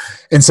mean,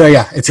 and so,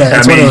 yeah, it's one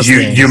of those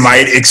things. You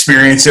might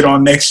experience it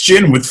on next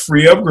gen with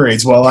free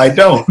upgrades while I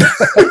don't.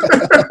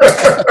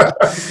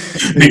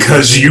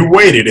 Because you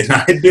waited and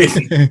I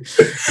didn't.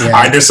 Yeah.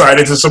 I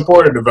decided to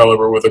support a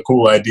developer with a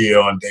cool idea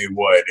on day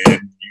one,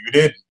 and you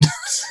didn't.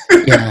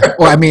 Yeah.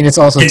 Well, I mean, it's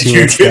also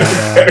too.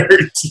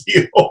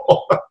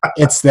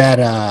 It's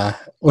that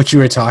what you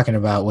were talking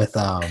about with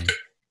kind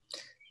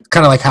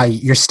of like how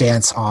your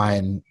stance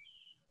on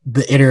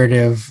the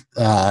iterative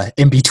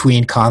in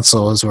between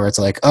consoles, where it's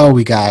like, oh,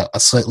 we got a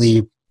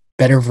slightly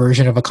better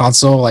version of a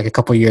console like a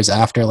couple years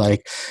after.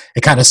 Like,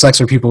 it kind of sucks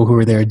for people who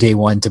were there day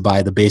one to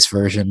buy the base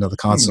version of the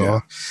console. Yeah.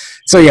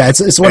 So yeah,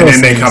 it's one of those things.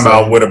 And then they come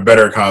out with a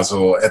better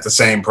console at the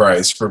same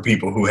price for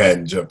people who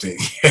hadn't jumped in.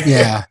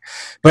 Yeah,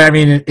 but I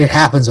mean, it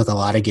happens with a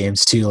lot of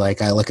games too.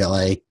 Like, I look at,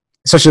 like,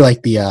 especially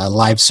like the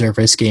live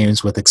service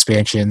games with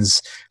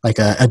expansions, like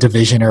a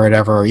Division or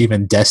whatever, or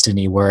even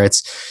Destiny, where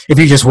it's, if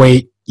you just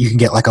wait, you can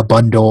get like a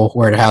bundle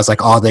where it has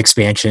like all the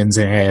expansions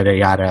and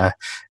yada,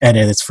 and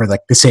then it's for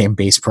like the same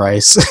base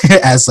price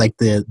as like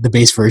the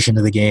base version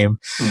of the game.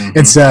 Mm-hmm.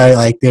 And so,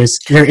 like, there is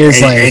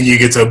and you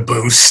get to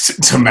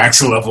boost to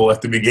max level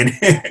at the beginning.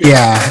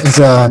 Yeah,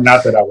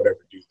 not that I would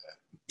ever do that.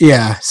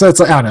 Yeah, so it's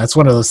like, I don't know, it's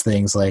one of those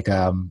things, like,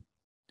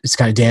 it's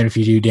kind of damned if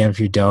you do, damned if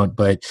you don't,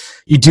 but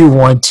you do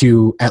want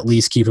to at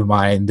least keep in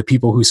mind the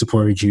people who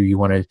supported you. You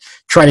want to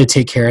try to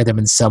take care of them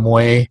in some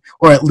way,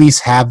 or at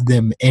least have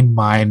them in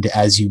mind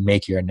as you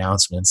make your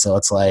announcement. So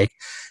it's like,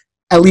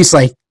 at least,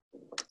 like,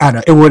 I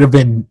don't know, it would have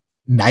been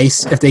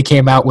nice if they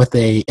came out with for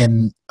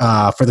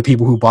the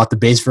people who bought the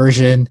base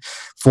version,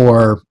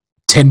 for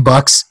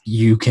 $10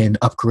 you can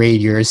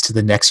upgrade yours to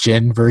the next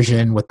gen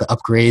version with the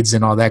upgrades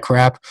and all that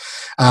crap,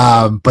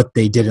 but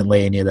they didn't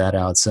lay any of that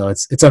out, so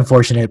it's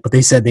unfortunate, but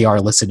they said they are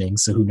listening,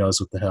 so who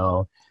knows what the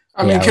hell.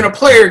 I mean, can a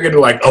player get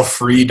like a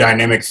free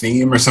dynamic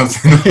theme or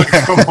something? Like,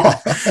 come on.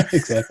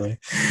 Exactly.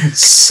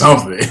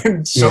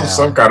 Something. Show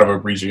some kind of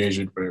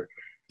appreciation for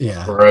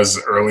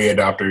us early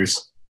adopters.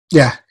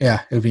 Yeah, it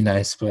would be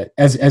nice, but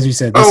as you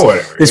said,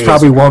 this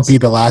probably won't be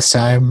the last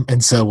time,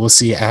 and so we'll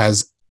see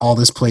as all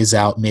this plays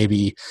out.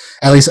 Maybe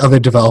at least other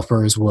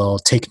developers will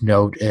take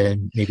note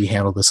and maybe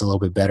handle this a little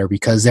bit better,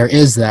 because there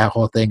is that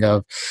whole thing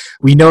of,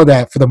 we know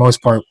that for the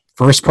most part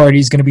first party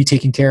is going to be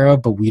taken care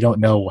of, but we don't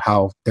know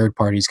how third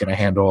party is going to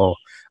handle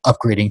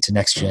upgrading to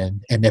next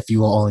gen, and if you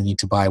will only need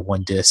to buy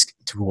one disc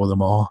to rule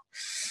them all.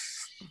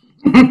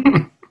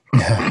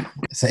 Yeah.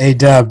 So,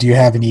 A-Dub, do you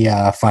have any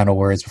final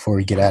words before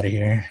we get out of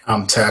here?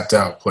 I'm tapped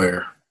out,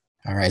 player.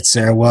 All right,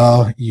 Sarah.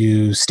 Well,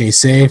 you stay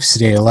safe,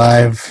 stay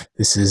alive.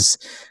 This is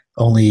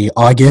only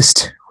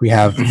August. We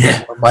have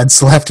 4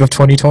 months left of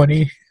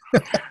 2020.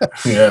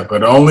 Yeah,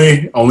 but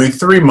only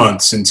 3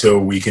 months until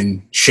we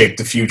can shape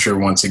the future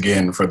once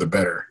again for the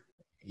better.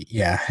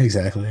 Yeah,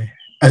 exactly.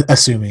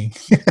 Assuming.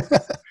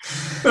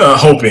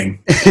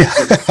 Hoping.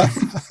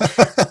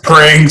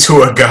 Praying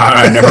to a God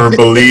I never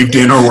believed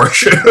in or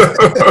worshipped.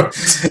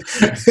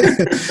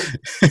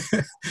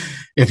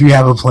 If you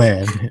have a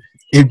plan,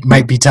 it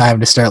might be time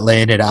to start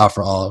laying it out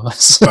for all of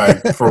us.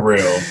 Like, for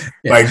real.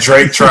 Yeah. Like,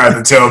 Drake tried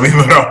to tell me,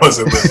 but I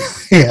wasn't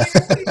listening. Yeah.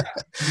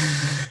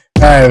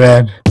 All right,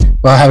 man.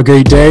 Well, have a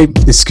great day.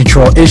 This is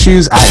Control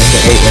Issues. I am the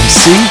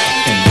AMC.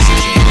 And this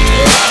is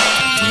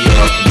we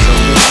are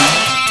Control Issues.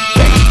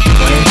 Thank you for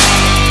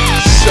playing.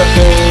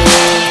 Sucker.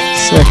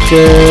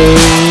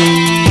 Sucker.